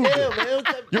skewed. Yeah, man.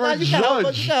 You're a you can help her.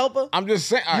 judge. You can help her. I'm just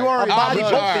saying. You already I'll be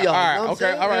judged. all Both of y'all, right, you know what I'm okay,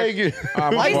 saying? all right. Thank you. He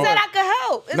said I could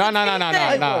help. It's No, a no, team thing. I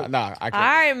can't. All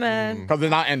right, man. Because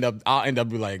then I'll end up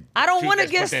be like, I don't shoot want to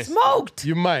this, get put this. smoked.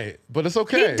 You might, but it's He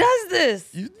okay. does this.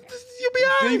 You be all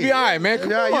right. You be all right, man.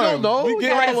 Come Yeah, on. you don't know. We You getting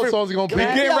don't ready know what for songs you gonna we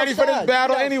pick. getting ready for this outside.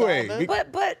 battle Be anyway.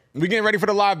 outside, man. We getting ready for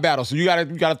the live battle, so you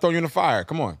gotta throw you in the fire.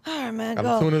 Come on. All right, man. Gotta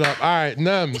Go. tune it up. All right,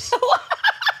 Nems.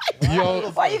 Yo,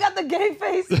 Why you got the gay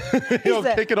face? He yo,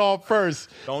 said, kick it off first.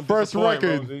 First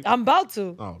record, I'm about to.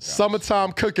 Oh, God.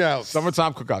 Summertime Cookouts.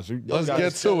 Summertime cookouts. Let's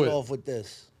get Set to it it. off with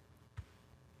this.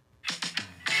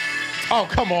 Oh,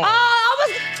 come on. I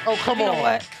was. Oh, come You on. know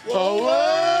what? Oh,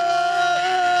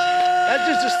 That's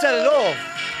just to set it off.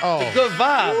 oh, Good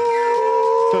vibe.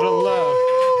 to the left.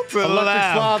 To the Electric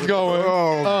left. slide's going.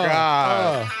 Oh,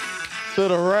 God. To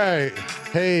the right.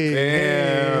 Hey,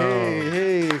 Damn.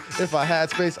 hey. If I had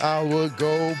space, I would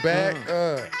go back.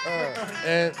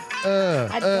 And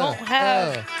I don't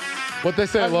have. What they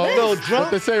say, Lo? little drunk.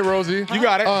 What they say, Rosie? You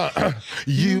got it.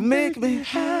 You make me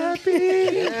happy.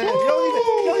 You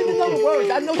don't even know the words.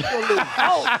 I know you're gonna lose.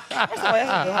 Oh, first of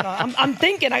all, hold on. I'm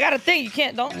thinking. I gotta think. You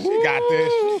can't. Don't. You got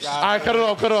this. All right, cut it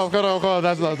off.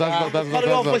 That's not. Cut it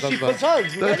off when she puts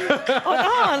hers. You ready? Hold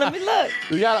on. Let me look.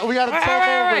 We gotta All talk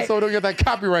right, over right. so we don't get that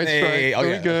copyright strike. Hey, oh, So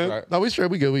yeah, we good. that's right. No, we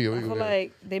straight. We good. I feel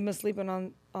like they been sleeping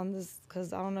on this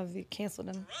because I don't know if you canceled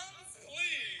them.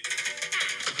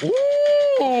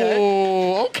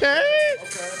 Ooh, okay.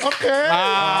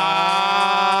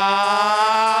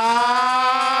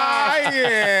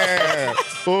 Yeah.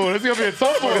 Ooh, this is gonna be a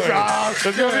tough one. This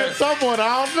is gonna be a tough one.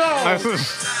 I don't know.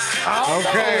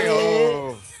 Okay.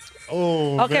 Oh.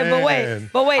 Oh, Okay, man.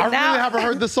 but wait, I now- really haven't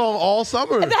heard this song all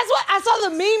summer. That's what I saw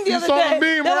the meme the other saw the day. meme,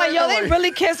 They're like, right? yo, They're they like-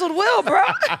 really canceled Will, bro.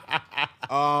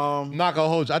 I'm not gonna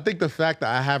hold you. I think the fact that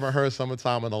I haven't heard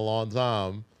Summertime in a long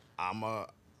time, I'm a.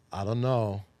 I don't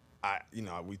know.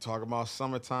 we talk about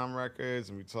summertime records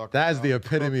and we talk. That is about the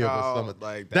epitome of a cookout, summer.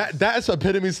 Like That's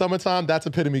epitome summertime. That's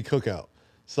epitome cookout.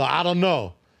 So I don't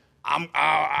know. I'm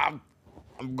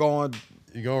going.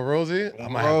 You going Rosie?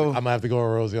 I'm Rose. gonna have to go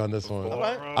with Rosie on this one.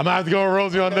 right. I'm gonna have to go with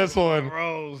Rosie on this one.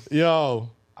 Rose. Yo,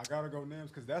 I gotta go Nims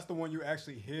because that's the one you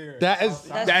actually hear. that is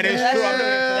That is That's true. true.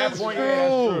 That point, yeah, that's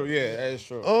true. Yeah, that is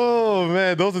true. Oh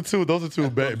man, those are two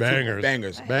bangers.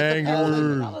 Bangers.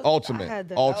 Bangers.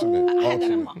 Ultimate.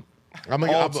 Ultimate.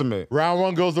 Round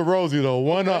one goes to Rosie though.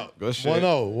 1-0. Good shit.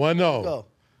 1-0. 1-0. Go.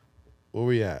 Where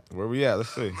we at? Where we at? Let's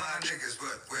see.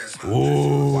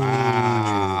 Ooh.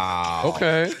 Wow.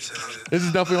 Okay. This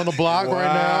is definitely on the block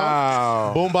right now.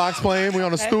 Wow. Boombox playing. We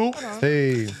on the stoop. hold on.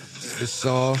 Hey, it's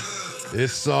all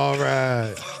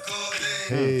right.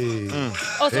 Hey,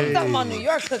 Oh, so you're talking about New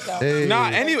York cookout. hey. Nah,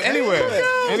 anywhere.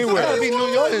 Gotta Anywhere. be New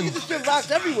York. This shit rocks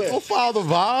everywhere. Go follow the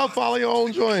vibe. Follow your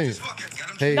own joint.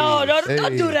 Hey, No, don't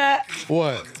hey. do that.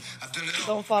 What?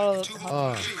 Don't follow.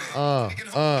 I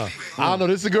don't know.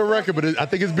 This is a good record, but I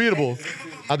think it's beatable.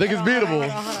 I think it's beatable.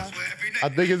 I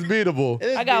think it's beatable. It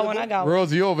is I got one. beautiful. I got one.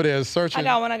 Rosie, you over there searching. I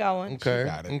got one. I got one. Okay.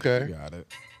 Got it. Okay. You got it.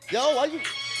 Yo, why you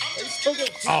still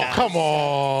get... Oh, come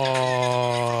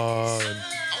on.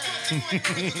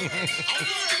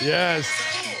 Yes.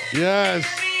 Yes.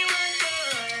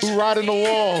 Who riding the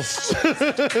walls?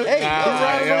 Hey,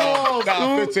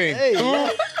 Nah, 15. hey,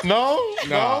 No?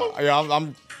 Nah, yeah,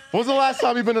 I'm When's the last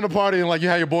time you been in a party and like you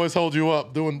had your boys hold you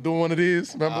up doing one of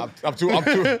these? Remember? I'm too old.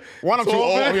 Too Yeah, I'm too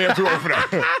old for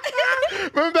that.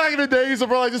 Remember back in the day, you used to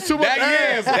bro, like just too much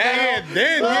ass. Then,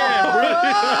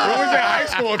 yeah. When we was in high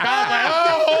school, kind of like,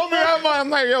 oh, hold me up. I'm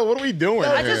like, yo, what are we doing?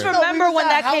 I just here? remember was when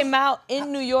at that came out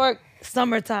in New York,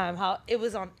 summertime, how it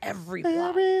was on every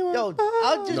block. yo,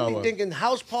 I'll just No, be look. thinking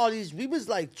house parties. We was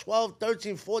like 12,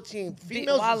 13, 14.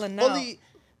 Females was wildin' out. fully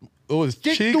It was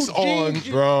dick cheeks through on. jeans,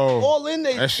 Bro. all in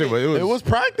there. That shit was, It was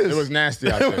practice. it was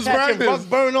nasty out It was there. Catching practice. rug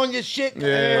burn on your shit.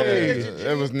 Yeah,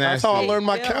 it was That's nasty. how I learned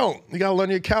my Yeah. count. You gotta learn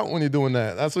your count when you're doing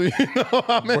that. That's what you know.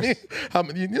 How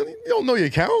many? You don't know your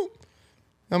count.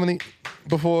 How many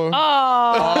before?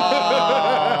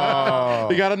 Oh,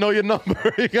 You gotta know your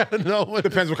number. You gotta know what.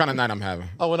 Depends what kind of night I'm having.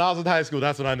 Oh, when I was in high school,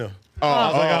 that's what I knew.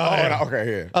 Okay,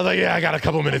 here. I was like, yeah, I got a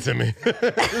couple minutes in me. All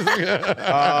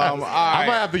I might right.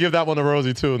 have to give that one to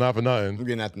Rosie too, not for nothing. I'm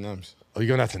getting at the numbs. Oh, you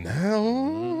going out to now?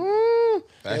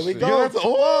 That's we it. go. You going out to-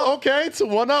 oh, okay. So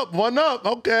one up.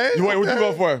 Okay. Wait, what you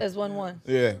go for? it's 1-1.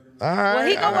 Yeah. All right. Well,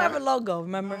 he gonna all right. have a logo,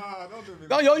 remember?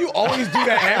 No, yo, you always do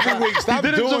that every week. Stop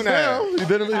He did it doing just that. now. He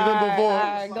did it before. All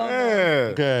right, go. Yeah.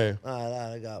 Okay. All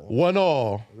right, I got one.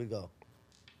 1-1. Here we go.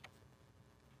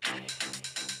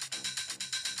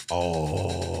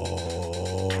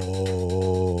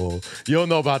 Oh. You don't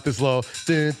know about this, Lo.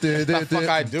 The fuck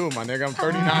I do, my nigga. I'm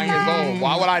 39 years old.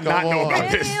 Why would I not know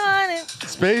about this?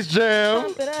 Space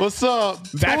Jam. What's up?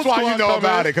 That's Tool why you Squad know coming.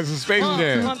 about it, because it's Space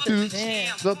Jam. Pump the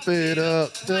jam. Thump it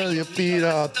up till your feet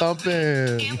are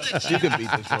thumping. She can beat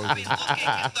this Rosie.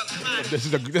 This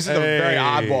is a very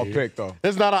oddball pick, though.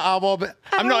 It's not an eyeball, but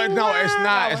No, it's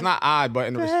not. It's not odd, but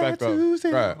in the respect of.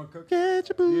 Right. Get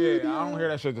your booty. Yeah, I don't hear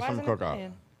that shit just Why from isn't it cookout.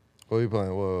 playing? What are you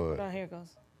playing? What? Hold on, here it goes.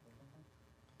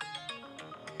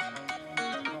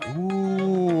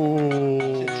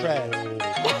 Ooh. Trash.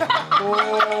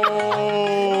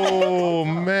 Oh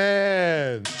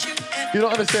man. You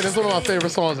don't understand. It's one of my favorite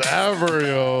songs ever,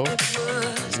 yo.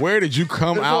 Where did you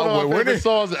come It's one out of my with? Where favorite did,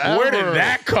 songs where ever. did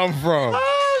that come from?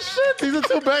 Oh shit, these are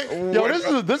two bang. Yo, this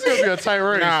is gonna be a tight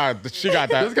race. Nah, she got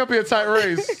This is that. gonna be a tight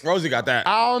race. Rosie got that.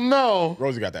 I don't know.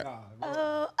 Rosie got that. Rosie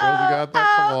got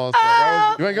that. Come on,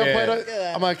 son. You ain't gonna Yeah. play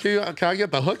that? I'm like, can I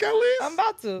get the hook at least? I'm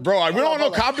about to. Bro, we don't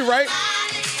know copyright.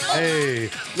 Hey,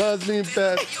 loves me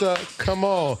better. Come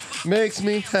on, makes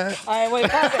me happy. All right, wait,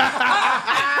 pause it. All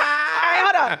right,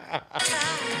 hold on.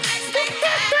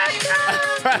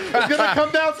 It's gonna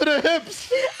come down to the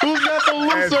hips. Who's got the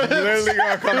It's looser hips? literally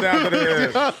gonna come down to the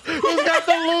head. Who's got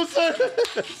the looser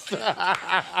hips? All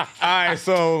right,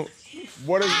 so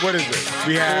what is it?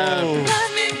 We have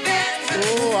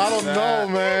Oh, I don't know,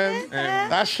 man.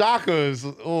 That's Shaka's.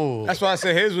 Oh, that's why I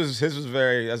said his was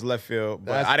very that's left field,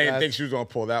 but I didn't That's- think she was gonna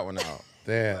pull that one out.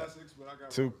 damn.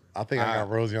 Two. I think I got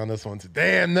Rosie on this one too.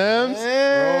 Damn, them.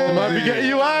 Might be getting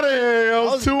you out of here, I yo.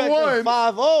 was 2-1.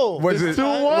 5-0. Was It's it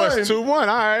 2-1. Was 2-1? All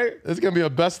right. It's gonna be a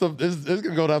best of. It's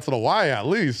gonna go down to the wire at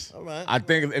least. All right. I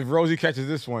think if Rosie catches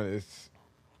this one,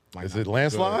 Is it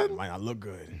landslide? Might not look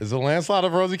good. Is it landslide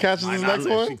if Rosie catches Might this not next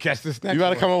look- She one? catch this next You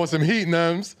gotta one. come up with some heat,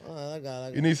 Nems. All right, I got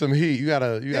it. You need some heat. You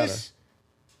gotta. This,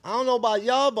 I don't know about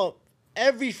y'all, but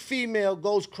every female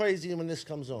goes crazy when this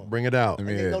comes on. Bring it out. I And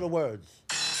mean, they yeah. know the words.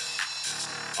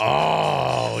 Oh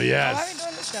Why are we yes.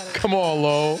 doing this Come on,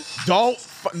 Lo. Don't,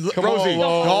 Come Rosie, on,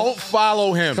 Lo. don't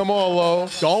follow him. Come on, Lo.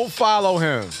 Don't follow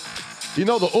him. You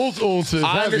know the oons is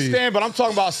I heavy. understand, but I'm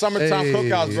talking about summertime Hey.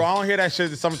 cookouts, bro. I don't hear that shit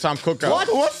at the summertime cookouts.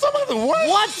 What? What's some of the what?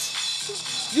 What?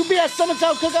 You be at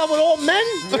summertime cookout with all men?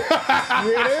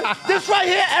 This right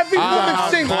here, every woman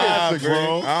sings this. classic,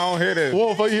 bro. I don't hear this.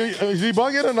 Wolf, is he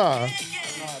bugging or not?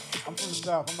 I'm from the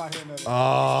South. I'm not hearing that.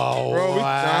 Oh, Bro,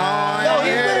 wow. Yo,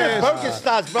 he's Yeah. wearing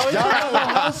Birkenstocks, bro. Y'all got a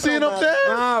house scene up there?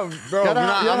 Nah, bro, Y'all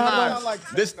not- I'm y'all not. Not like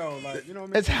This- techno, like, you know what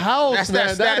I mean? It's house, That's man.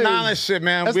 that Staten is- Island shit,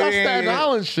 man. That's We not ain't- Staten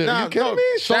Island shit. Nah, You kidding no, me?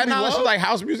 Show Staten me Island love. shit like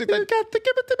house music. Yeah, I'm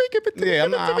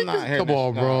not hearing Come this.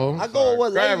 on, Nah. bro. I go with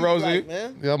what Go ahead, ladies Rosie. like,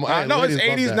 man. Yeah, I know it's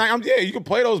 80s, 90s. Yeah, you can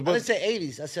play those, I but didn't say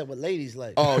 80s. I said what ladies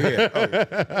like. oh yeah. Oh,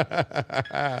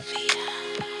 yeah.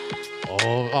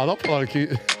 Oh, don't pull out a key.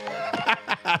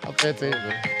 I'm paying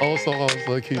attention. Also,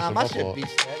 Keisha, Nah, my my shit fault.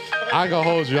 beats that. I ain't gonna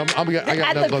hold you. I got At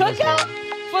the nothing on this cookout one.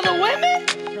 for the women,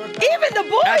 even the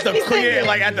boys At the be singing. yeah,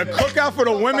 like at the cookout for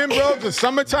the women, bro. The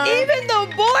summertime. Even the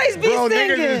boys be Bro,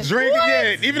 singing. niggas is drinking. What?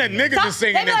 Yeah, even the niggas is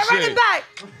They singing be that like, run shit. it back.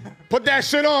 Put that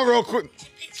shit on real quick.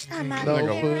 I'm out No, there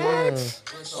for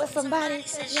with somebody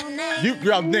says your name. You,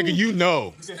 yo, nigga, you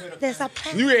know. There's a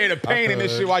pain. You hear the pain in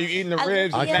this could. shit while you eating the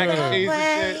ribs and I mac and could. cheese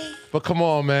and shit. But come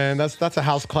on, man. That's a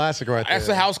house classic right there. That's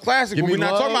a house classic. Give But me we're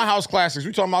not love. talking about house classics.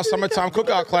 We're talking about summertime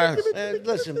cookout classics. Man,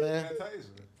 listen, man.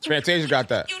 Fantasia got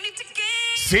that.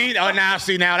 See, now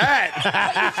that.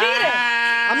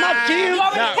 I'm not cheating. You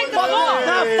already picked them off.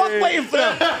 Nah, fuck waiting for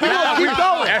them. We gonna keep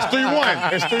going. That's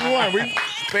 3-1. That's 3-1.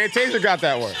 Fantasia got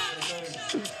that one.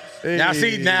 Now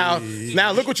see, now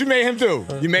look what you made him do.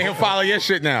 You made him follow your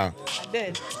shit now. I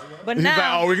did. But He's like,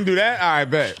 now, oh, we can do that? All right,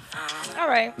 bet. all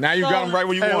right. Now you got him right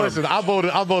where you Hey, want listen, him. I voted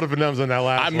for Nems on that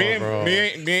last Me one, bro.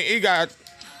 and E got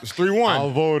it's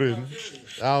 3-1.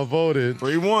 I voted.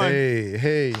 3-1.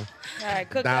 Hey, All right,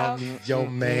 cookout. down your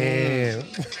man.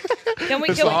 Can we?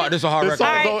 This Can a hard, we? this a hard This record.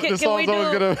 All right, song's, can- this can we song's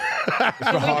always do- gonna. This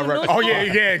a hard new record. Oh score?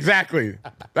 yeah, exactly.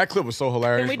 That clip was so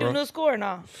hilarious. Can we do bro. new score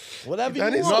now? Whatever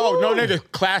That you is want. No, nigga,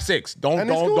 classics. Don't.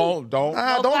 Nah, Don't don't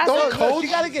classic. coach. You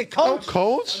gotta get Don't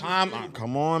coached. coach.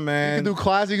 Come on, You man. can do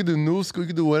classic. You can do new school. You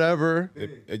can do whatever.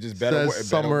 It just better, Says work, it better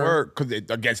summer. work because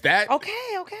against that,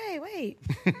 Okay, wait.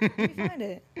 Let me find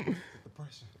it.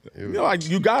 you know, like,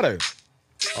 you gotta.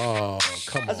 Oh,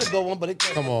 come on. That's a good one, but it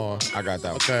Come on. I got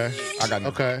that. One. Okay. I got that.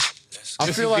 Okay. I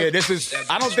This feel is, like yeah, this is.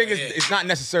 I don't think it's not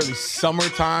necessarily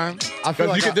summertime. I feel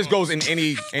Because like this goes in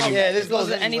any. yeah, this goes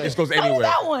Goes to anywhere. This goes Oh, anywhere.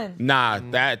 that one. Nah,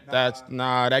 that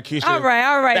Keisha. All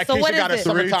right. That So Keisha what got is a it?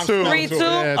 summertime 3-2. smell to it. 3-2?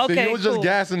 Yeah, see, Okay, you were just cool.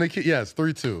 gassing the key. Yes,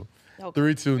 3-2. Okay.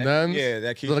 3-2. Nems. Yeah,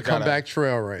 that Keisha Gonna got come a- back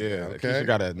trail right Yeah, now. that Okay. Keisha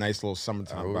got a nice little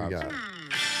summertime What we vibe. got?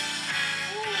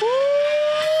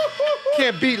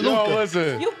 Can't beat Yo, Luka.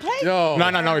 listen. You played? Yo. No,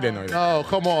 he didn't. No,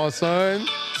 come on, son.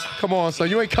 Come on, son.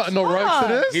 You ain't cutting no rugs to on.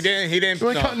 this. He didn't. You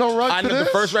ain't cutting no rug I to know the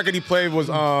this? first record he played was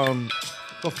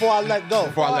Before I let go.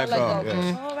 Before I Let Go. Yeah.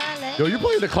 All right, let Yo, you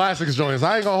play the classics joints.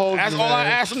 I ain't gonna hold That's you, all I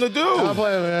man. asked him to I'm do.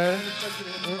 playing, man.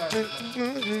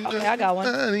 Okay, I got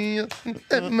one. Me.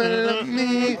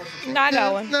 No, I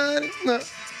got one.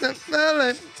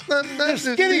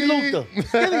 Skinny Luther.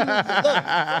 Skinny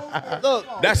Luther. Look.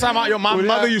 That's how my What mother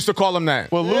that? used to call him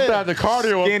that. Well, Luther had the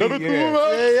cardio. Skinny, Never yeah. too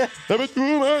much. Yeah. Never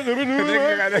too much. Never too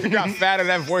much. He got fatter.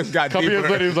 That voice got Couple years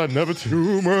later, he deeper. was like, never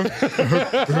too much.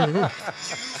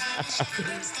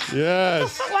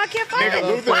 Yes. Well, I can't find Nigga, it.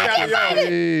 Luther Well, I can't find it.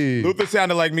 Hey. Luther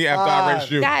sounded like me after I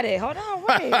raced you. Got it. Hold on,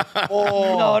 wait.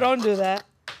 Oh. No, don't do that.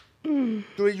 Dude,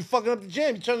 you fucking up the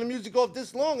jam. You turn the music off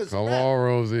this long. It's Come a wrap. on,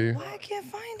 Rosie. Why I can't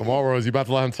find Come it? on, Rosie. You about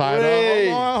to let him tie it Hey.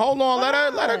 Hold on. Let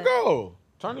her go.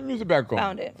 Turn the music back on.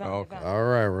 Found it. Okay. up? All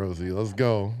right, Rosie. Let's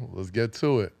go. Let's get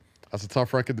to it. That's a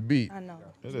tough record to beat. I know.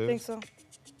 It You is. think so?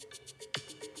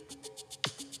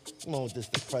 Come on with this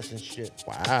depressing shit.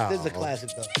 Wow. This is a classic,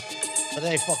 though. But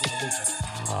they ain't fucking with Luther.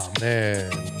 Oh,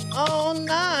 man. All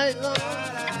night long.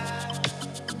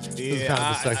 This is kind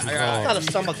of a sexy It's song. not a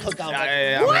summer cookout.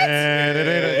 Like What? Man, it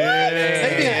ain't a,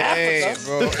 Maybe in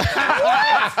Africa.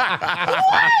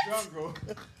 bro.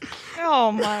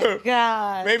 Oh my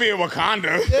God. Maybe in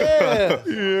Wakanda. Yeah.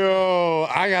 Yo,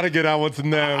 I got to get that one to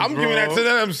them. I'm giving that to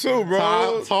them too,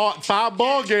 bro. Top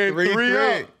ball game. 3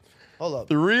 up. Hold up.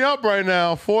 3 up right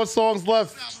now. 4 songs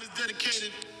left.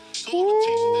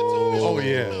 Oh,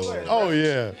 yeah. Oh,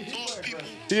 yeah.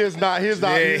 He is not.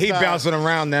 Yeah, he bouncing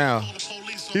around now.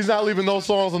 He's not leaving no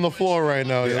songs on the floor right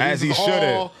now. yo. As This he is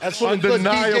should've. all That's what a good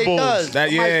DJ undeniable. does. That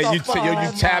Might yeah, start you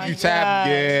following. tap, God.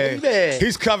 yeah. Yeah.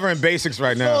 He's covering basics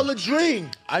right It's all now. a dream.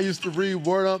 I used to read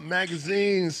Word Up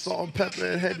magazine, Salt and Pepper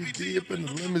and Heavy D up in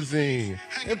the limousine.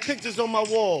 And pictures on my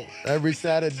wall. Every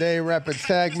Saturday, rapping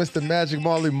tag Mr. Magic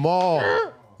Marley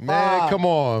Marl. Man, come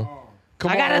on. Come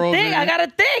I on, gotta Rosie. think. I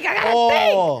gotta think.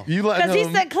 Oh, You let Because he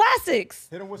him. said classics.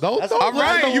 Hit him with Those- some- those All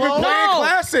right, are you've been low. playing No.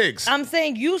 classics. I'm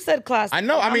saying you said classics. I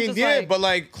know. I I'm mean, just yeah, like, but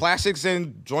like classics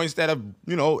and joints that have,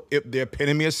 the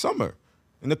epitome of summer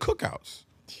in the cookouts.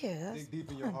 yeah, that's- Dig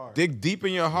deep in your heart. Dig deep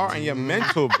in your heart and your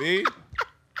mental, B.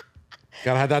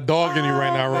 Gotta have that dog in you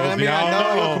right now, Rosie. I mean, I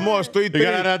don't know. Come on, it's 3-3. You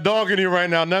gotta have that dog in you right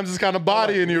now. Nems is kind of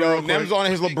body in you, Yo, real quick. Nem's on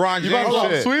his LeBron You about James to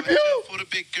shit. sweep you? For the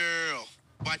big girl.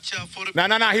 Watch out for the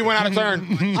No. He went out of turn.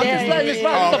 Okay.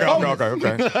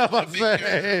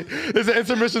 Hey, it's an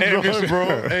intermission joint,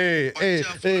 bro. Hey.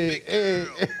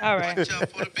 all right. Watch out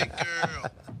for the big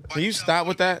girl. Can you stop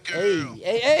with that?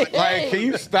 hey. Like, can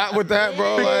you stop with that,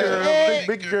 bro? Like,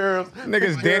 Big girls.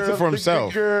 nigga's dancing for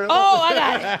himself. Oh, I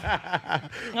got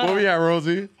it. Where we at,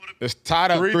 Rosie? It's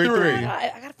tied up 3-3. 3-3.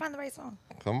 I gotta find the right song.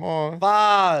 Come on.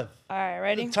 5. All right,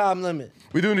 ready? Time limit.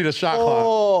 We do need a shot clock.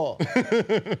 4.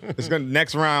 It's gonna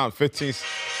next round 15.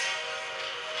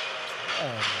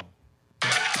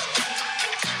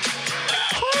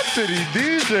 Quad City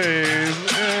DJs.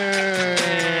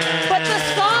 But the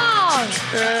song.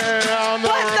 I don't know,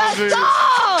 But the Rosie. song.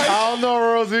 I don't know,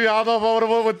 Rosie. I don't know if I would have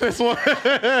went with this one.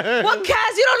 Well,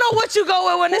 Cass, you don't know what you go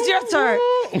with when it's your turn.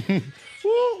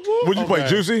 Would you play Okay.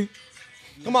 Juicy?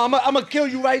 Come on, I'm gonna kill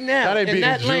you right now. That ain't in beating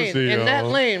that lane. Juicy, in yo. that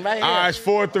lane, right here. All right, it's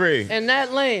 4-3. In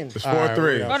that lane. It's All right,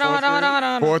 4-3. we Hold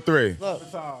on. 4-3.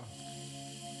 Look. Time.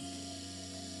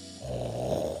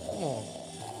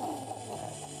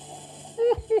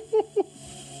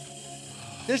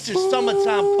 This is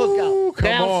summertime cookout. come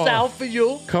Down on. south for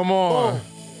you. Come on. Boom.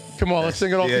 Come on, let's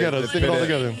sing it all Yeah, together. let's Sing it all fit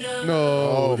together. it.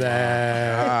 No,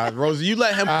 Dad. Rosie, you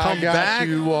let him I come got back.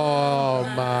 you all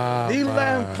my You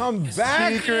let him come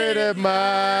back. secret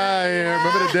admirer.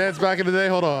 Remember the dance back in the day?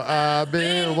 Hold on. I've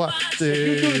been watching.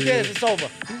 You do the dance, it's over.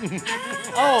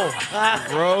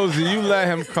 Rosie, you let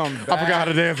him come back. I forgot how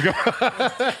the dance go.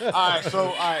 All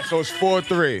right, so it's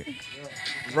 4-3.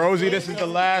 Rosie, this is the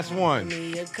last one.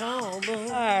 All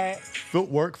right.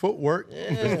 Footwork.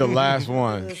 This is the last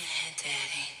one.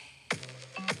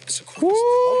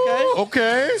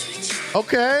 Okay.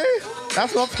 Okay.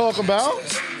 That's what I'm talking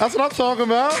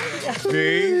about.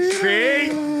 See?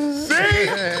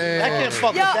 I can't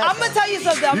fuck Yo, with that. I'm gonna tell you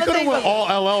something. I'm You gonna could tell have you went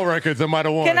something. all LL records and might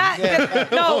have won.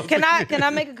 Can I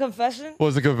make a confession? What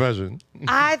was the confession?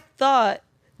 I thought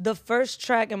the first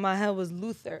track in my head was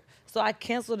Luther, so I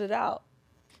canceled it out.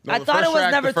 No, I the thought first it was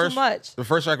track- never the first- too much. The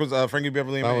first track was Frankie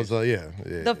Beverly and That Maze. was yeah.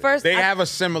 The first They I, have a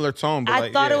similar tone, but I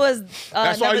like, thought yeah. it was.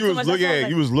 That's why never you too was much. look- That's why I yeah,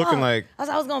 you was looking like- I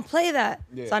was gonna play that,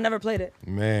 so I never played it.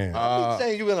 Man. I'm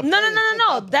saying you're gonna No.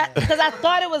 play That because I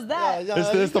thought it was that.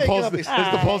 It's the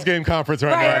post game conference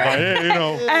right, Right, now. right. Yeah, you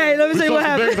know. Hey, let me We tell you saw what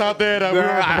some things happened. out there that we were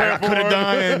I prepared could have for.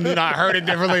 done, and I heard it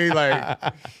differently. Like,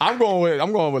 I'm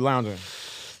going with lounging.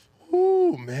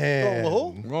 Ooh, man.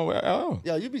 Who? I'm going with LL.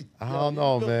 Yo, you be. I don't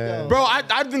know, man. Bro, I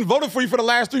didn't vote for you for the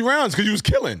last 3 rounds because you was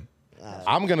killing.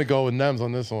 I'm gonna go with Nems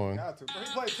on this one. Got to.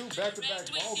 He played 2 back-to-back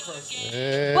bone crushers.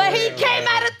 Yeah. But he came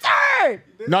at a third.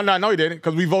 No, he didn't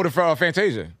because we voted for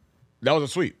Fantasia. That was a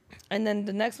sweep. And then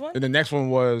the next one. And the next one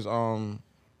was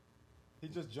He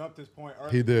just jumped his point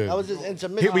early. He did. That was just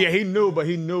intermission. he knew, but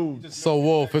he knew. So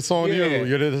Wolf, it's on you. Yeah.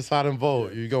 You're the deciding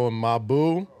vote. You going my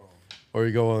boo, or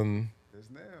you going It's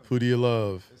now. who do you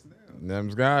love?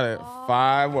 Nem's got it.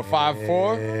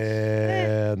 5-4?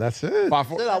 Yeah, that's it.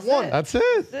 5-4. Said I won. That's it.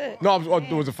 That's it. No,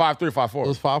 it was a 5-3 or It 5-4.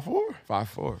 was 5-4.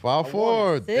 5-4.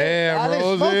 5-4. I Damn,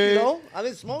 didn't smoke you, Rosie. though. I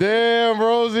didn't smoke you. Damn,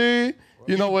 Rosie.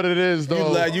 You know what it is, You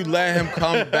though. let him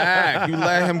come back. You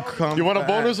let him come. You want a back.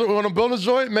 bonus? Want a bonus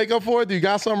joint? Make up for it. Do you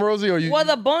got some, Rosie, or you Well,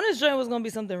 the bonus joint was gonna be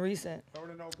something recent.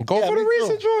 go Yeah, for the me too.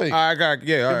 recent joint? I got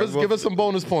yeah. All right, Give us some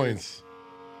bonus points.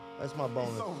 That's my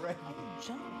bonus.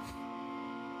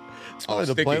 Oh, the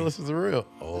Sticky. playlist is real.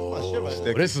 Oh,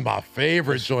 Sticky. this is my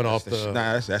favorite joint off the.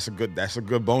 Nah, that's a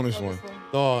good bonus one.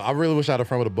 Oh, I really wish I had a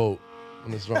friend with a boat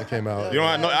when this joint came out. You know,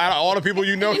 out of all the people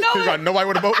you know You know what? got nobody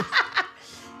with a boat.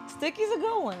 Sticky's a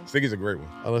good one. Sticky's a great one.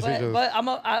 Unless he just, But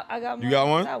I got You got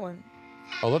one? That one.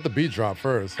 oh, let the beat drop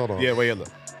first. Hold on. Yeah, wait, look.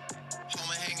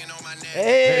 Homer hanging on my neck.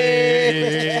 Hey.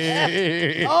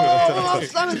 Hey. Oh, my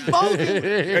son is voting.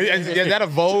 Is that a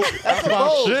vote? That's a My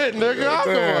vote. shit, nigga. I'm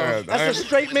the one. That's a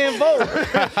straight man vote.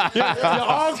 Your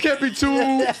arms can't be too.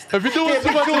 If you're doing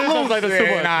too much, it's like that's too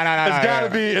Yeah, much.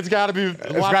 nah. It's gotta be.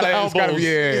 Watch gotta- the elbows. it's gotta be,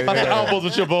 yeah, Watch the yeah. elbows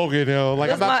with your vocal, you know. Like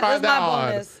I'm That's not my- trying that's that my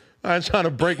hard. bonus. I ain't trying to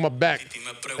break my back.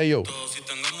 Hey yo, Si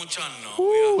tengo mucha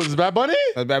ooh, is this Bad Bunny?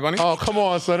 That's Bad Bunny. Oh come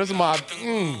on, son. This is my.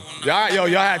 Y'all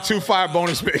had 2 fire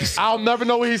bonus picks. I'll never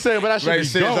know what he's saying, but that should Right, be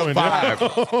shit is going. a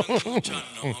 5. mucha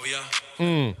novia.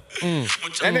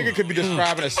 That nigga could be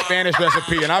describing a Spanish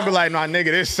recipe, and I'd be like, nah, nigga,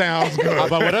 this sounds good.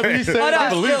 But whatever he said, Hold I on,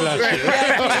 believe still-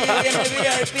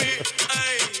 that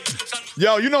shit.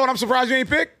 Yo, you know what I'm surprised you ain't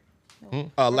picked?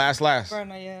 Last.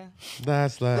 Burner, yeah.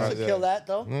 That's that. Kill that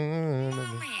though.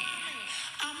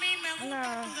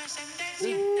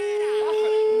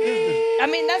 I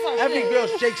mean, that's our Every shit. girl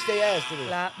shakes their ass to this.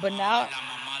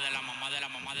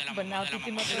 But now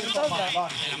Titi Mata does that.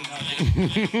 What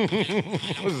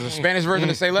is this, the Spanish version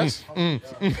of Say Less? The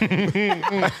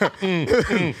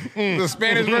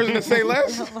Spanish version of Say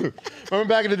Less? Remember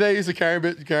back in the day, you used to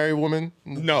carry women?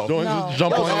 No. Joints, No. just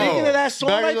jump Yo, on speaking you. of that song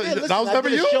Back right in the- there, listen, that was I never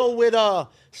did a you? show with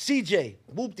CJ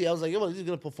Whoopty. I was like, yo, he's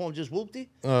gonna perform just Whoopty.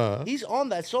 He's on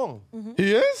that song.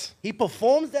 He is? He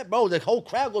performs that, bro. The whole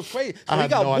crowd goes crazy. So I he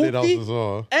had got no idea that was Whoopty the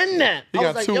song. and that. He I got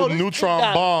was like, two yo, this neutron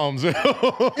got, bombs. He's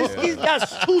got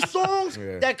 2 songs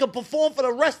that could perform for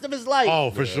the rest of his life.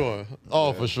 Oh, for sure.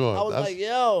 Oh, for sure. I was That's- like,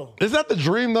 yo. is that the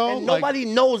dream though? And Like, nobody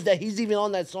knows that he's even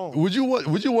on that song. would you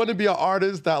want to be an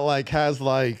artist that like has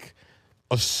like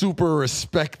a super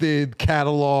respected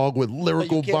catalog with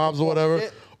lyrical can't bombs or perform whatever?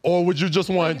 it? Or would you just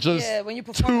want just when you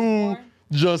perform two more.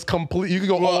 just complete? You can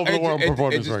go all over the world and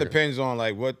perform it this just record. depends on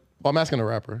like what. I'm asking a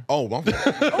rapper. Oh, I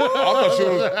thought you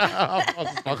was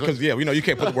because yeah, we know you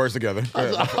can't put the words together. I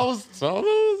was like,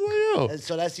 yo. And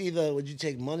so that's either would you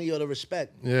take money or the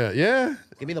respect? Yeah.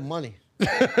 Give me the money.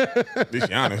 At least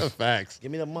be honest, Facts.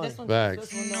 Give me the money. This one, Facts.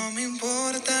 this one, no.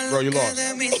 bro. You lost. Bro,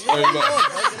 you lost. Bro, you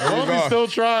Roby's lost. still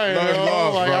trying. No, yo. you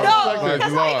lost, Like, bro. I No, respect it.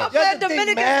 that's You why lost. I'm playing You have to think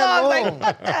Dominican mad songs. long. Like,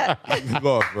 fuck that. You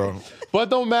lost, bro. But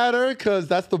don't matter because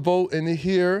that's the vote in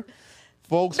here.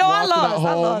 Folks No, I watching at lost. home.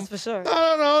 I lost for sure.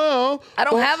 No. I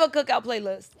don't Folks- have a cookout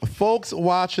playlist. Folks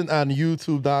watching on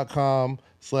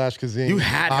YouTube.com/Kazim. You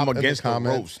had him Hop in the against the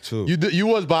comments. ropes, too. You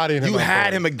was bodying him. You at had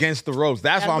first. him against the ropes.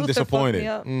 That's why I'm Luther fucked me disappointed.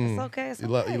 up. It's okay. It's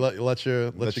You okay. let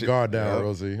your guard down, Yeah.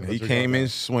 Rosie. Let He your came guard in down.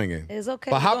 swinging. It's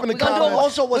okay. But hop in the We're gonna do comments. a-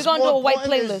 Also, what's we're gonna do more a white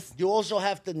important is playlist. you also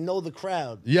have to know the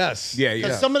crowd. Yes. Yeah.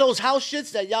 Because some of those house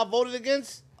shits that y'all voted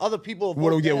against, other people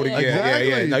What do we get? What do we get? Exactly.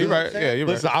 Yeah. No, you're right. You know what I'm Yeah, you're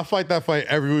Listen, right. I fight that fight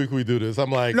every week we do this.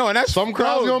 I'm like, No, and that's- some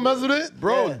crowds bro, gonna mess with it,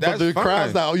 bro, Yeah. But that's the fine.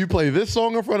 crowds that you play this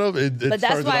song in front of it But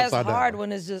that's turns why it it's upside hard down.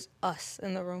 when it's just us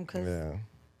in the room because Yeah.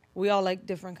 we all like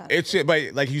different kinds. It's it,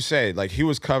 but like you said, like he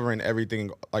was covering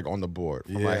everything like on the board,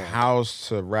 from like Yeah. house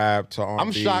to rap to R&B.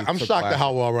 I'm shocked. I'm to shocked at classic.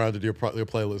 how well rounded your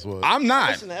playlist was. I'm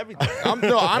not. Listen to everything.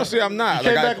 No, honestly, I'm not. You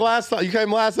came Like, back last time. You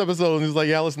came last episode and he's like,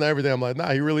 "Yeah, I listen to everything." I'm like,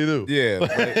 "Nah, he really do." Yeah.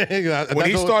 like, When when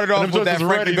he started off with that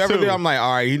Frankie Beverly, I'm like,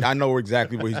 all right, I know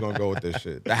exactly where he's gonna go with this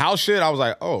shit. The house shit, I was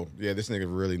like, oh yeah, this nigga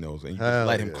really knows, and you just Hell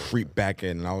let him yeah. creep back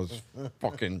in, and I was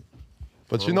fucking.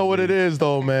 But you know what it is,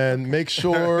 though, man. Make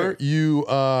sure you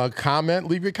comment,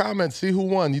 leave your comments, see who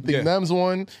won. You think Yeah. Nems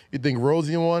won? You think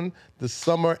Rosie won? The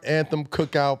Summer Anthem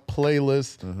Cookout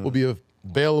playlist will be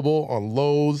available on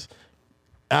Lowe's,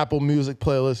 Apple Music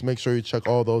playlist. Make sure you check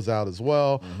all those out as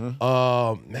well.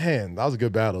 Man, that was a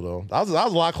good battle, though. That was a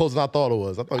lot closer than I thought it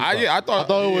was. I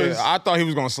thought it was. I thought he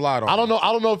was gonna slide on. I don't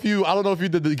know if you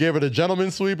gave it a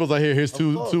gentleman's sweep. I was like, here's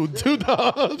two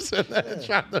dubs. And then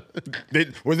tried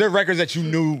to Was there records that you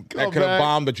knew that Come could have back.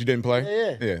 bombed that you didn't play?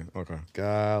 Yeah. Yeah. Okay.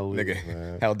 golly, Nigga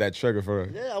man. held that trigger for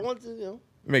Yeah, I want to,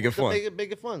 make it fun.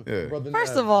 make it fun. Yeah.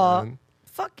 First of all,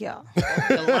 fuck y'all.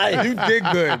 You did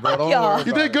good, bro. Don't y'all. worry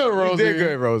You about did it. good, Rosie. You did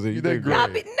good, Rosie. You did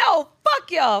great. No,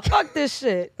 fuck y'all. Fuck this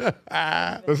shit.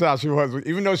 That's how she was.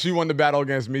 Even though she won the battle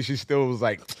against me, she still was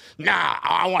like, nah,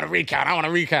 I want to recount. I want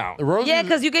to recount. Rosie, Yeah,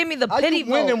 because you gave me the How pity you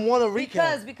win vote. and want a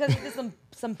recount? Because you did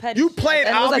some petty You shit. played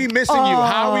And it was I'll Be like, Missing You.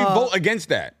 How we oh. vote against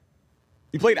that?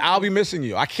 You played I'll Be Missing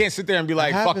You. I can't sit there and be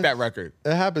like, fuck happens. that record.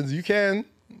 it happens. You can.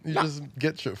 You just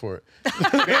get shit for it.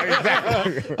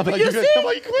 Exactly. Like, You see? I'm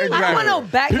like, I don't want no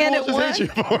backhanded People one. just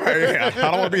hate you for it. Yeah,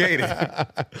 I don't want to be hated.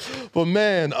 But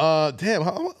man, damn,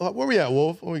 where we at,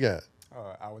 Wolf? What we got?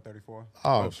 Hour 34.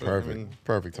 Oh, shit, perfect, I mean-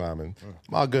 perfect timing.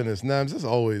 My goodness, Nems, this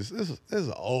is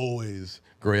always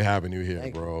great having you here,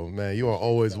 bro. Man, you are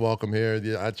always welcome here.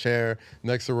 Our chair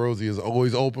next to Rosie is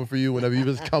always open for you whenever you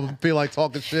just come feel like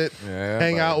talking shit, Yeah,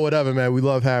 hang buddy. out, whatever, man. We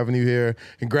love having you here.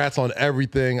 Congrats on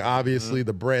everything. Obviously,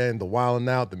 the brand, the wilding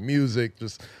out, the music,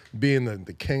 just being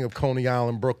the king of Coney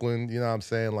Island, Brooklyn. You know what I'm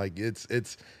saying? Like it's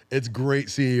great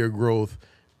seeing your growth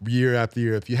year after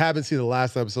year. If you haven't seen the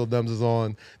last episode Nems is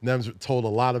on, Nems told a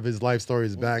lot of his life story,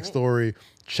 his backstory.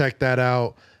 Check that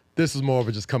out. This is more of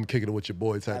a just come kicking it with your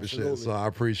boy type of shit. Absolutely. So I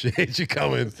appreciate you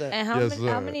coming. And how Yes, many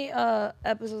how sir. many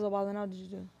episodes of Wild 'N Out did you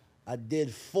do? I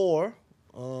did 4.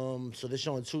 So they're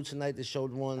showing 2 tonight. They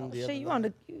showed 1 the other Shit, you night. on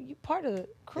the you part of the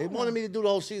crew. They now. wanted me to do the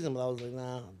whole season, but I was like,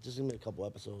 nah, just give me a couple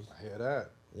episodes. I hear that.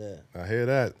 Yeah. I hear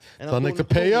that. And Tell I'm Nick to doing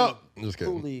the pay Crew up. League. Just Crew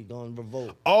kidding. League on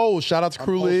Revolt. Oh, shout out to I'm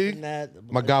Crew hosting League.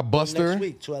 that My guy Buster. next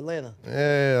week to Atlanta.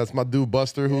 Yeah, that's my dude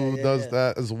Buster who Yeah, does yeah.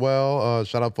 that as well.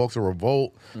 Shout out folks at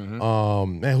Revolt.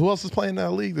 Mm-hmm. Man, who else is playing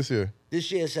that league this year?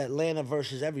 This year it's Atlanta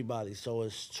versus everybody. So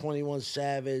it's 21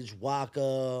 Savage,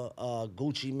 Waka,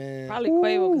 Gucci Man. Probably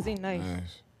Quavo because he nice.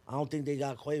 I don't think they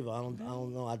got Quavo. I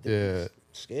don't know. I think Yeah. he's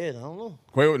scared. I don't know.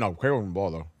 Quavo can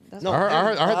ball though. No, I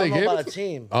heard I they don't know gave about it a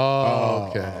team. Oh,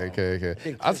 okay. I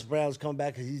think Chris Brown's come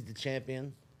back because he's the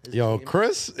champion. His Yo, team.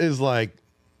 Chris is like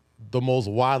the most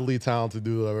widely talented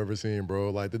dude I've ever seen, bro.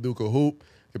 Like the dude could hoop,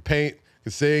 could paint,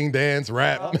 could sing, dance,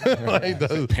 rap. Like does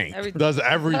Everything. does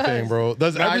everything, bro.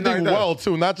 Does Nah, everything he does. well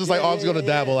too. Not just like, Yeah, oh, I'm just gonna yeah,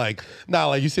 dabble. yeah. Like, nah,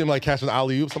 like you see him like catching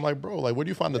alley oops. I'm like, bro, like where do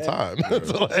you find the time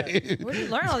to like Where do you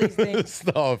learn all these things?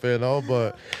 stuff, you know?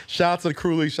 But shout out to the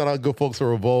Crew League, shout out good folks at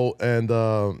Revolt, and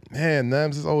man, Nems,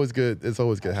 it's always good. It's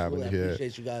always good having I you here.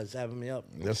 appreciate you guys having me up.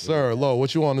 Yes, sir. Lo,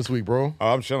 what you on this week, bro? Oh,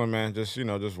 I'm chilling, man. Just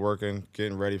just working,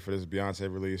 getting ready for this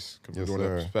Beyonce release. We're Yes, doing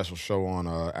sir. a special show on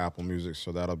Apple Music,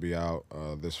 so that'll be out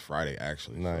this Friday, actually.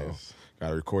 Nice. So,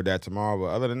 gotta record that tomorrow.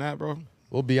 But other than that, bro,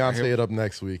 We'll Beyonce it up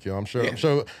next week, yo. I'm sure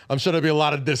there'll be a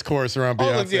lot of discourse around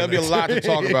Beyonce. there'll be a next lot to week.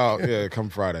 talk about. Yeah, come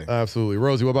Friday. Absolutely.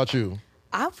 Rosie, what about you?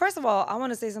 First of all, I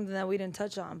want to say something that we didn't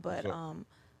touch on, but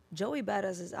Joey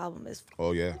Badass's album is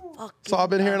Oh yeah, fucking So I've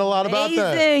been hearing a lot about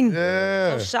that. amazing.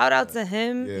 Yeah. So shout out to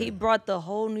him. Yeah. He brought the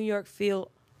whole New York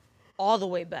feel all the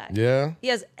way back. Yeah. He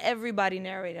has everybody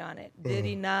narrated on it.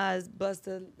 Diddy, Nas,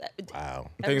 Busta. Wow.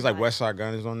 I think it's like everybody. West Side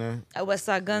Gun is on there. West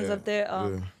Side Guns Yeah, up there.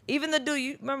 yeah. Even the dude,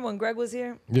 you remember when Greg was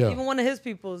here? Yeah. Even one of his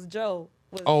peoples, Joe.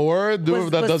 Was, Oh, word? Dude,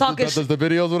 was that does talking the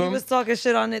videos with he him? was talking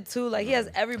shit on it too. Like he has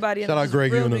everybody. Shout in out just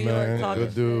Greg real Una, New York man. talking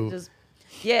Good dude. shit.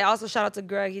 Yeah. Also shout out to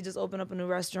Greg. He just opened up a new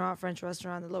restaurant, French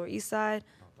restaurant on the Lower East Side.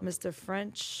 Mr.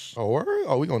 French. Oh, word?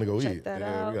 Oh, we gonna go Check eat. that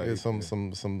Yeah, out. we Get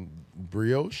some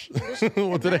brioche.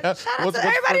 What do they have? Shout out What's to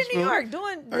everybody French in New food? York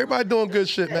doing. Everybody doing good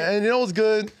shit, man. And you know what's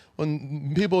good?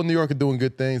 When people in New York are doing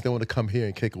good things, they want to come here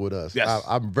and kick it with us. Yes.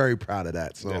 I'm very proud of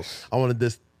that. So Yes. I wanted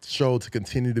this show to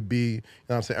continue to be, you know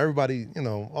what I'm saying? Everybody,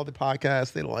 all the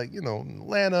podcasts, they like,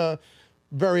 Atlanta,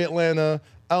 very Atlanta.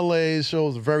 LA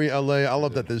shows very LA. I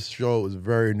love that this show is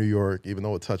very New York, even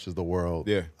though it touches the world.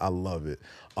 Yeah. I love it.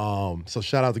 So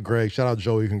shout out to Greg, shout out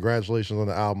Joey. Congratulations on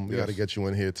the album. We Yes. got to get you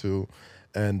in here too.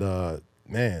 And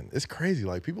man, it's crazy.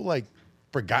 Like people like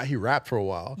forgot he rapped for a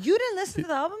while. You didn't listen to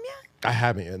the album yet? I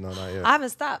haven't yet. No, not yet. I haven't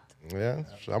stopped. Yeah,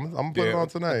 I'm gonna put it on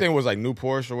tonight. I think it was like New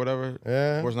Porsche or whatever.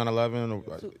 Yeah. Porsche 911.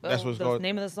 That's what's the called.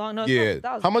 name of the song. No, Yeah.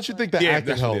 that was How much you think the Yeah, acting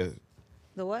that's what it helped? is.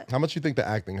 The what? How much you think the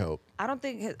acting helped? I don't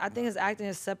think. I think his acting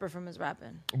is separate from his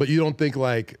rapping. But you don't think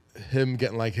like him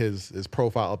getting like his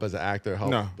profile up as an actor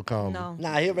helped No. become? No.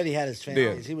 Nah, he already had his fans.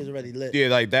 Yeah. He was already lit. Yeah,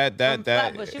 like that. From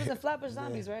Flatbush. He was in Flatbush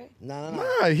Zombies, right? Nah.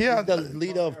 Nah, he had He's the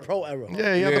leader of Pro Era.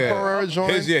 yeah, he had the Pereira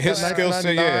joint. His that skill set.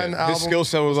 1999 Yeah, album his skill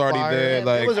set was already fire. there. Yeah,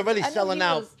 Like He was already I know selling he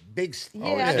out was- big Yeah, I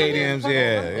know he was stadiums. from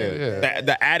Yeah, London.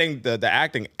 yeah. The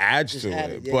acting adds Just to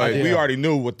added, it, yeah. but we Yeah. already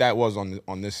knew what that was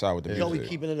on this side with the Joey music.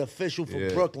 keeping it official for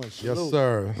Yeah. Brooklyn. Yes, Salute.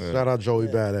 sir. Shout out Joey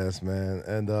Badass, man.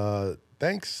 And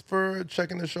thanks for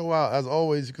checking the show out. As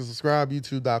always, you can subscribe,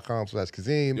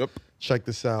 youtube.com/Kazim. Yep. Check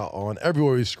this out on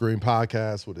everywhere you stream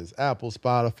podcasts, whether it's Apple,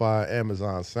 Spotify,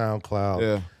 Amazon, SoundCloud.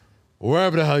 Yeah.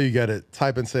 Wherever the hell you get it,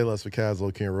 type in Say Less with Kaz,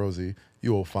 Loki, and Rosie.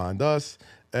 You will find us.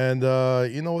 And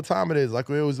you know what time it is. Like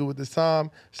we always do with this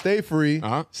time, stay free,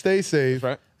 stay safe, That's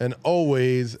right. and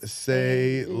always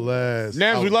say less.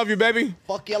 Nams, we love you, baby.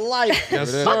 Fuck your life. Yes,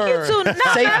 sir. Fuck you too.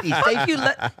 Nah, Safety, man, fuck safety. you.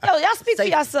 Yo, y'all speak for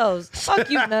yourselves. Fuck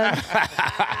you, man.